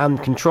health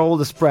and control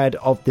the spread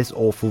of this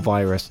awful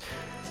virus.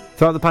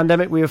 Throughout the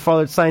pandemic, we have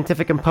followed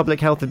scientific and public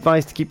health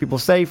advice to keep people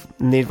safe,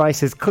 and the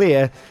advice is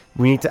clear.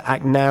 We need to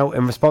act now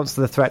in response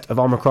to the threat of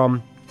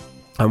Omicron.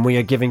 and we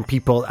are giving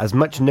people as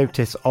much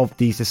notice of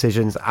these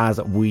decisions as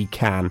we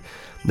can.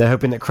 They're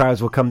hoping that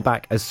crowds will come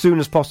back as soon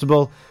as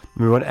possible.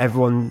 We want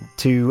everyone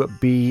to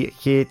be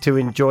here to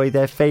enjoy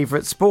their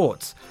favourite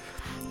sports.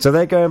 So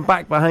they're going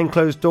back behind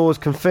closed doors,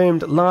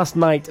 confirmed last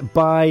night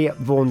by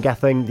Vaughan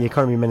Gething, the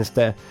Economy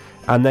Minister,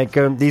 and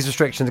these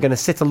restrictions are going to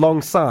sit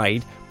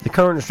alongside the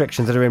current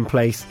restrictions that are in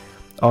place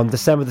on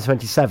December the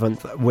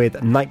 27th, with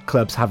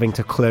nightclubs having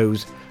to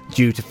close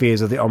due to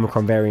fears of the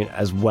Omicron variant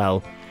as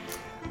well.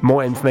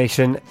 More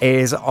information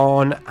is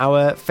on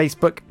our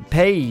Facebook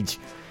page.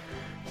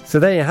 So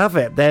there you have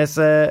it. There's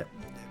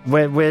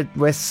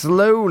we're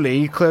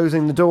slowly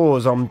closing the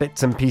doors on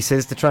bits and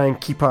pieces to try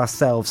and keep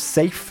ourselves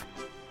safe.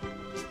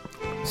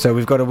 So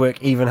we've got to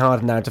work even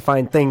harder now to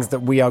find things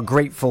that we are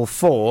grateful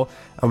for,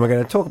 and we're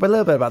going to talk a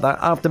little bit about that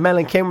after Mel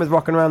and Kim with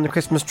Rockin' Around the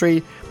Christmas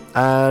Tree,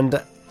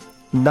 and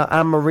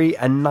Anne-Marie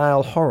and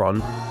Niall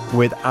Horan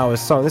with our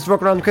song. This is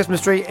Rockin' Around the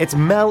Christmas Tree. It's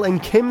Mel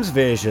and Kim's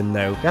version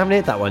though. You haven't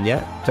heard that one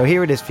yet, so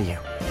here it is for you.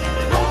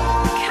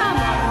 Come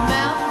on,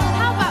 Mel.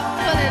 How about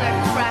putting a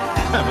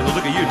cracker? Having a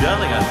look at you,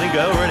 darling. I think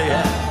I already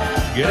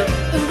have. Get it?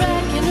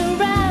 Rocking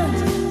around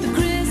the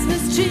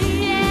Christmas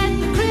tree at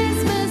the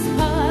Christmas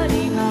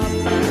party hop.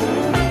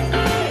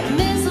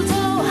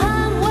 Mistletoe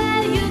hung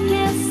where you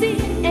can see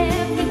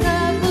every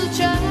couple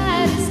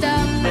try to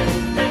stop.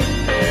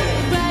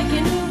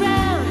 Rocking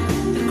around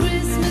the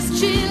Christmas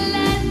tree,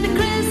 let the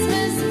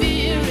Christmas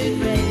spirit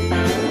reign.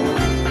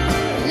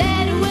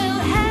 Later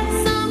we'll have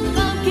some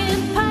pumpkin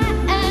pie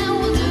and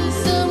we'll do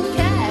some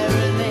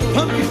caroling.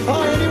 Pumpkin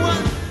pie, anyone?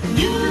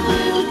 You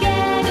will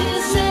get a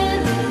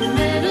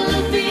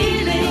sentimental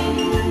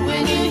feeling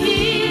when you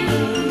hear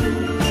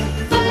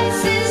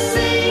voices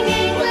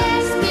singing,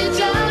 let's be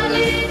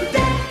jolly.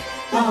 Deck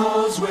the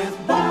halls with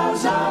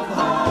boughs of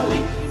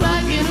holly.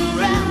 Rocking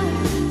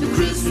around the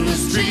Christmas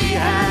tree,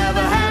 have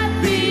a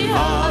happy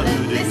holiday.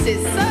 This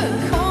is so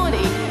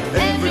corny.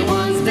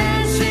 Everyone's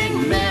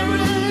dancing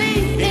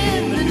merrily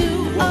in the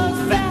new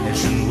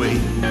old-fashioned way.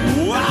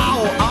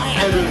 Wow, I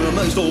am in the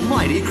most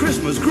almighty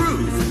Christmas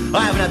groove.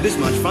 I haven't had this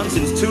much fun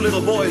since Two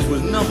Little Boys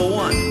was number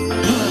one.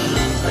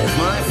 If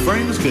my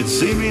friends could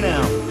see me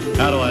now,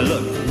 how do I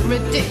look?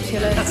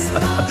 Ridiculous.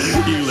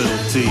 You little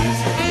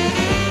tease.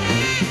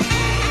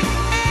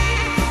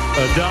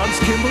 A dance,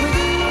 Kimberly?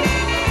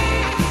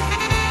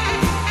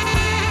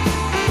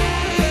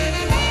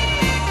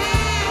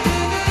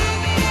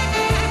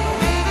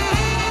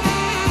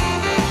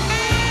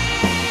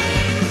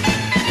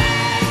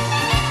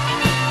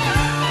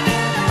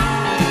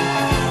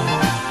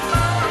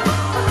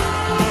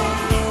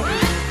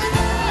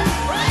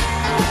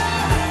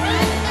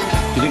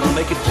 Do you think we'll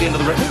make it to the end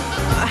of the record?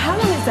 How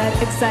long is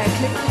that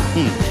exactly?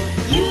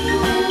 You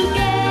will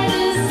get a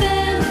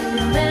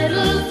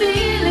sentimental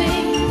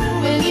feeling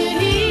when you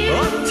hear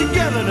All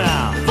together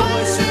now.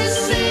 voices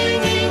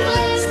singing,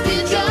 let's be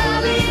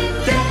jolly.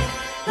 Deck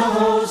the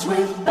halls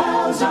with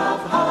boughs of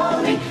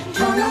holly.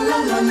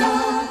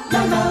 Tra-la-la-la-la,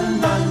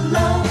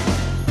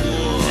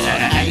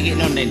 How you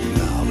getting on then?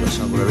 Oh, I've got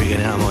something really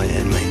getting out of my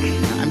head, mate.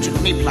 Haven't you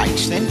got any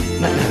plates then?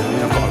 No,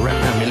 I've got a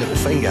wrap around my little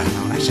finger.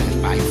 Oh, that sounds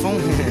painful.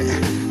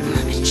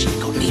 She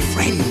got any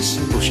friends?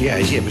 Well, she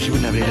has, yeah, but she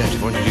wouldn't have any left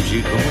if I introduced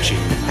you to her, would she? I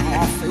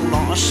feel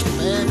like a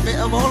spare bit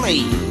of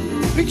Ollie.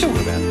 What are you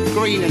talking about?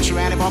 Green and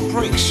surrounded by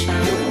bricks.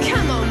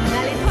 Come on,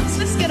 Lollipops,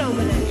 let's get on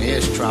with it.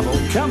 Here's trouble.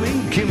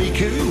 Coming, Kimmy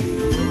Coo.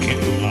 Get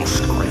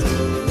lost,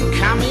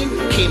 Coming,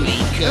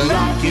 Kimmy Coo.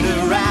 rocking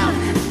around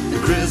the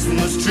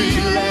Christmas tree,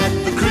 let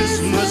the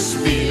Christmas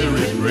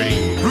spirit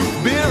reign. Root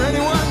beer,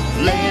 anyone?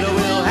 Later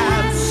we'll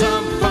have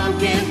some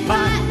pumpkin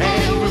pie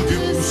and we'll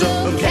do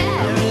some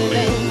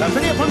caroling. There's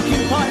plenty of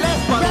pumpkin pie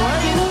left, by the way.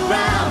 Rocking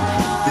around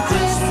the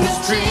Christmas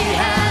tree,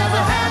 have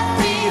a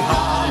happy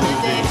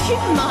holiday.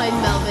 Keep in mind,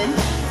 Melvin.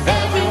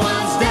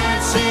 Everyone's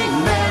dancing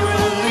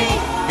merrily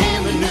in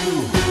the new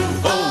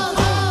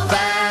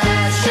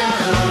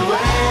old-fashioned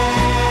way.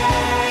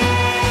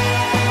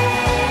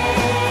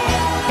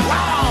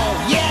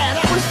 Wow, yeah,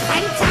 that was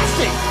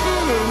fantastic.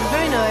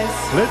 Very nice.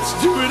 Let's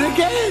do it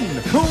again.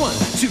 1,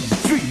 2,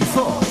 3,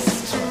 4.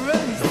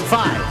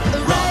 5.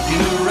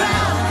 Rocking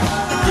around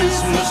the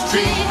Christmas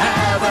tree,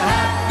 have a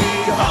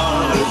happy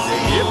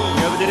holiday. Yep, you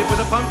ever did it with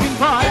a pumpkin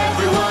pie?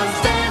 Everyone's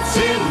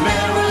dancing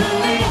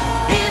merrily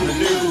in the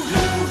new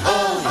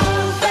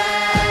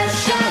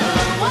old-fashioned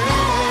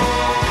way.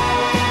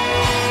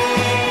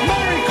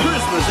 Merry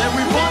Christmas,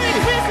 everybody.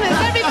 Christmas,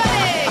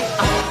 everybody!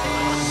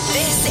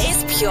 This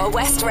is Pure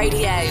West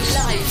Radio,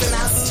 live from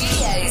our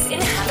studios in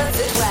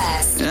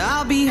Haverfordwest.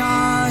 I'll be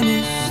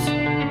honest,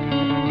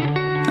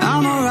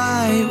 I'm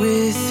alright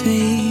with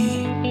me.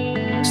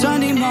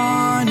 Sunday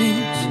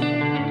mornings,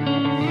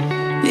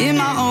 in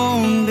my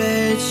own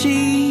bed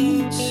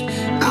sheets,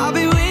 I'll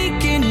be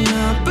waking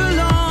up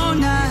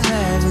alone. I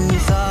haven't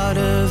thought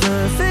of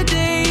her for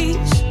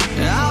days.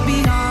 I'll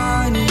be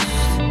honest,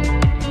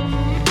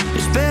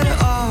 it's better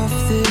off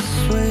this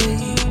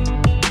way.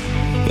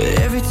 But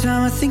every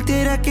time I think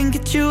that I can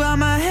get you out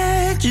my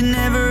head, you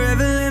never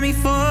ever let me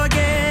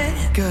forget.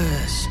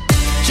 'Cause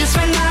just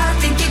when I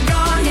think you're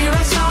gone, hear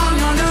a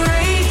song on the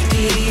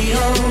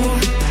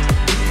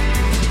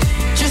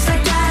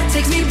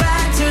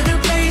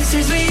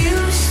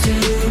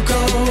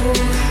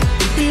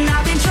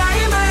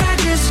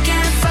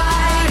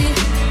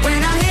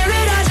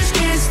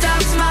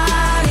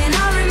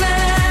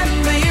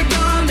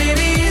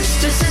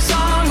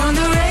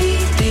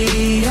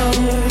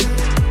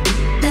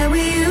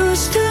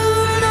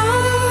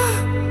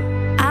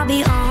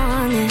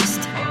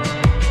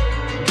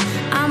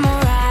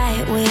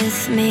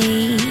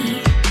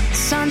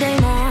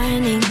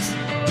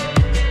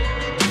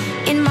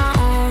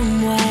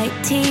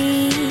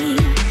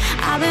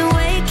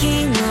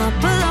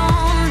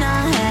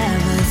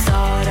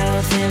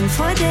them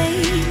for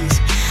days.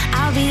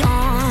 I'll be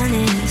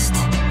honest,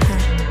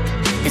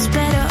 it's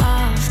better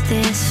off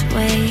this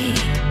way.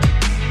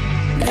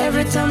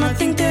 Every time I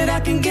think that I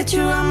can get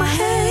you out my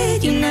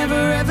head, you never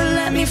ever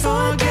let me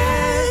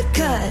forget.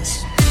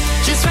 'Cause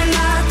just when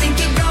I think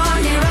you're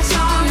gone, hear a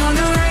song on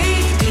the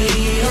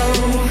radio.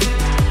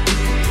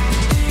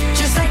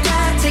 Just like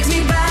that takes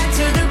me back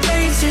to the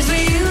places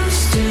we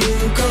used to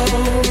go.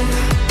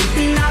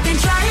 And I've been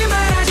trying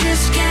but I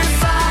just can't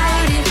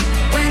fight it.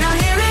 When I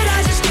hear it I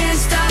just can't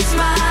stop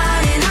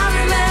smiling. I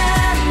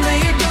remember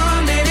you're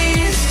gone, baby,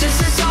 it's just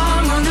a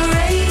song on the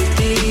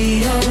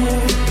radio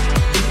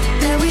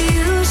that we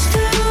used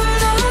to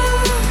know.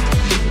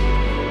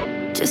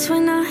 Just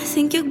when I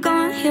think you're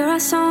gone, hear our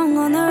song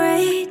on the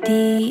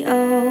radio.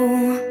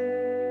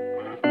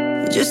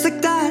 Just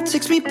like that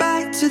takes me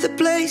back to the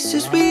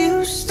places we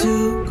used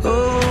to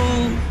go.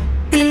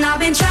 And I've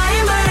been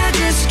trying but I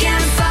just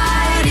can't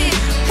fight it.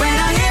 When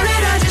I hear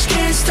it I just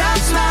can't stop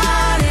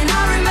smiling.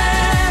 I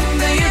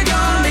remember you're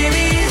gone,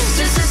 baby, it's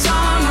just a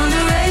song on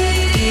the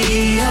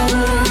radio.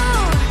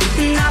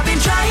 And I've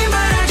been trying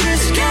but I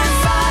just can't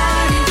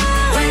fight it.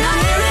 When I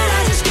hear it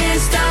I just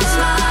can't stop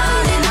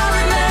smiling. I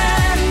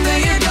remember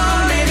you're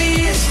gone, baby,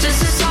 it's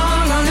just a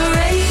song on the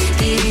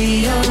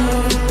radio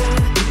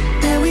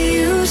that we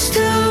used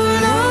to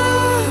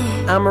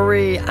know.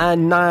 Anne-Marie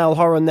and Niall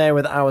Horan there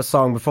with our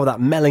song. Before that,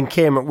 Mel and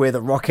Kim with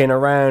Rocking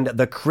Around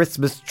the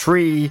Christmas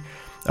Tree.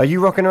 Are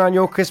you rocking around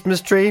your Christmas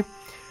tree?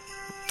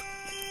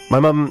 My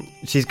mum,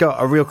 she's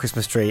got a real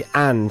Christmas tree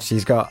and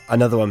she's got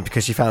another one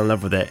because she fell in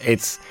love with it.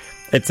 It's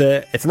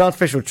an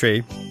artificial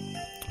tree,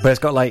 but it's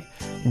got like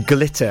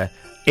glitter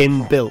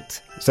inbuilt.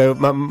 So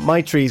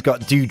my tree's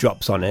got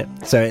dewdrops on it,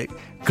 so it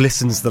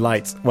glistens the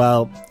lights.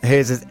 Well,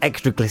 hers is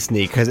extra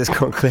glistening because it's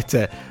got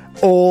glitter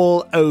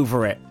all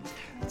over it.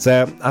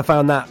 So I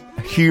found that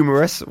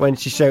humorous when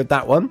she showed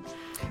that one.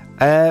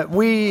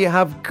 We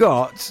have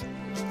got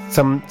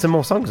some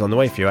more songs on the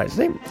way for you,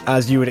 actually,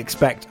 as you would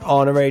expect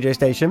on a radio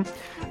station.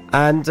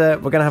 And we're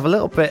going to have a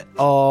little bit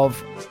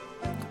of...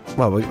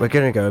 Well, we're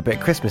going to go a bit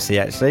Christmassy,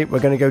 actually. We're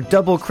going to go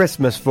double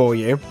Christmas for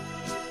you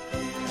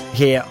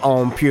here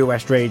on Pure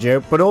West Radio.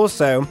 But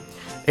also,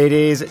 it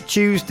is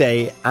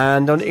Tuesday,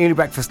 and on Early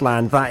Breakfast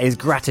Land, that is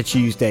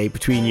Gratitude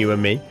between you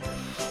and me.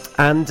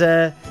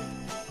 And...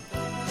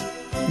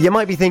 you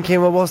might be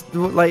thinking, well,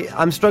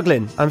 I'm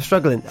struggling,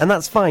 and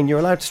that's fine. You're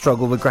allowed to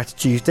struggle with Gratitude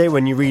Tuesday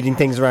when you're reading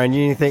things around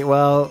you and you think,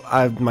 well,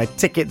 my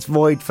ticket's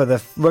void for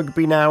the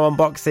rugby now on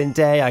Boxing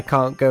Day. I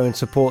can't go and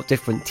support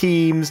different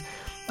teams.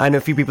 I know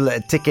a few people that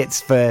had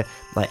tickets for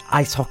like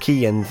ice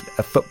hockey and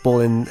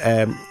football in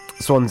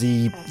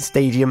Swansea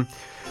Stadium.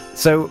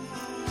 So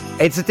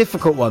it's a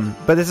difficult one,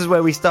 but this is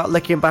where we start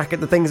looking back at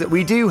the things that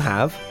we do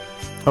have,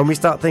 and we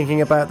start thinking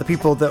about the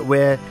people that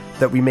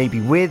we may be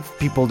with,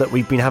 people that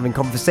we've been having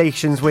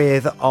conversations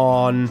with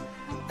on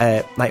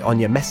like on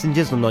your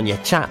messengers and on your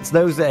chats,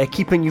 those that are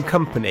keeping you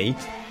company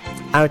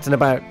out and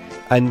about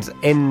and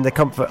in the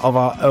comfort of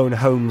our own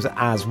homes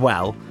as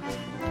well.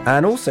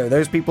 And also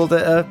those people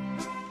that are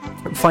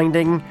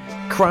finding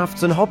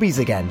crafts and hobbies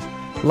again,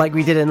 like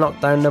we did in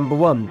lockdown number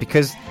 1,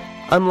 because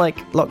unlike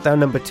lockdown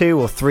number 2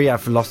 or 3,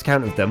 I've lost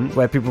count of them,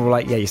 where people were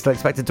like, yeah, you're still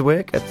expected to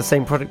work at the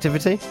same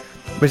productivity,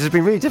 which has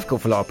been really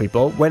difficult for a lot of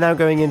people. We're now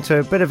going into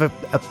a bit of a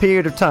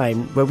period of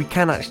time where we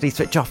can actually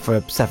switch off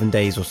for 7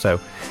 days or so.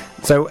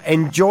 So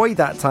enjoy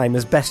that time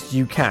as best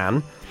you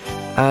can.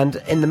 And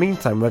in the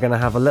meantime, we're going to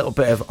have a little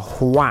bit of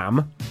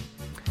Wham!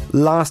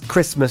 Last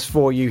Christmas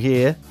for you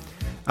here.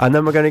 And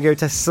then we're going to go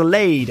to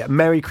Slade,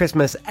 Merry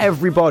Christmas,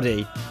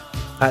 everybody,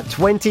 at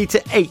 20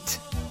 to 8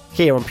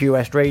 here on Pure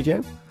West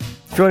Radio.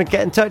 If you want to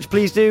get in touch,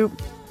 please do.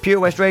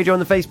 Pure West Radio on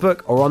the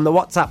Facebook or on the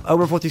WhatsApp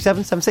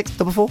 01427 76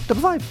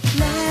 4455.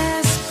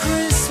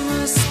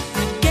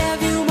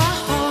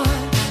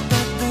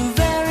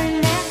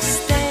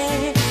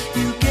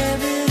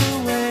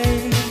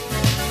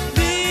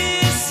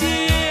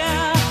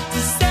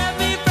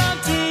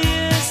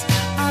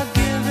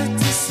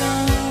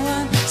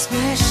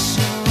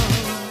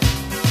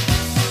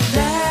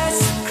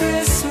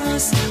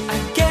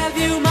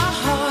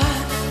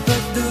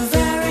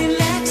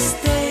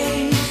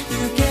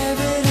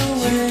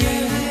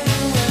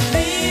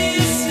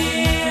 This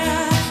year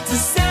to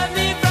set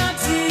me from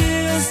tears.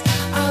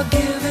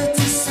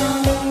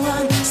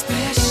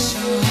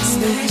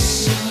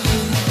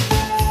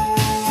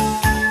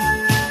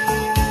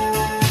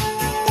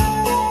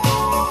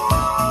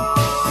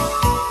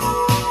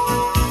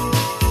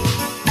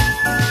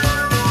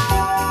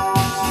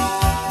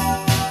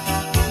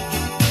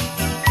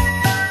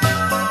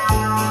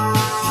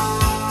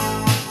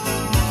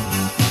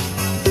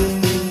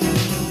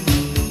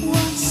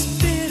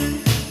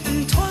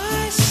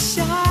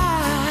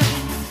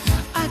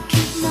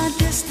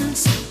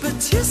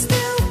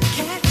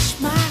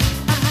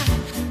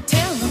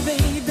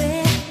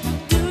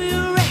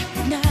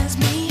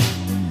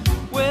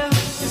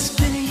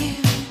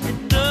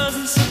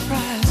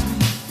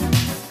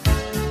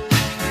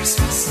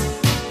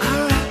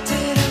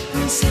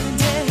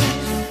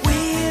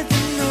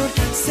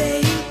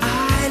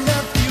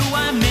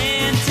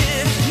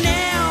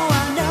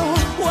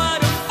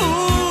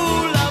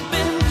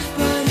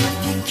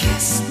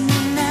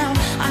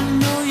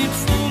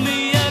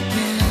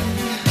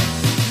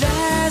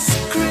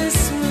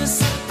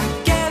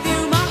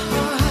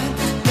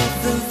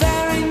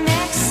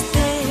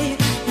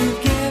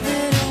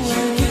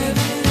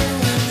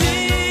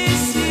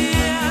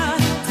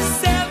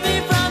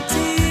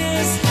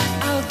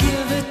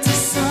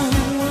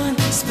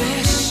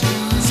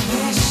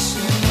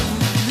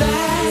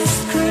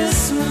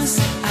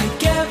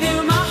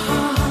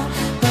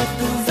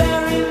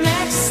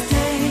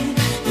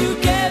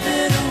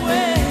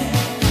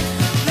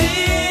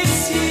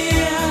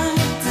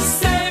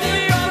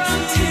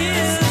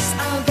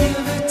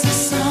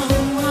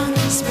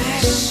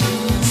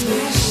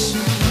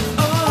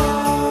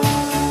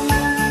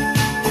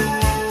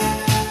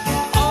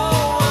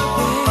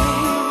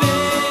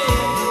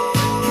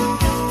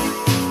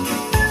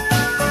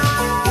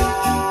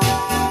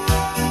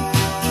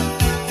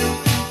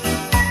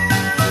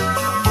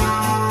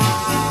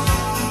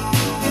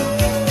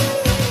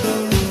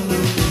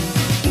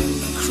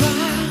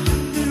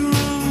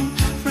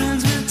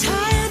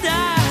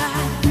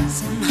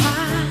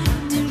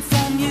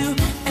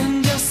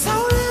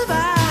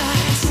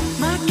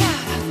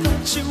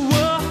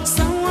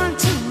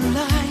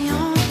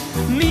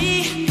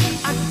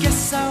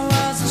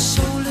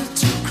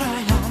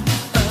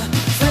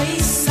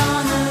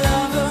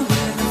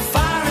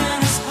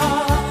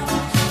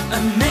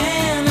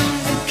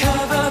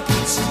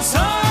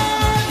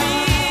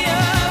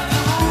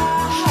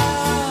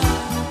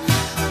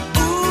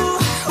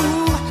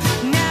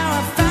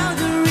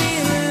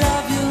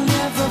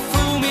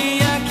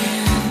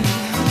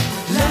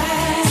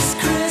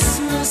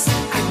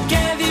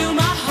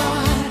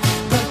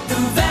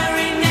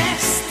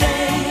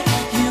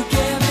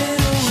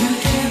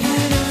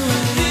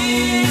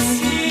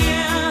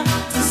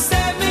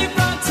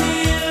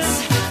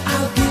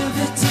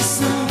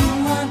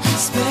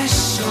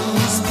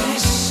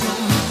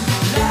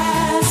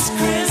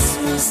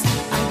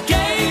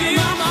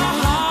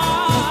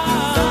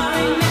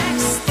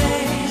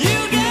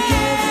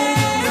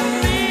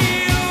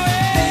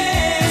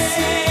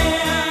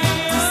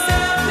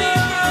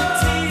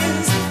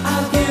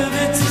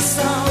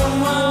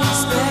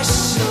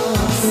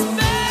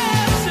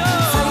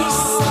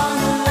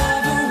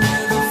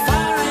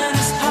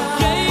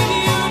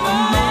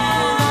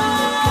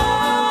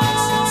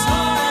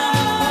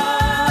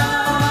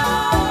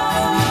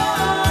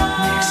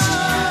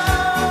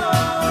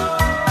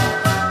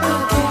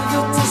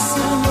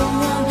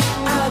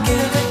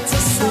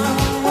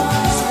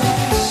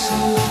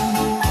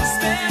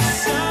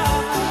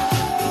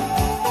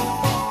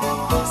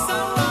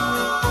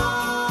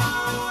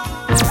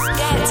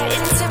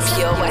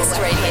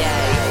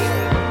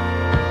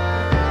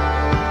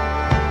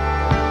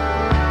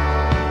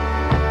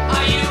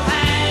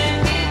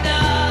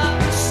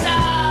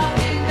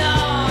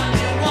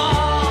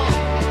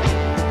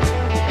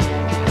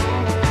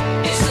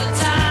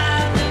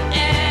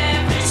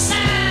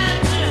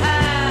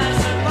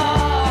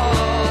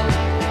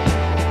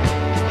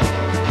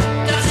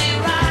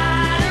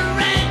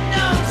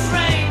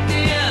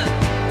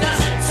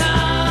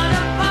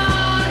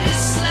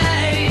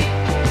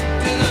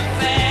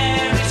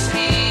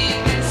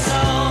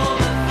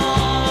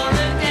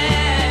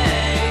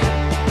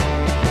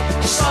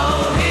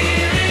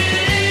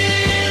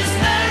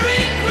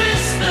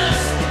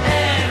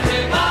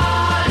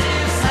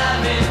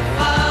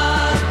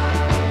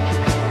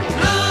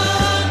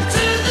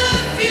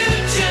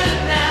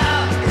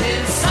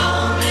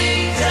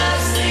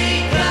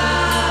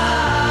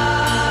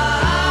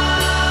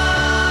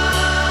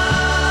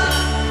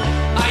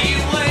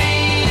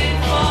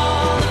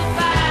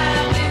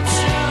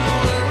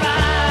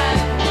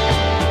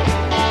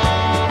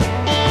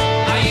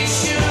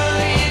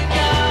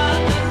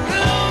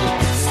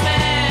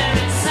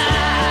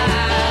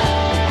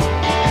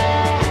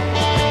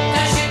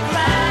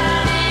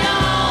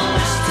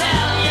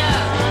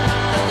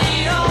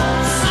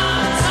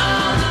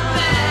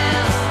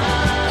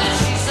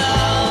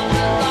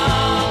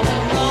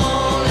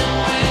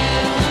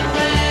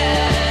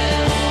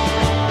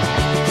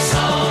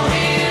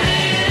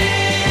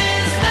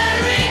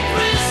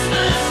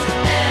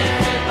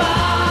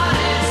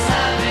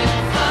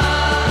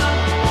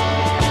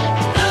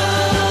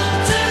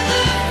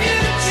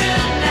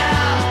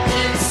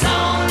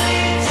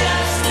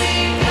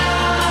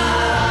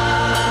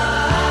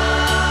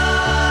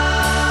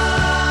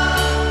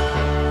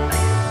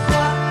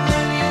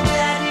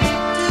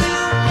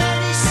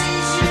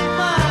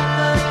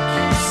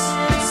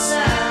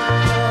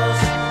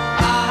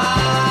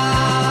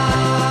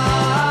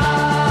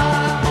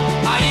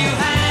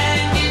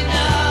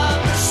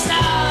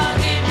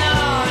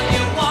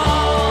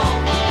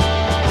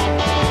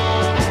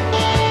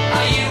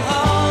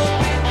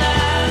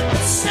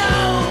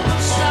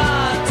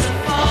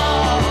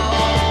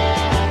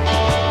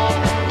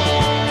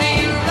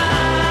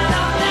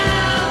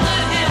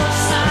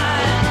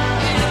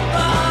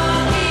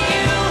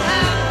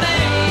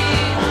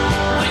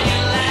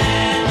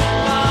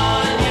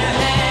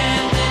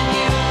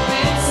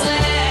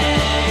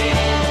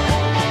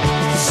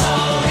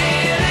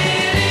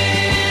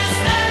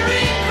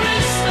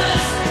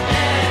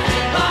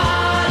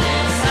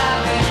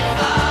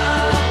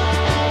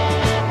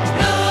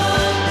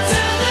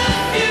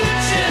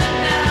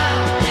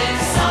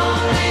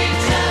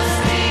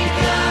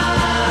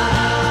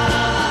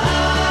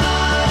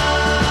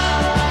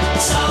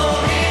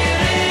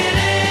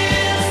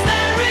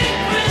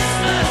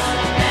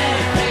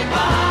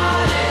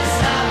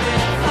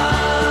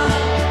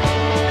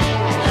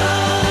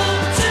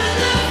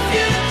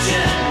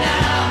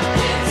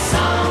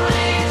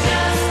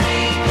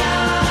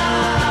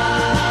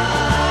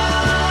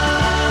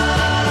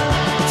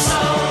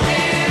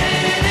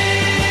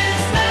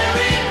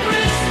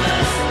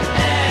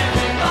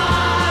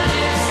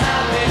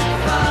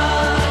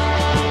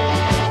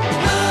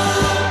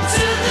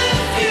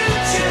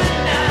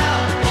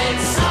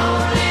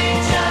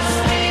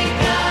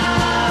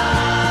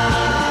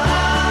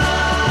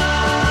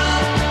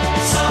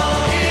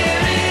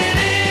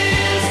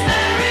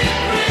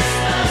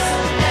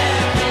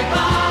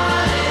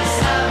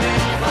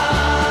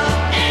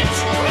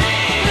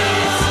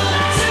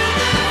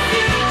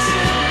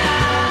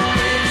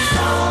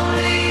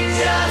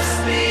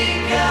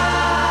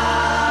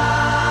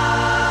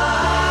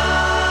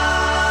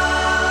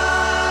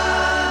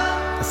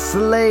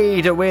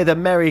 Slade with a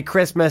Merry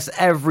Christmas,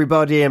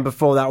 everybody. And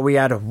before that, we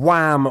had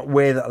Wham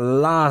with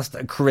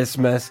Last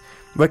Christmas.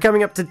 We're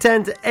coming up to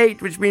 10 to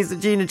 8, which means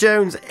that Gina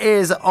Jones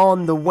is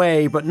on the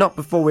way, but not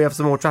before we have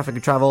some more traffic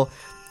and travel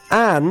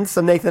and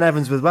some Nathan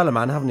Evans with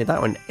Wellerman. Haven't had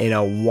that one in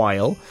a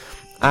while.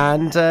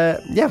 And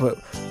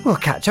we'll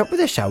catch up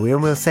with this, shall we?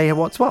 And we'll say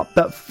what's what.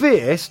 But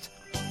first,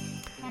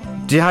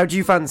 how do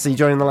you fancy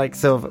joining the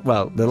likes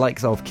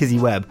of Kizzy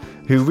Webb,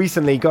 who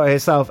recently got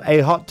herself a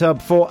hot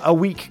tub for a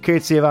week,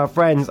 courtesy of our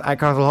friends at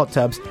Castle Hot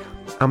Tubs.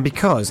 And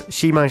because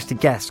she managed to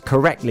guess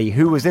correctly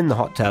who was in the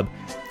hot tub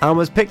and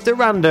was picked at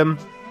random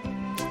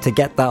to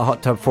get that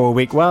hot tub for a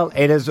week, well,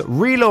 it has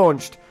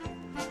relaunched.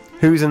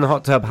 Who's in the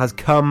hot tub has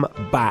come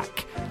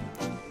back.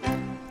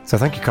 So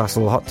thank you,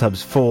 Castle Hot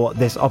Tubs, for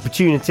this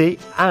opportunity.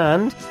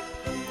 And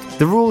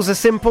the rules are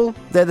simple.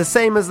 They're the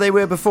same as they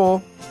were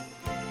before.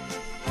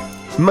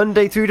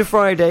 Monday through to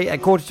Friday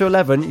at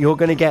 11:15, you're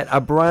going to get a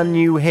brand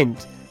new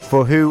hint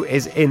for who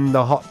is in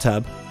the hot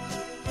tub.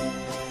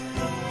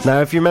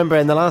 Now, if you remember,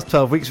 in the last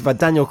 12 weeks, we've had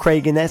Daniel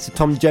Craig in there, so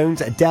Tom Jones,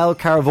 Adele,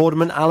 Cara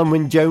Vorderman, Alan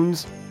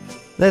Wynne-Jones.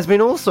 There's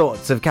been all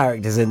sorts of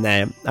characters in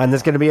there, and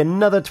there's going to be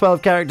another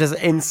 12 characters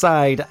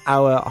inside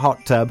our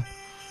hot tub.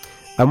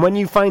 And when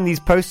you find these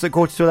posts at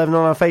 11:15 on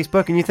our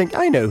Facebook and you think,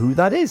 I know who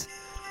that is,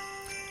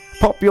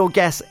 pop your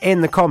guess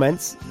in the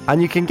comments,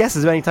 and you can guess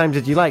as many times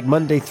as you like,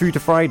 Monday through to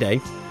Friday.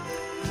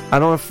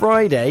 And on a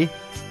Friday,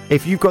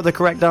 if you've got the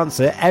correct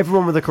answer,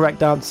 everyone with the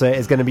correct answer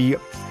is going to be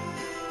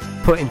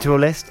put into a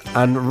list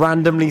and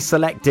randomly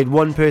selected.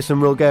 One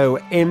person will go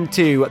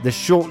into the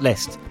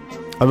shortlist.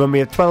 And when we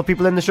have 12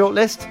 people in the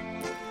shortlist,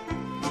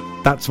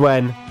 that's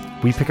when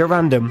we pick at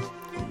random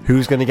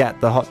who's going to get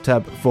the hot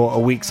tub for a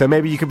week. So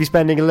maybe you could be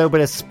spending a little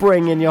bit of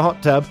spring in your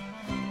hot tub.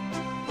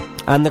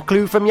 And the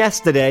clue from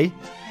yesterday,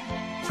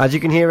 as you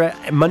can hear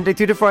it Monday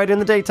through to Friday on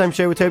the Daytime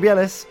Show with Toby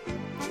Ellis,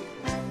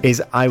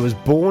 is I was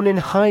born in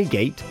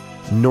Highgate,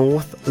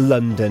 North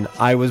London.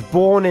 I was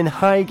born in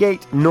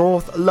Highgate,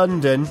 North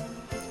London.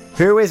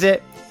 Who is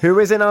it? Who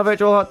is in our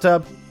virtual hot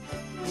tub?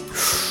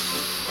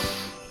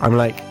 I'm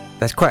like,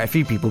 there's quite a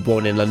few people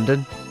born in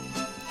London.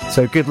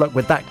 So good luck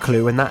with that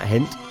clue and that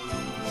hint,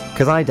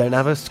 because I don't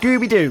have a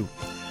Scooby-Doo.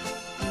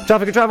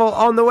 Traffic and travel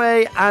on the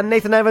way, and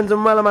Nathan Evans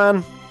and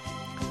Wellerman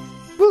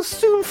will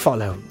soon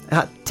follow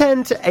at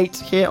 10 to 8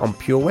 here on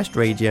Pure West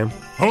Radio.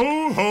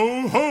 Ho,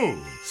 ho, ho!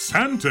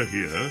 Santa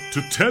here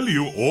to tell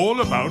you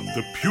all about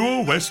the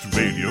Pure West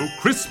Radio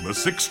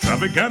Christmas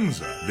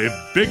Extravaganza, their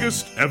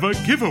biggest ever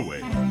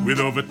giveaway, with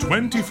over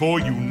 24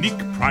 unique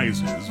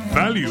prizes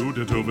valued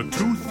at over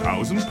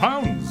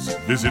 £2,000.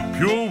 Visit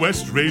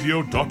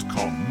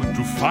purewestradio.com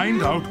to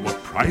find out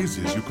what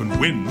prizes you can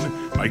win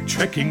by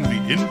checking the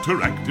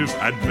interactive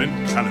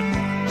advent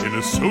calendar in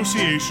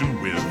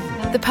association with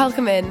the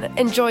Pelcom Inn.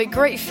 Enjoy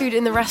great food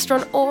in the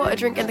restaurant or a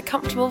drink in the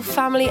comfortable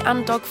family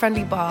and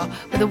dog-friendly bar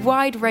with a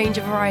wide range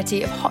of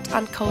variety of hot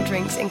and cold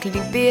drinks,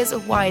 including beers,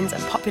 wines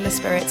and popular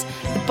spirits.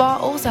 The bar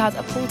also has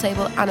a pool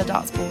table and a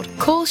darts board.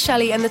 Call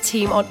Shelley and the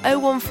team on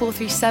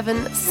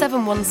 01437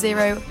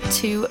 710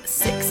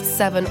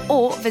 267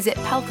 or visit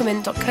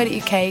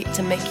pelcomin.co.uk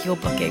to make your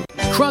booking.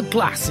 Krug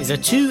Glass is a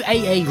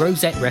 2AA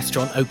Rosette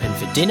restaurant open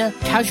for dinner,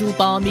 casual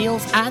bar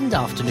meals and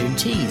afternoon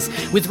teas,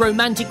 with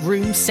romantic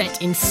rooms set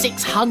in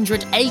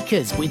 600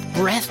 acres with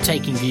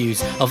breathtaking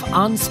views of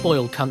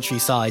unspoiled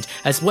countryside,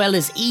 as well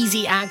as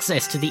easy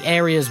access to the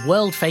area's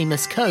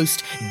world-famous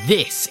coast.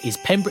 This is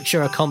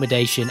Pembrokeshire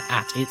accommodation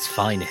at its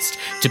finest.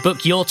 To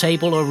book your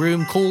table or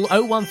room, call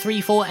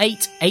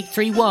 01348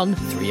 831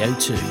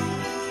 302.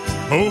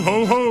 Ho,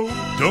 ho, ho!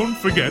 Don't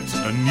forget,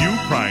 a new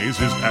prize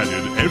is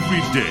added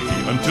every day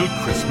until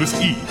Christmas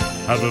Eve.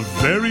 Have a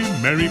very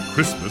Merry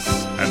Christmas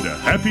and a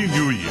Happy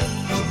New Year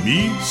from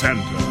me,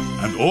 Santa,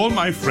 and all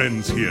my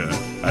friends here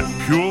at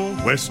Pure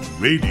West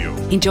Radio.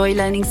 Enjoy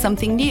learning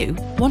something new?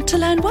 Want to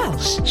learn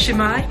Welsh?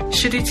 Shemai,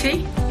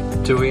 Shuduti?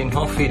 Dwi'n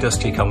hoffi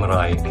dysgu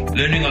Cymraeg.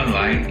 Learning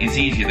online is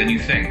easier than you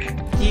think.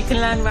 You can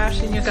learn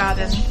Welsh in your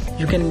garden.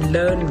 You can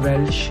learn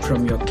Welsh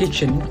from your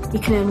kitchen. You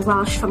can learn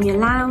Welsh from your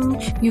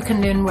lounge. You can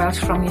learn Welsh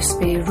from your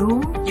spare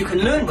room. You can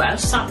learn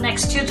Welsh sat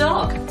next to your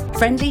dog.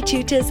 Friendly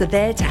tutors are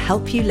there to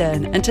help you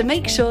learn and to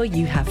make sure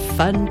you have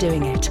fun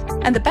doing it.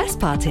 And the best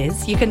part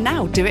is, you can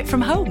now do it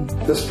from home.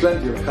 There's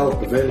plenty of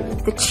help available.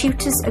 The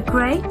tutors are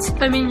great.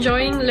 I'm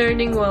enjoying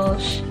learning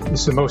Welsh.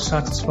 It's the most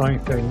satisfying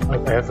thing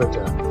I've ever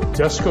done.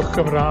 Dysgwch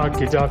Cymraeg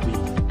gyda fi.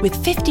 With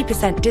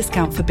 50%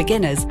 discount for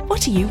beginners,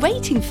 what are you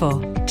waiting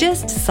for?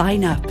 Just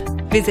sign up.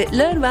 Visit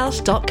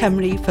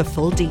learnwelsh.com for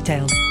full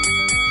details.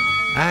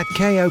 At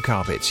KO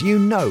Carpets, you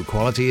know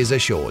quality is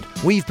assured.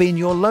 We've been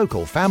your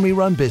local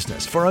family-run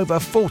business for over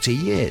 40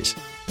 years.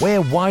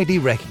 We're widely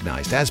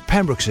recognised as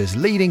Pembrokeshire's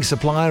leading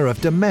supplier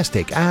of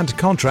domestic and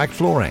contract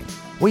flooring.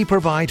 We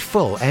provide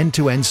full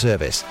end-to-end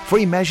service,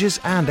 free measures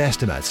and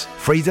estimates,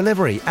 free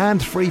delivery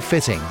and free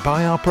fitting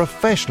by our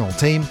professional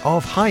team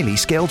of highly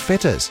skilled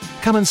fitters.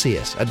 Come and see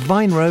us at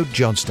Vine Road,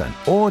 Johnston,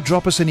 or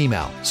drop us an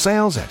email,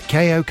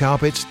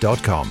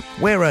 sales@kocarpets.com.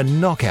 We're a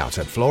knockout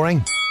at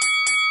flooring.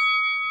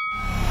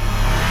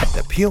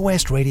 The Pure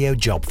West Radio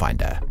Job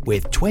Finder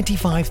with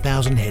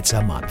 25,000 hits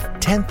a month,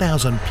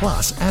 10,000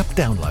 plus app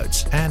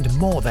downloads, and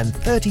more than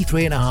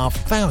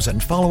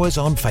 33,500 followers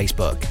on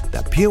Facebook.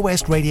 The Pure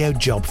West Radio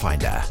Job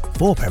Finder.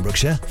 For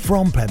Pembrokeshire,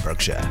 from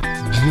Pembrokeshire.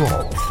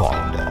 Job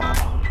Finder.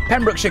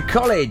 Pembrokeshire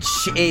College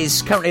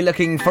is currently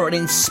looking for an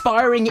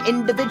inspiring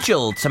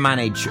individual to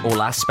manage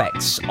all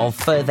aspects of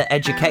further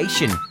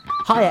education,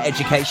 higher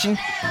education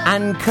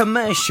and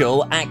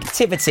commercial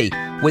activity,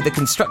 with the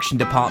construction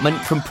department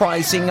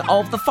comprising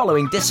of the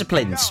following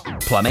disciplines: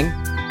 plumbing,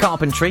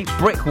 carpentry,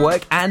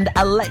 brickwork and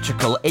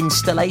electrical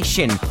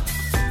installation.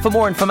 For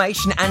more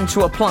information and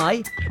to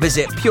apply,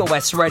 visit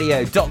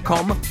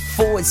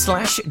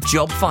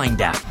purewestradio.com/job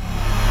finder.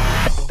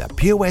 The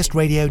Pure West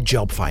Radio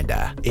Job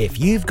Finder. If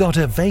you've got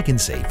a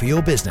vacancy for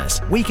your business,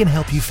 we can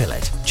help you fill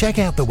it. Check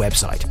out the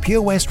website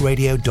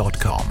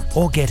purewestradio.com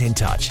or get in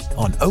touch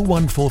on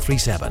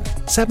 01437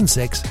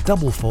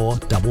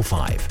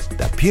 764455.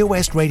 The Pure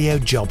West Radio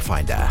Job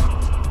Finder.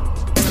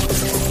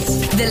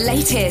 The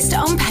latest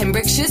on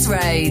Pembrokeshire's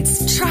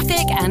roads,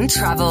 traffic and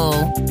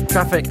travel.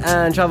 Traffic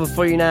and travel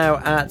for you now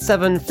at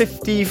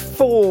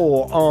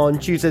 7:54 on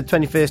Tuesday the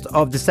 21st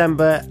of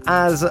December.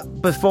 As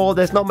before,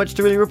 there's not much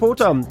to really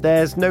report on.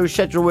 There's no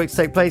scheduled work to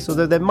take place,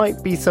 although there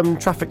might be some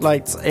traffic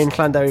lights in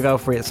Llandough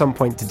Velfrey at some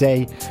point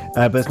today,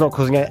 but it's not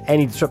causing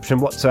any disruption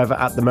whatsoever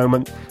at the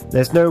moment.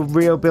 There's no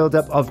real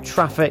build-up of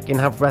traffic in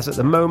Haverfordwest at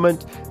the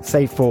moment,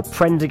 save for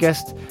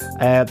Prendergast,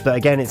 but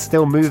again, it's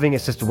still moving.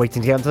 It's just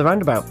waiting to get onto the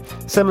roundabout.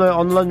 Similar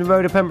on London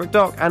Road at Pembroke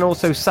Dock, and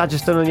also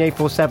Sageston on the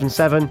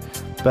A477,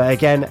 but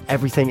again,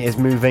 everything is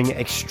moving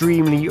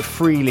extremely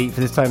freely for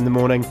this time in the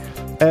morning.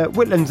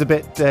 Whitland's a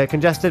bit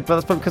congested, but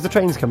that's probably because the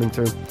train's coming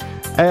through.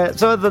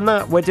 So other than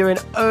that, we're doing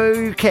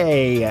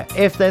okay.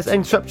 If there's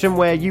any disruption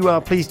where you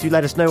are, please do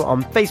let us know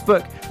on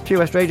Facebook. Pure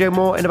West Radio,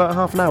 more in about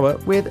half an hour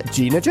with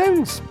Gina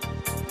Jones.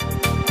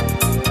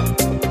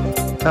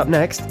 Up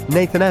next,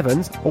 Nathan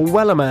Evans,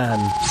 Wellerman.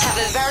 Have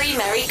a very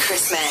Merry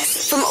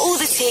Christmas from all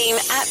the team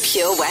at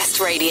Pure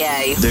West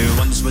Radio. There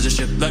once was a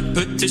ship that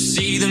put to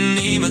sea. The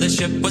name of the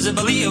ship was a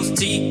Billy of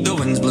Tea. The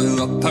winds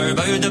blew up her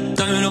bow, up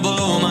down, oh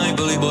below my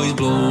bully boys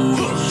blow.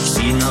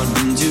 She'd not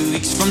been 2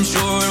 weeks from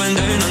shore when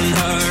down on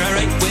her a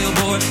right whale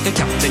bore. The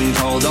captain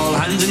called all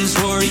hands and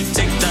swore he'd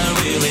take that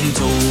whale in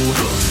tow.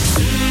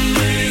 Soon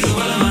may the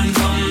Wellerman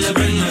come to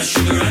bring us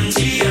sugar and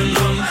tea and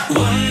rum.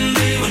 One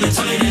day when the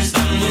time is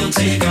done, we'll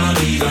take our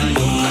leave and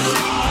go.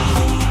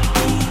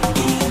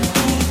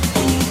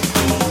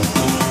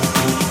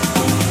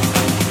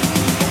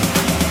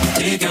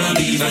 Take our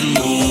leave and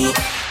go.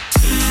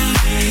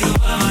 Someday the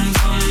Wellerman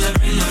comes to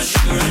bring us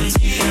sugar and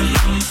tea and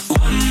rum.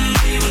 One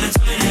day when the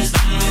time is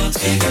done, we'll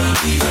take our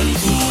leave and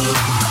go.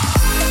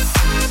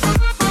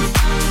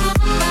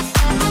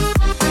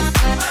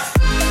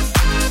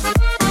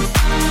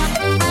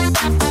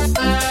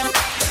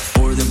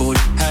 Before the boat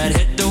had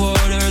hit the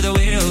water, the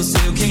whale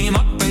sail came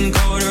up and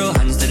caught her. All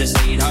hands to the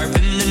side,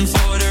 harping and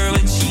fought her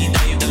when she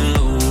dived down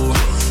low.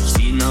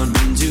 She'd not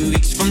been 2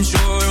 weeks from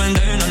shore when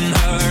down on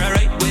her a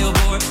right whale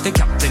bore. The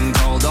captain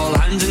called all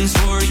hands and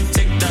swore he'd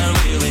take that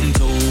whale in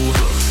tow.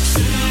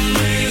 Soon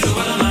may the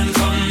Wellerman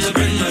come to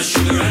bring us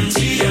sugar and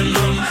tea and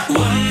rum.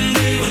 One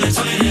day when the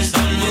time is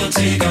done, we'll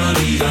take our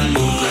leave and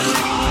go.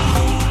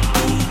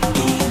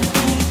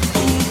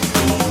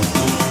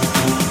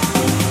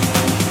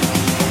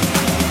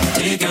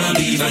 Take our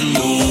leave and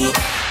go.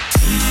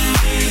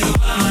 Someday the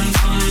Wellerman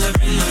comes to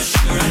bring us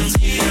sugar and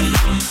tea and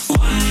rum.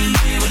 One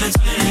day when the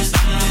time is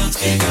done, we'll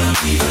take our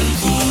leave and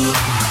go.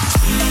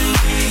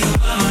 Someday the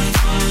Wellerman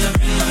comes to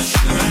bring us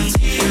sugar and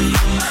tea and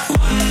rum.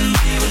 One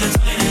day when the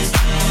time is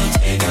done, we'll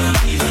take our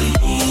leave and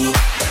go.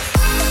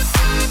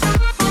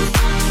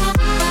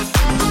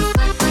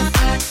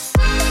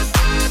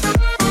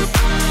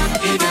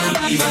 Take our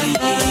leave and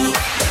go.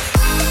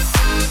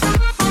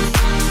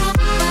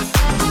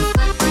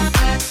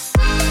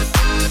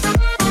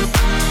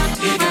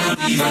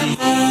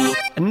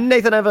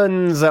 Nathan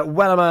Evans,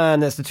 Wellerman,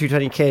 that's the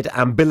 220 Kid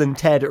and Bill and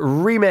Ted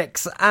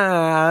remix,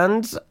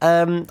 and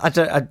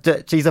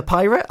she's a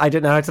pirate. I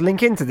don't know how to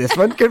link into this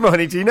one. Good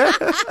morning, Gina.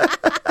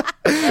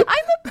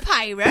 I'm a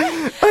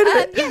pirate.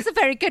 Yes, a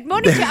very good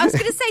morning to you. I was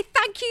going to say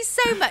thank you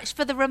so much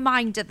for the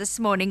reminder this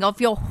morning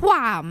of your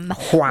wham.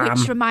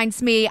 Which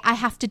reminds me, I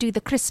have to do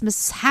the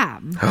Christmas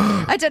ham.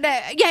 I don't know.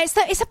 Yeah,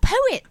 it's a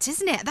poet,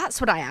 isn't it? That's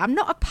what I am.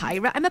 Not a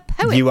pirate. I'm a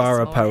poet. You are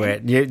a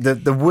poet.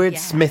 The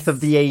wordsmith of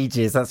the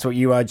ages. That's what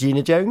you are,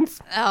 Gina Jones.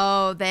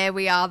 Oh, there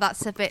we are.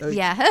 That's a bit,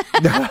 yeah.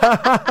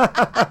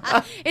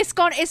 It's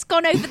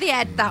gone over the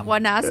head, that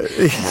one has.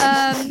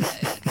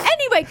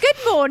 Anyway, good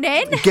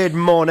morning. Good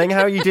morning.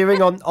 How are you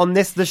doing on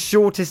this, the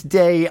shortest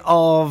day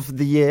of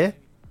the year?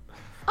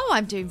 Oh,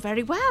 I'm doing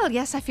very well.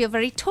 Yes, I feel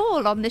very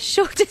tall on this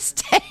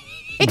shortest day.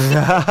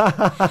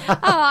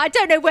 I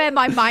don't know where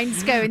my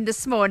mind's going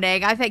this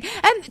morning, I think.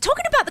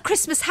 Talking about the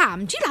Christmas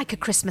ham, do you like a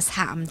Christmas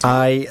ham?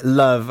 I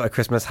love a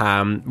Christmas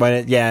ham.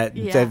 When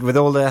with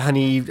all the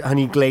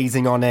honey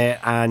glazing on it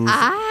and...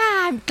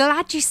 I'm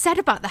glad you said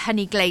about the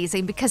honey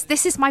glazing, because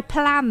this is my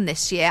plan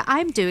this year.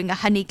 I'm doing a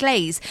honey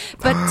glaze.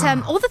 But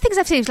all the things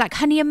I've seen is like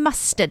honey and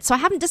mustard. So I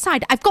haven't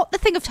decided. I've got the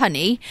thing of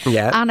honey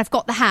and I've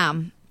got the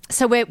ham.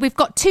 So we've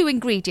got 2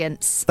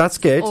 ingredients. That's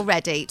good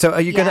already. So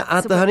are you going to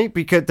add the honey?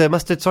 Because the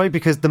mustard,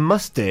 because the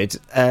mustard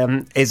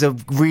is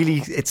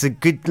it's a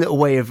good little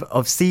way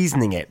of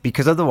seasoning it.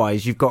 Because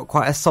otherwise, you've got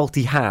quite a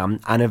salty ham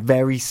and a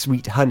very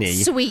sweet honey.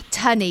 Sweet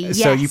honey.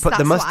 Yes, so you put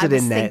the mustard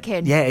in there.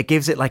 Thinking. Yeah, it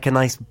gives it like a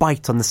nice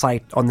bite on the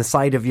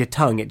side of your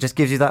tongue. It just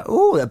gives you that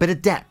a bit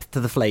of depth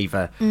to the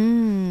flavour.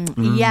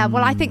 Yeah,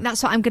 well, I think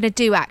that's what I'm going to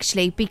do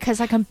actually,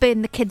 because I can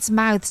burn the kids'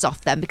 mouths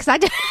off them. Because I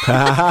don't,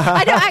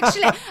 I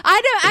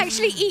don't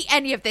actually eat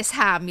any of this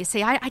ham, you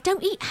see. I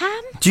don't eat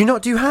ham. Do you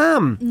not do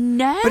ham?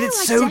 No, but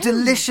it's so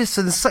delicious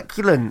and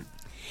succulent.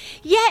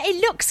 Yeah,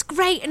 it looks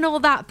great and all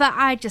that, but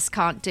I just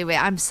can't do it.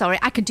 I'm sorry.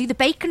 I can do the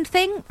bacon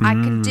thing. I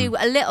can do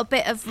a little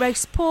bit of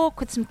roast pork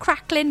with some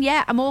crackling.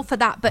 Yeah, I'm all for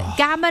that. But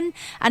gammon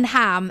and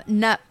ham,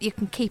 no, you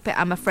can keep it,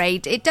 I'm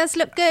afraid. It does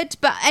look good,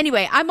 but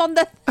anyway, I'm on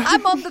the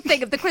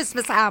thing of the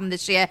Christmas ham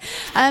this year.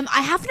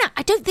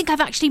 I don't think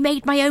I've actually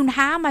made my own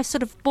ham. I've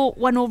sort of bought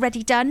one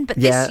already done, but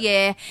this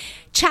year,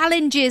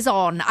 challenge is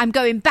on. I'm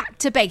going back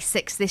to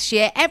basics this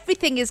year.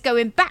 Everything is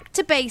going back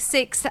to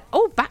basics.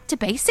 Oh, back to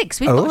basics.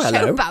 We've got a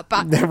show about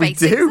back to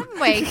basics, haven't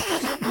we?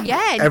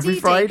 Yeah, every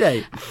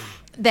Friday.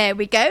 There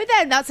we go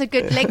then. That's a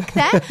good link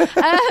there.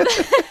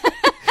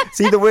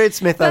 See the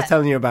wordsmith I was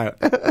telling you about.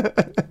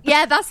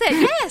 Yeah, that's it.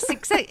 Yes,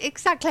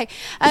 exactly.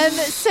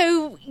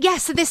 So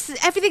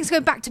everything's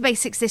going back to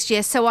basics this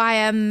year. So I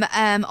am not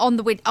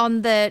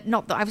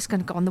that I was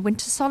going to go on the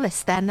winter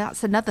solace then.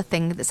 That's another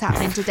thing that's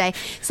happening today.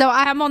 So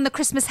I am on the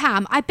Christmas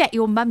ham. I bet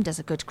your mum does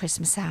a good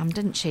Christmas ham,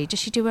 doesn't she? Does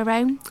she do her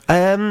own?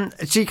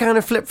 She kind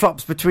of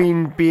flip-flops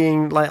between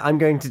being like, I'm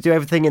going to do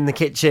everything in the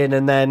kitchen,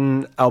 and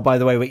then, oh, by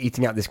the way, we're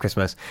eating out this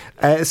Christmas.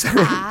 But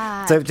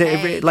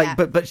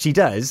she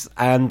does,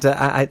 and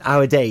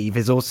our Dave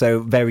is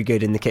also very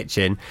good in the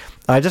kitchen.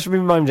 I just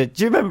remembered,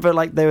 do you remember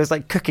there was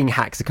cooking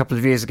hacks a couple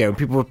of years ago, and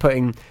people were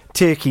putting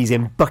turkeys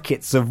in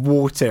buckets of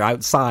water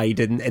outside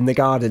in the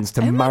gardens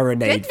to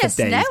marinate for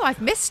days? No, I've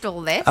missed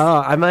all this. Oh,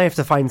 I may have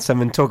to find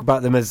some and talk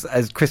about them as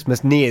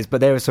Christmas nears, but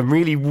there were some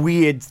really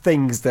weird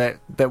things that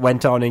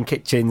went on in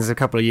kitchens a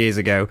couple of years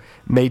ago.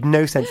 Made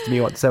no sense to me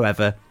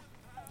whatsoever.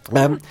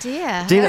 Oh dear. Do you